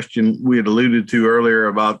last question we had alluded to earlier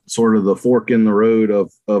about sort of the fork in the road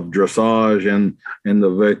of dressage and the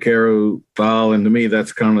vaquero style. And to me,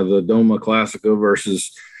 that's kind of the Doma Classica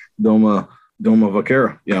versus Doma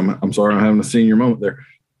Vaquera. Yeah, I'm sorry, I'm having a senior moment there.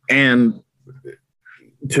 And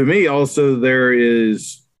to me, also, there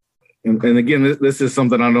is, and again, this is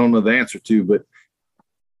something I don't know the answer to, but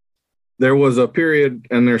there was a period,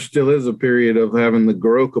 and there still is a period, of having the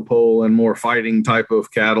Goroka pole and more fighting type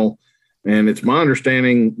of cattle. And it's my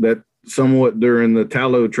understanding that somewhat during the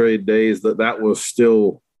tallow trade days that was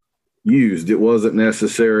still used. It wasn't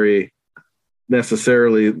necessarily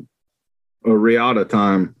a riata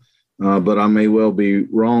time, but I may well be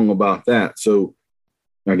wrong about that. So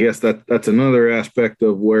I guess that's another aspect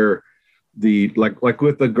of where like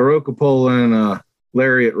with the Goroka pole and a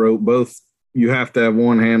lariat rope, both you have to have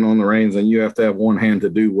one hand on the reins and you have to have one hand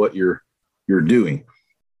to do what you're doing.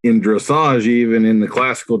 In dressage, even in the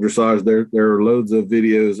classical dressage, there are loads of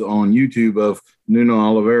videos on YouTube of Nuno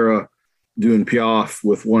Oliveira doing piaffe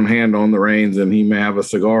with one hand on the reins, and he may have a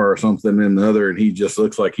cigar or something in the other, and he just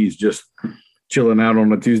looks like he's just chilling out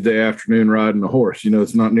on a Tuesday afternoon riding a horse.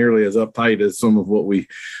 It's not nearly as uptight as some of what we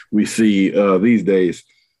see these days.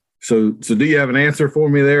 So do you have an answer for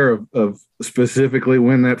me there of specifically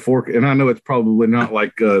when that fork? And I know it's probably not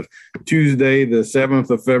like Tuesday, the 7th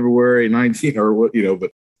of February, 19, or what, but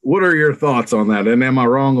what are your thoughts on that? And am I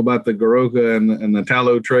wrong about the Goroka and the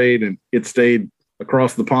tallow trade, and it stayed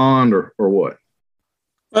across the pond, or what?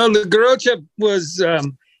 Well, the Goroka was,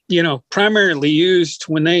 primarily used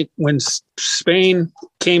when Spain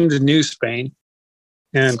came to New Spain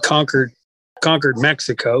and conquered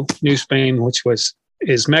Mexico, New Spain, which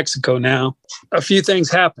is Mexico now. A few things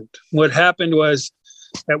happened. What happened was,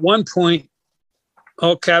 at one point,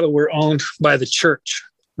 all cattle were owned by the church.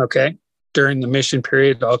 Okay. During the mission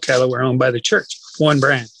period, all cattle were owned by the church, one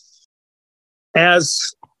brand.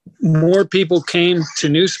 As more people came to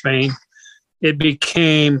New Spain,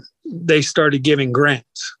 they started giving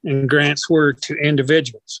grants, and grants were to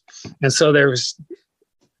individuals. And so there was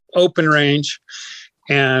open range.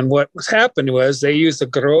 And what was happened was they used the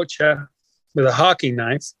Goroka with a hockey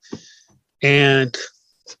knife.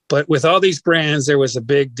 But with all these brands, there was a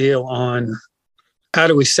big deal on how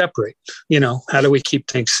do we separate? How do we keep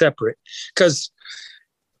things separate? Because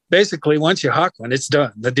basically, once you hawk one, it's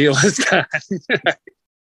done. The deal is done.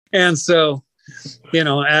 And so,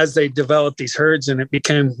 as they developed these herds and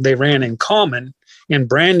they ran in common, and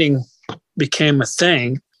branding became a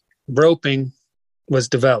thing, roping was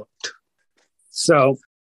developed. So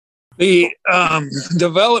the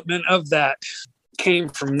development of that came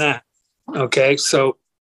from that. Okay. So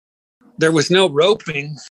there was no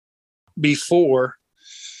roping before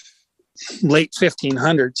late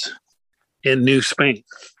 1500s in New Spain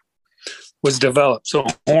was developed. So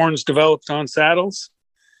horns developed on saddles,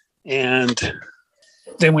 and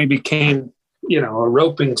then we became, a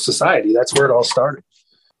roping society. That's where it all started.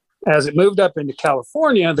 As it moved up into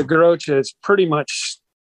California, the Goroka is pretty much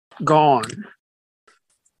gone.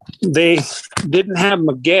 They didn't have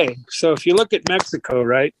maguey. So if you look at Mexico,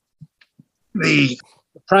 right, the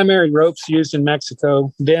primary ropes used in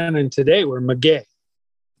Mexico then and today were maguey.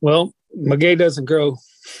 Well, maguey doesn't grow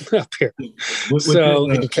up here. So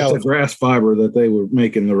it's a grass fiber that they were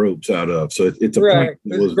making the ropes out of. So it's a right.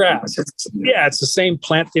 It's grass. It's the same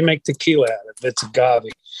plant they make tequila out of. It's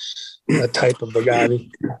agave, a type of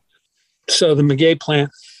agave. So the maguey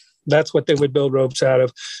plant, that's what they would build ropes out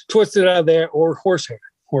of, twisted out of there, or horsehair.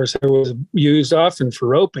 Horsehair was used often for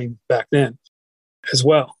roping back then as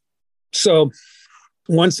well. So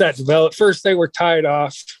once that developed, first they were tied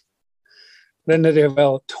off. Then they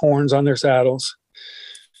developed horns on their saddles.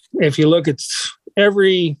 If you look at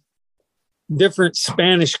every different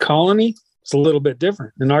Spanish colony, it's a little bit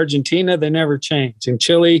different. In Argentina, they never changed. In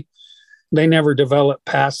Chile, they never developed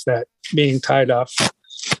past that being tied off.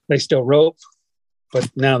 They still rope, but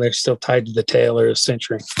now they're still tied to the tail or a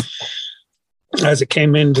cinching. As it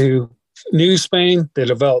came into New Spain, they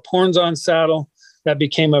developed horns on saddle. That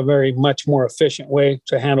became a much more efficient way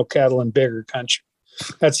to handle cattle in bigger country.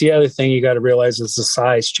 That's the other thing you got to realize is the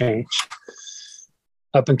size change.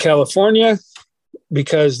 Up in California,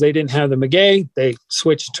 because they didn't have the maguey, they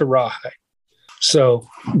switched to rawhide. So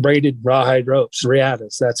braided rawhide ropes,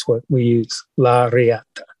 riatas, that's what we use, la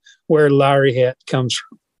riata, where lariat comes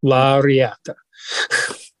from, la riata.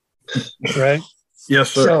 Right?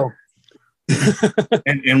 Yes, sir. So,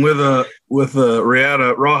 and with a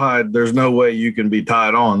riata rawhide, there's no way you can be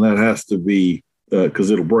tied on. That has to be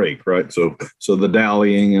because it'll break, right? So the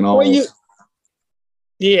dallying and all. Well,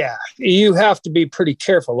 you have to be pretty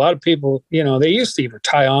careful. A lot of people, they used to even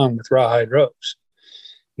tie on with rawhide ropes,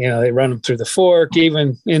 They run them through the fork.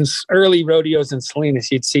 Even in early rodeos in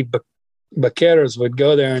Salinas, you'd see vaqueros would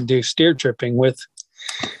go there and do steer tripping with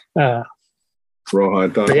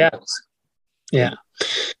rawhide tie. riatas. Yeah.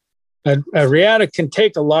 A riata can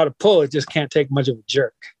take a lot of pull. It just can't take much of a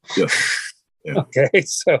jerk. Yeah. Yeah. Okay.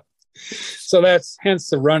 So that's hence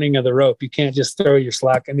the running of the rope. You can't just throw your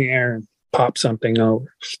slack in the air and pop something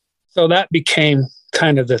over. So that became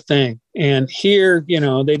kind of the thing. And here,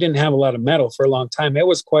 they didn't have a lot of metal for a long time. It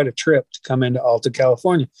was quite a trip to come into Alta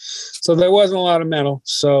California. So there wasn't a lot of metal.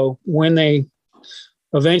 So when they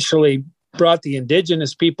eventually brought the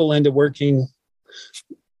indigenous people into working,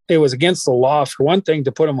 it was against the law, for one thing,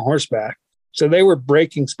 to put them on horseback. So they were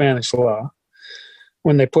breaking Spanish law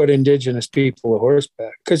when they put indigenous people on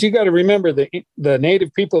horseback. Because you got to remember the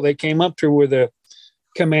native people they came up through were the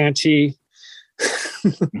Comanche.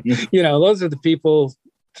 Those are the people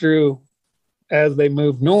through, as they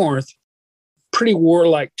moved north, pretty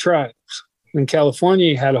warlike tribes. In California,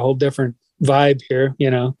 you had a whole different vibe here.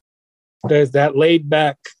 There's that laid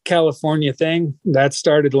back California thing that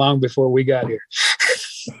started long before we got here.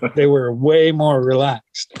 They were way more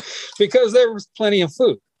relaxed because there was plenty of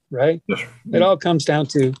food, right? It all comes down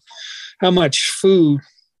to how much food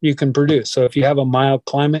you can produce. So if you have a mild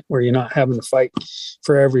climate where you're not having to fight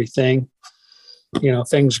for everything,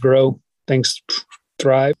 things grow, things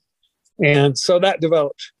thrive. And so that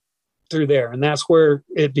developed through there. And that's where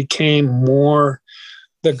it became more,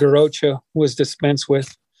 the garrocha was dispensed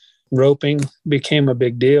with. Roping became a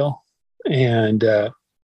big deal. And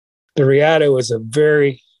the riata was a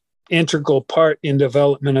very integral part in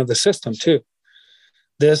development of the system too.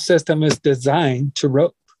 This system is designed to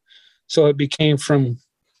rope. So it became from,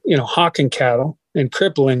 hawking cattle and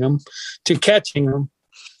crippling them to catching them,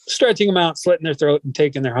 stretching them out, slitting their throat and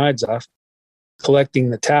taking their hides off, collecting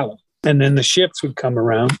the tallow. And then the ships would come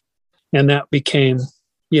around, and that became,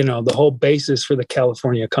 the whole basis for the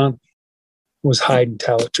California economy was hide and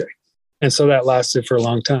tallow trade. And so that lasted for a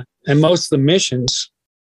long time. And most of the missions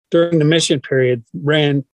during the mission period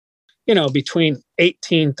ran, between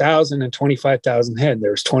 18,000 and 25,000 head.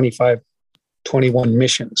 There was 21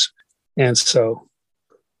 missions. And so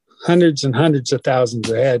hundreds and hundreds of thousands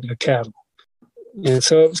of head of cattle. And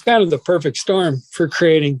so it was kind of the perfect storm for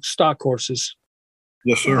creating stock horses.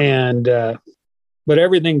 Yes, sir. And, but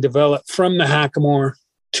everything developed from the hackamore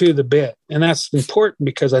to the bit. And that's important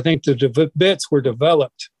because I think the bits were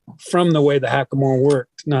developed from the way the hackamore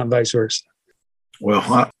worked, not vice versa.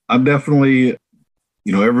 Well, I definitely,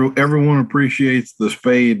 everyone appreciates the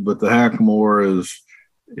spade, but the hackamore is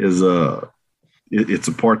it's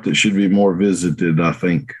a part that should be more visited, I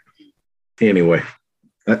think. Anyway,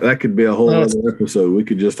 that could be a whole other episode. We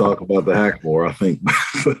could just talk about the hackamore, I think.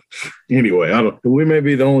 But anyway, we may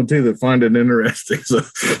be the only two that find it interesting. So.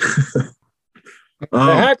 The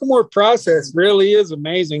hackamore process really is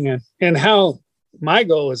amazing, and how my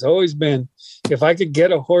goal has always been, if I could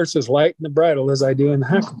get a horse as light in the bridle as I do in the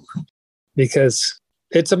hackamore, because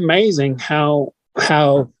it's amazing how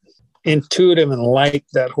intuitive and light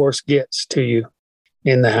that horse gets to you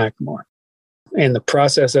in the hackamore. And the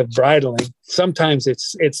process of bridling, sometimes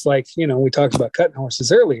it's like, we talked about cutting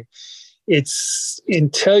horses earlier. It's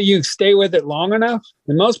until you stay with it long enough.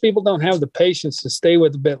 And most people don't have the patience to stay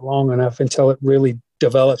with a bit long enough until it really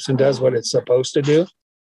develops and does what it's supposed to do.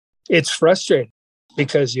 It's frustrating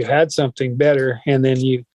because you had something better and then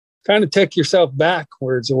you kind of take yourself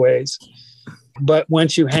backwards a ways. But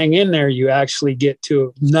once you hang in there, you actually get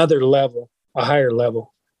to another level, a higher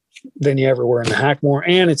level than you ever were in the hackamore,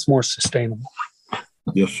 and it's more sustainable.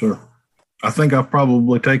 Yes, sir. I think I've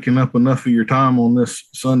probably taken up enough of your time on this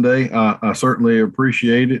Sunday. I certainly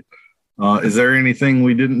appreciate it. Is there anything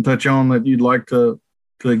we didn't touch on that you'd like to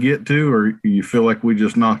get to, or you feel like we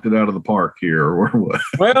just knocked it out of the park here, or what?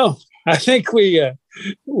 Well, I think we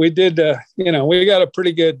did, we got a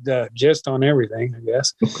pretty good gist on everything, I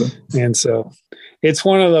guess. Okay. And so it's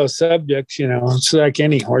one of those subjects, it's like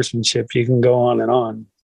any horsemanship. You can go on and on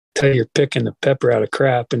till you're picking the pepper out of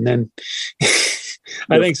crap. And then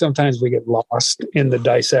I think sometimes we get lost in the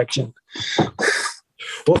dissection.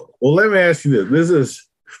 Well, let me ask you this.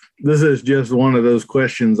 This is just one of those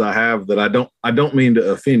questions I have that I don't mean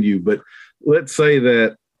to offend you, but let's say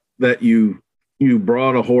that you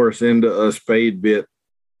brought a horse into a spade bit,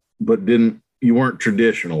 but you weren't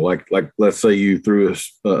traditional. Like let's say you threw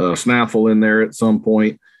a snaffle in there at some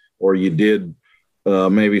point, or you did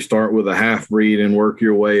maybe start with a half breed and work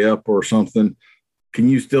your way up or something. Can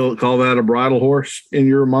you still call that a bridle horse in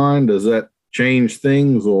your mind? Does that change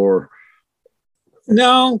things, or?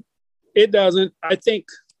 No, it doesn't. I think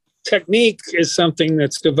technique is something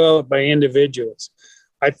that's developed by individuals.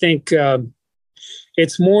 I think it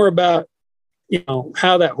It's more about,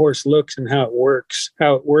 how that horse looks and how it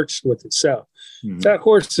works with itself. Mm-hmm. That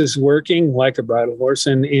horse is working like a bridle horse,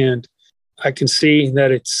 and I can see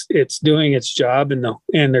that it's doing its job, and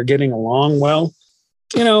they're getting along well.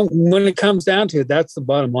 When it comes down to it, that's the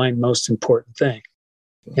bottom line, most important thing.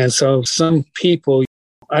 And so some people,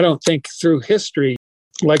 I don't think through history,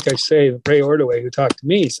 like I say, Ray Ordway, who talked to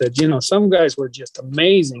me, said, some guys were just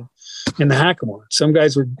amazing in the hackamore. Some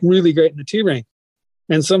guys were really great in the two-rein.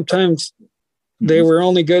 And sometimes they were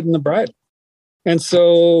only good in the bridle. And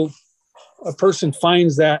so a person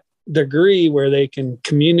finds that degree where they can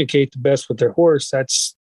communicate the best with their horse.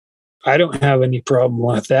 I don't have any problem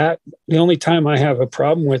with that. The only time I have a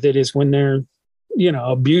problem with it is when they're,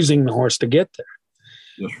 abusing the horse to get there.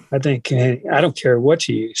 Yes. I think, I don't care what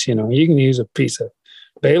you use, you can use a piece of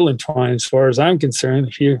baling twine as far as I'm concerned.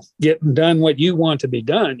 If you're getting done what you want to be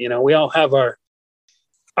done, we all have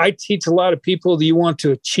I teach a lot of people that you want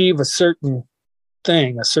to achieve a certain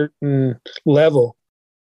thing, a certain level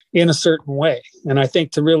in a certain way. And I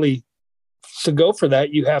think to go for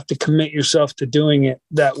that, you have to commit yourself to doing it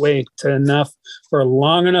that way for a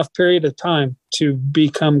long enough period of time to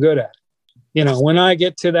become good at it. When I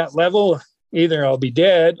get to that level, either I'll be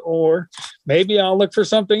dead or maybe I'll look for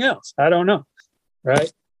something else. I don't know.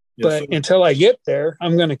 Right. Yes, but until I get there,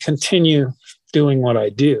 I'm going to continue doing what I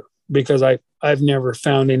do, because I've never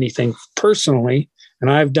found anything personally,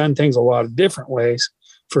 and I've done things a lot of different ways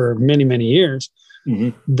for many, many years,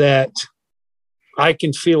 that I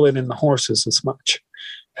can feel it in the horses as much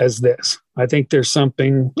as this. I think there's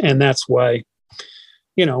something, and that's why,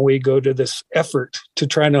 we go to this effort to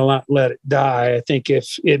try to not let it die. I think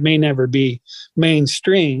if it may never be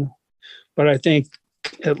mainstream, but I think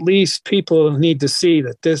at least people need to see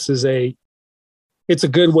that this is it's a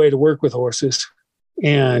good way to work with horses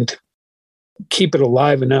and keep it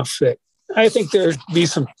alive enough that I think there'd be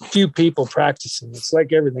some few people practicing. It's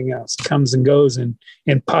like everything else, it comes and goes in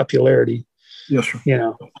popularity. Yes,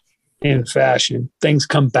 sir. In fashion, things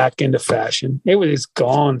come back into fashion. It was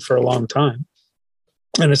gone for a long time.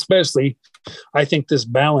 And especially, I think this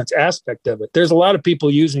balance aspect of it, there's a lot of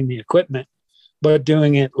people using the equipment, but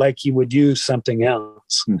doing it like you would use something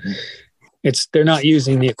else. Mm-hmm. They're not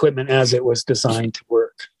using the equipment as it was designed to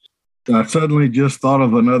work. I suddenly just thought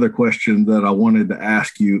of another question that I wanted to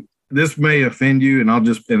ask you. This may offend you, and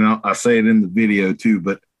I'll say it in the video too,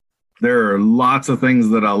 but there are lots of things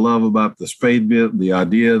that I love about the spade bit, the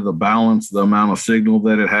idea, the balance, the amount of signal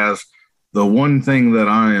that it has. The one thing that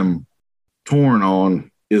I am torn on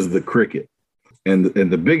is the cricket. And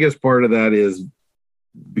the biggest part of that is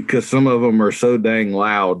because some of them are so dang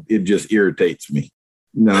loud, it just irritates me.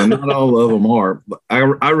 No, not all of them are. I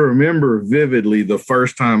remember vividly the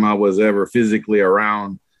first time I was ever physically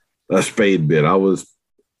around a spade bit. I was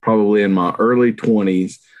probably in my early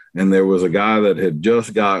 20s, and there was a guy that had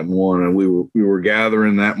just gotten one, and we were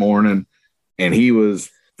gathering that morning, and he was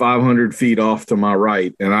 500 feet off to my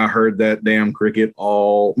right, and I heard that damn cricket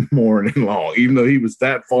all morning long, even though he was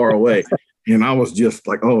that far away. And I was just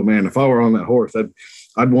like, oh man, if I were on that horse,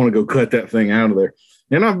 I'd want to go cut that thing out of there.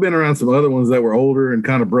 And I've been around some other ones that were older and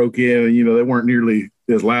kind of broke in, and, they weren't nearly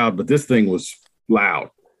as loud, but this thing was loud.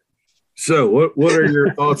 So what are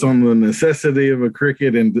your thoughts on the necessity of a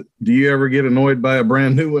cricket? And do you ever get annoyed by a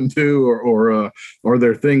brand new one too? Or are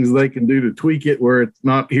there things they can do to tweak it where it's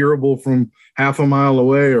not hearable from half a mile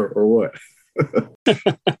away or what?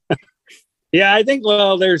 Yeah, I think,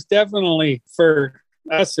 there's definitely, for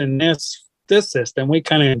us in this system, we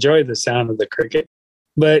kind of enjoy the sound of the cricket,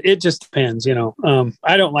 but it just depends,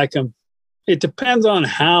 I don't like them. It depends on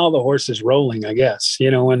how the horse is rolling, I guess,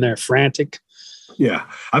 when they're frantic. Yeah,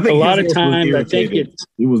 I think a lot of times I think it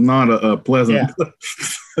was not a pleasant.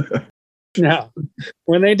 Yeah. No,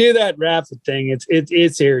 when they do that rapid thing,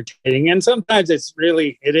 it's irritating, and sometimes it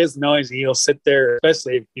is noisy. You'll sit there,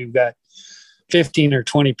 especially if you've got 15 or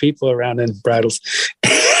 20 people around in bridles.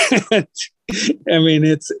 I mean,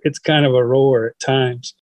 it's kind of a roar at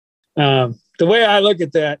times. The way I look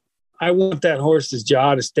at that, I want that horse's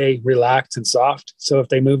jaw to stay relaxed and soft. So if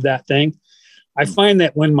they move that thing, I find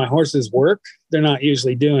that when my horses work, they're not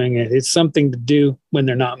usually doing it. It's something to do when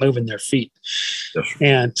they're not moving their feet. Yes.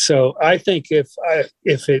 And so I think if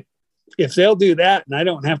they'll do that, and I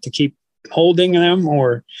don't have to keep holding them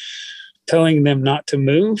or telling them not to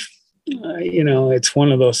move, it's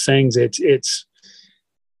one of those things. I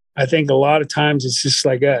think a lot of times it's just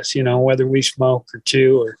like us, whether we smoke or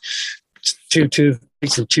chew or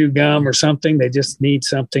toothpicks or chew gum or something, they just need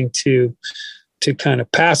something to kind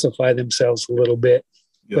of pacify themselves a little bit.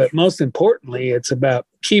 Yes. But most importantly, it's about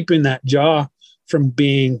keeping that jaw from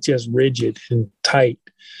being just rigid and tight.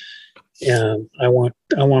 I want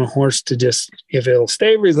a horse to just, if it'll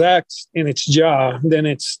stay relaxed in its jaw, then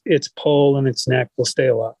its poll and its neck will stay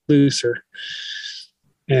a lot looser.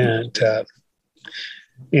 And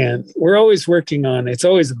we're always working on, it's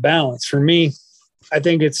always a balance. For me, I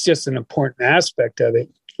think it's just an important aspect of it.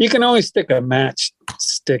 You can always stick a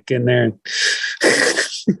matchstick in there and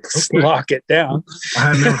lock it down.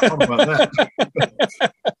 I had never thought about that.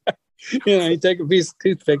 You take a piece of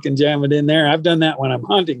toothpick and jam it in there. I've done that when I'm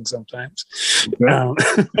hunting sometimes.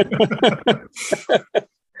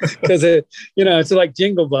 Because it's like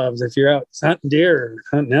jingle bobs. If you're out hunting deer or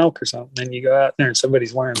hunting elk or something, and you go out there and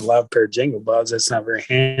somebody's wearing a loud pair of jingle bobs, that's not very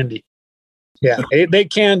handy. Yeah, they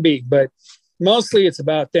can be, but mostly it's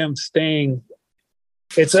about them staying.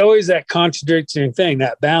 It's always that contradictory thing,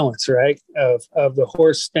 that balance, right? Of the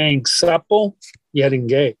horse staying supple yet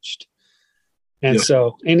engaged. And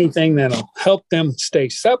so anything that'll help them stay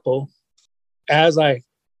supple as I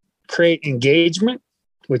create engagement,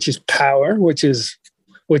 which is power, which is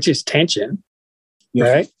tension,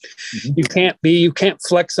 right? Mm-hmm. You can't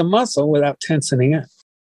flex a muscle without tensing it.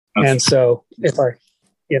 And so if I,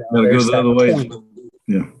 there's that other way. Point.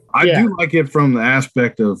 Yeah. I do like it from the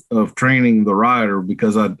aspect of training the rider,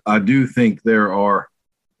 because I do think there are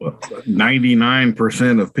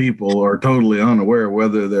 99% of people are totally unaware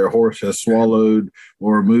whether their horse has swallowed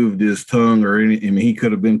or moved his tongue or any. I mean, he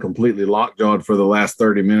could have been completely lockjawed for the last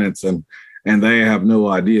 30 minutes and they have no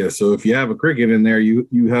idea. So if you have a cricket in there,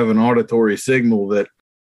 you have an auditory signal that,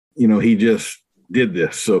 he just did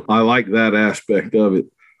this. So I like that aspect of it.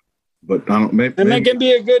 But I don't. Maybe, that can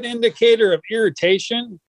be a good indicator of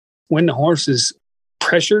irritation when the horse is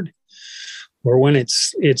pressured, or when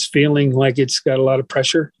it's feeling like it's got a lot of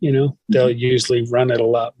pressure. They'll usually run it a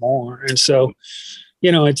lot more, and so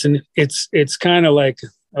it's kind of like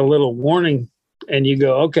a little warning, and you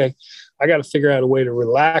go, okay, I got to figure out a way to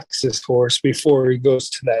relax this horse before he goes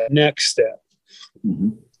to that next step,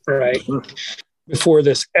 right? Before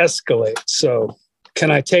this escalates. So can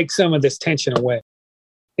I take some of this tension away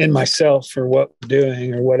in myself for what we're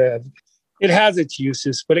doing or whatever? It has its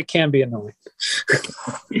uses, but it can be annoying.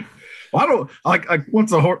 Well, I don't like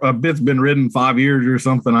once a bit's been ridden 5 years or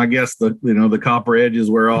something, I guess the copper edges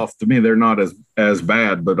wear off. To me, they're not as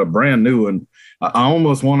bad, but a brand new one, I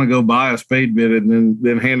almost want to go buy a spade bit and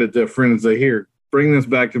then hand it to a friend and say, here, bring this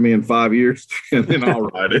back to me in 5 years and then I'll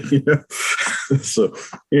ride it. So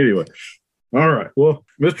anyway. All right. Well,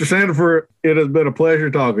 Mr. Sandefur, it has been a pleasure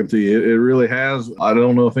talking to you. It really has. I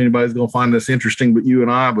don't know if anybody's going to find this interesting but you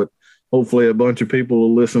and I, but hopefully a bunch of people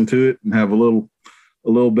will listen to it and have a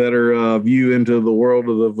little better view into the world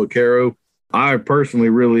of the Vaquero. I personally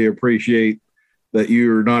really appreciate that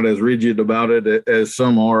you're not as rigid about it as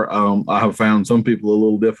some are. I have found some people a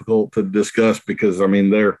little difficult to discuss because, I mean,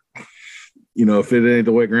 they're, if it ain't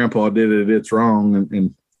the way Grandpa did it, it's wrong.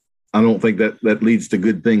 And I don't think that leads to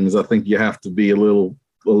good things. I think you have to be a little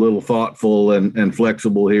thoughtful and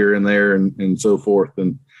flexible here and there and so forth.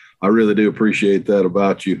 And I really do appreciate that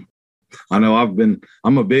about you. I know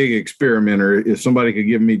I'm a big experimenter. If somebody could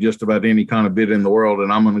give me just about any kind of bit in the world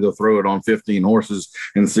and I'm going to go throw it on 15 horses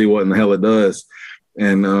and see what in the hell it does.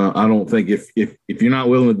 And I don't think if you're not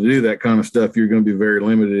willing to do that kind of stuff, you're going to be very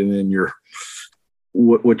limited in your,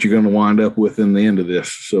 what you're going to wind up with in the end of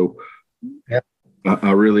this. So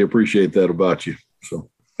I really appreciate that about you. So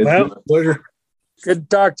it's been a pleasure. Good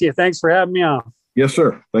to talk to you. Thanks for having me on. Yes,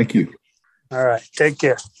 sir. Thank you. All right. Take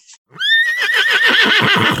care.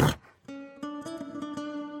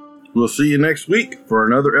 We'll see you next week for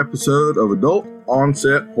another episode of Adult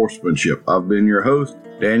Onset Horsemanship. I've been your host,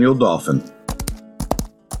 Daniel Dolphin.